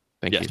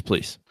 Thank you.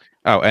 Please.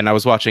 Oh, and I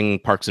was watching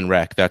Parks and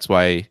Rec. That's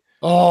why.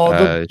 Oh,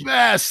 the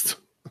best.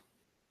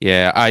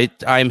 Yeah,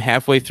 I'm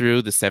halfway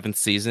through the 7th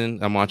season.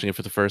 I'm watching it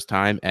for the first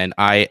time, and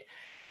I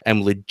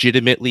am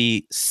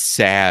legitimately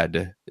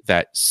sad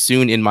that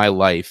soon in my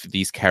life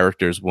these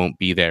characters won't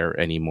be there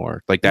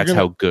anymore. Like that's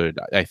how good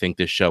I think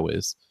this show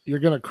is. You're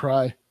gonna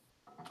cry.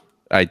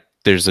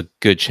 There's a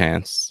good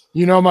chance.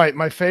 You know,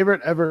 my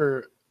favorite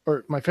ever,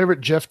 or my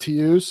favorite GIF to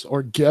use,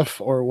 or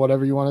GIF, or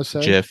whatever you want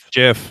to say.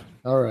 GIF.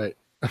 All right.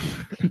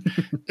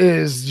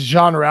 Is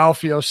Jean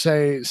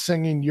Ralphio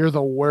singing "You're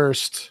the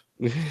Worst"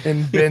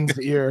 in Ben's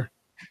ear?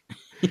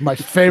 My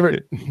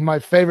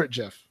favorite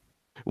GIF.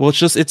 Well,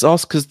 it's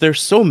also because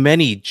there's so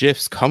many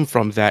GIFs come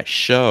from that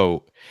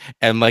show,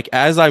 and like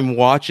as I'm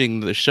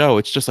watching the show,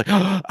 it's just like,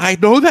 oh, I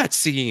know that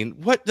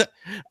scene.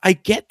 I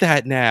get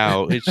that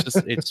now.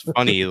 It's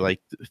funny. Like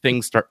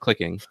things start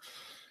clicking.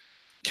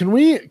 Can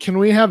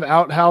we have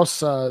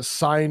Outhouse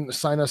sign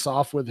us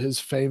off with his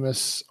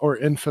famous or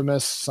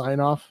infamous sign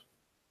off?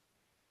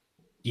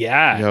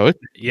 Yeah,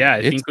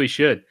 I think we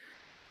should.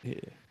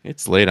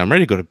 It's late. I'm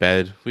ready to go to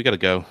bed. We gotta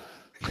go.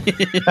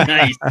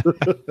 Nice.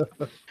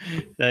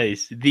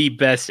 Nice. The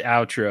best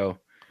outro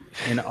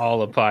in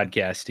all of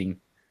podcasting.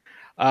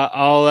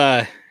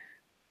 I'll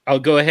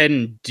go ahead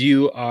and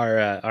do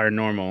our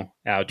normal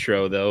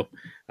outro though.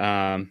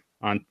 On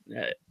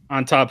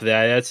top of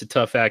that, that's a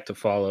tough act to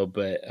follow,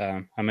 but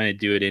I'm going to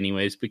do it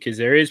anyways because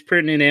there is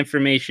pertinent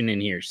information in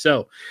here.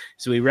 So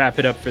as we wrap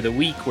it up for the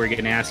week, we're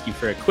going to ask you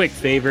for a quick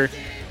favor.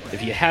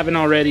 If you haven't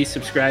already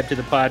subscribed to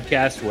the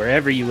podcast,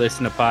 wherever you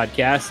listen to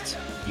podcasts,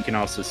 you can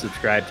also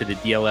subscribe to the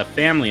DLF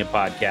family of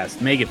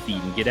podcasts, Mega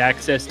Feed, and get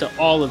access to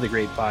all of the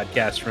great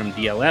podcasts from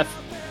DLF.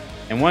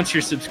 And once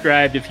you're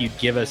subscribed, if you'd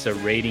give us a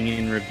rating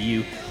and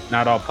review,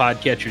 Not all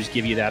podcatchers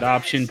give you that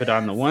option, but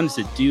on the ones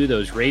that do,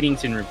 those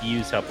ratings and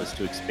reviews help us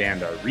to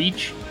expand our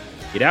reach,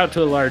 get out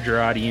to a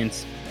larger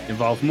audience,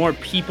 involve more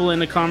people in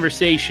the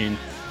conversation,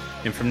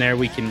 and from there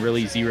we can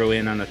really zero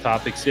in on the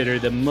topics that are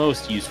the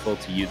most useful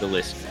to you, the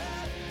listener.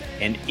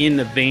 And in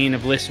the vein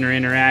of listener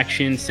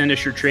interaction, send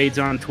us your trades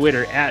on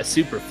Twitter at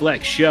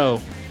SuperFlex Show.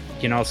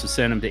 You can also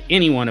send them to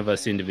any one of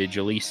us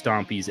individually.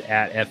 Stompy's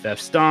at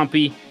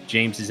FFStompy.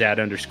 James is at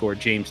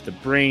 _James the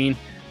Brain.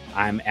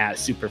 I'm at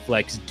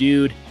SuperFlex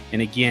Dude.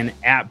 And again,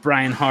 at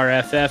Brian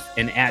Harr FF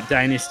and at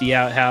Dynasty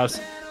Outhouse.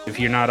 If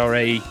you're not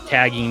already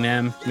tagging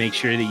them, make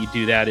sure that you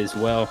do that as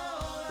well.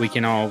 We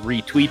can all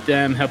retweet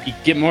them, help you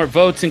get more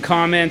votes and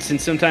comments,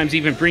 and sometimes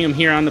even bring them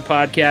here on the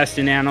podcast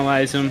and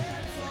analyze them.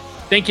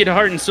 Thank you to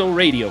Heart and Soul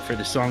Radio for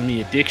the song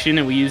The Addiction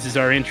that we use as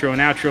our intro and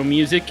outro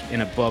music.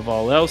 And above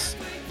all else,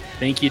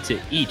 thank you to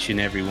each and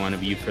every one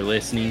of you for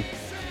listening.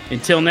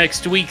 Until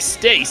next week,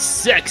 stay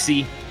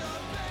sexy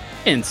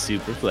and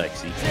super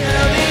flexy. Till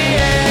the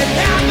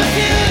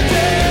end,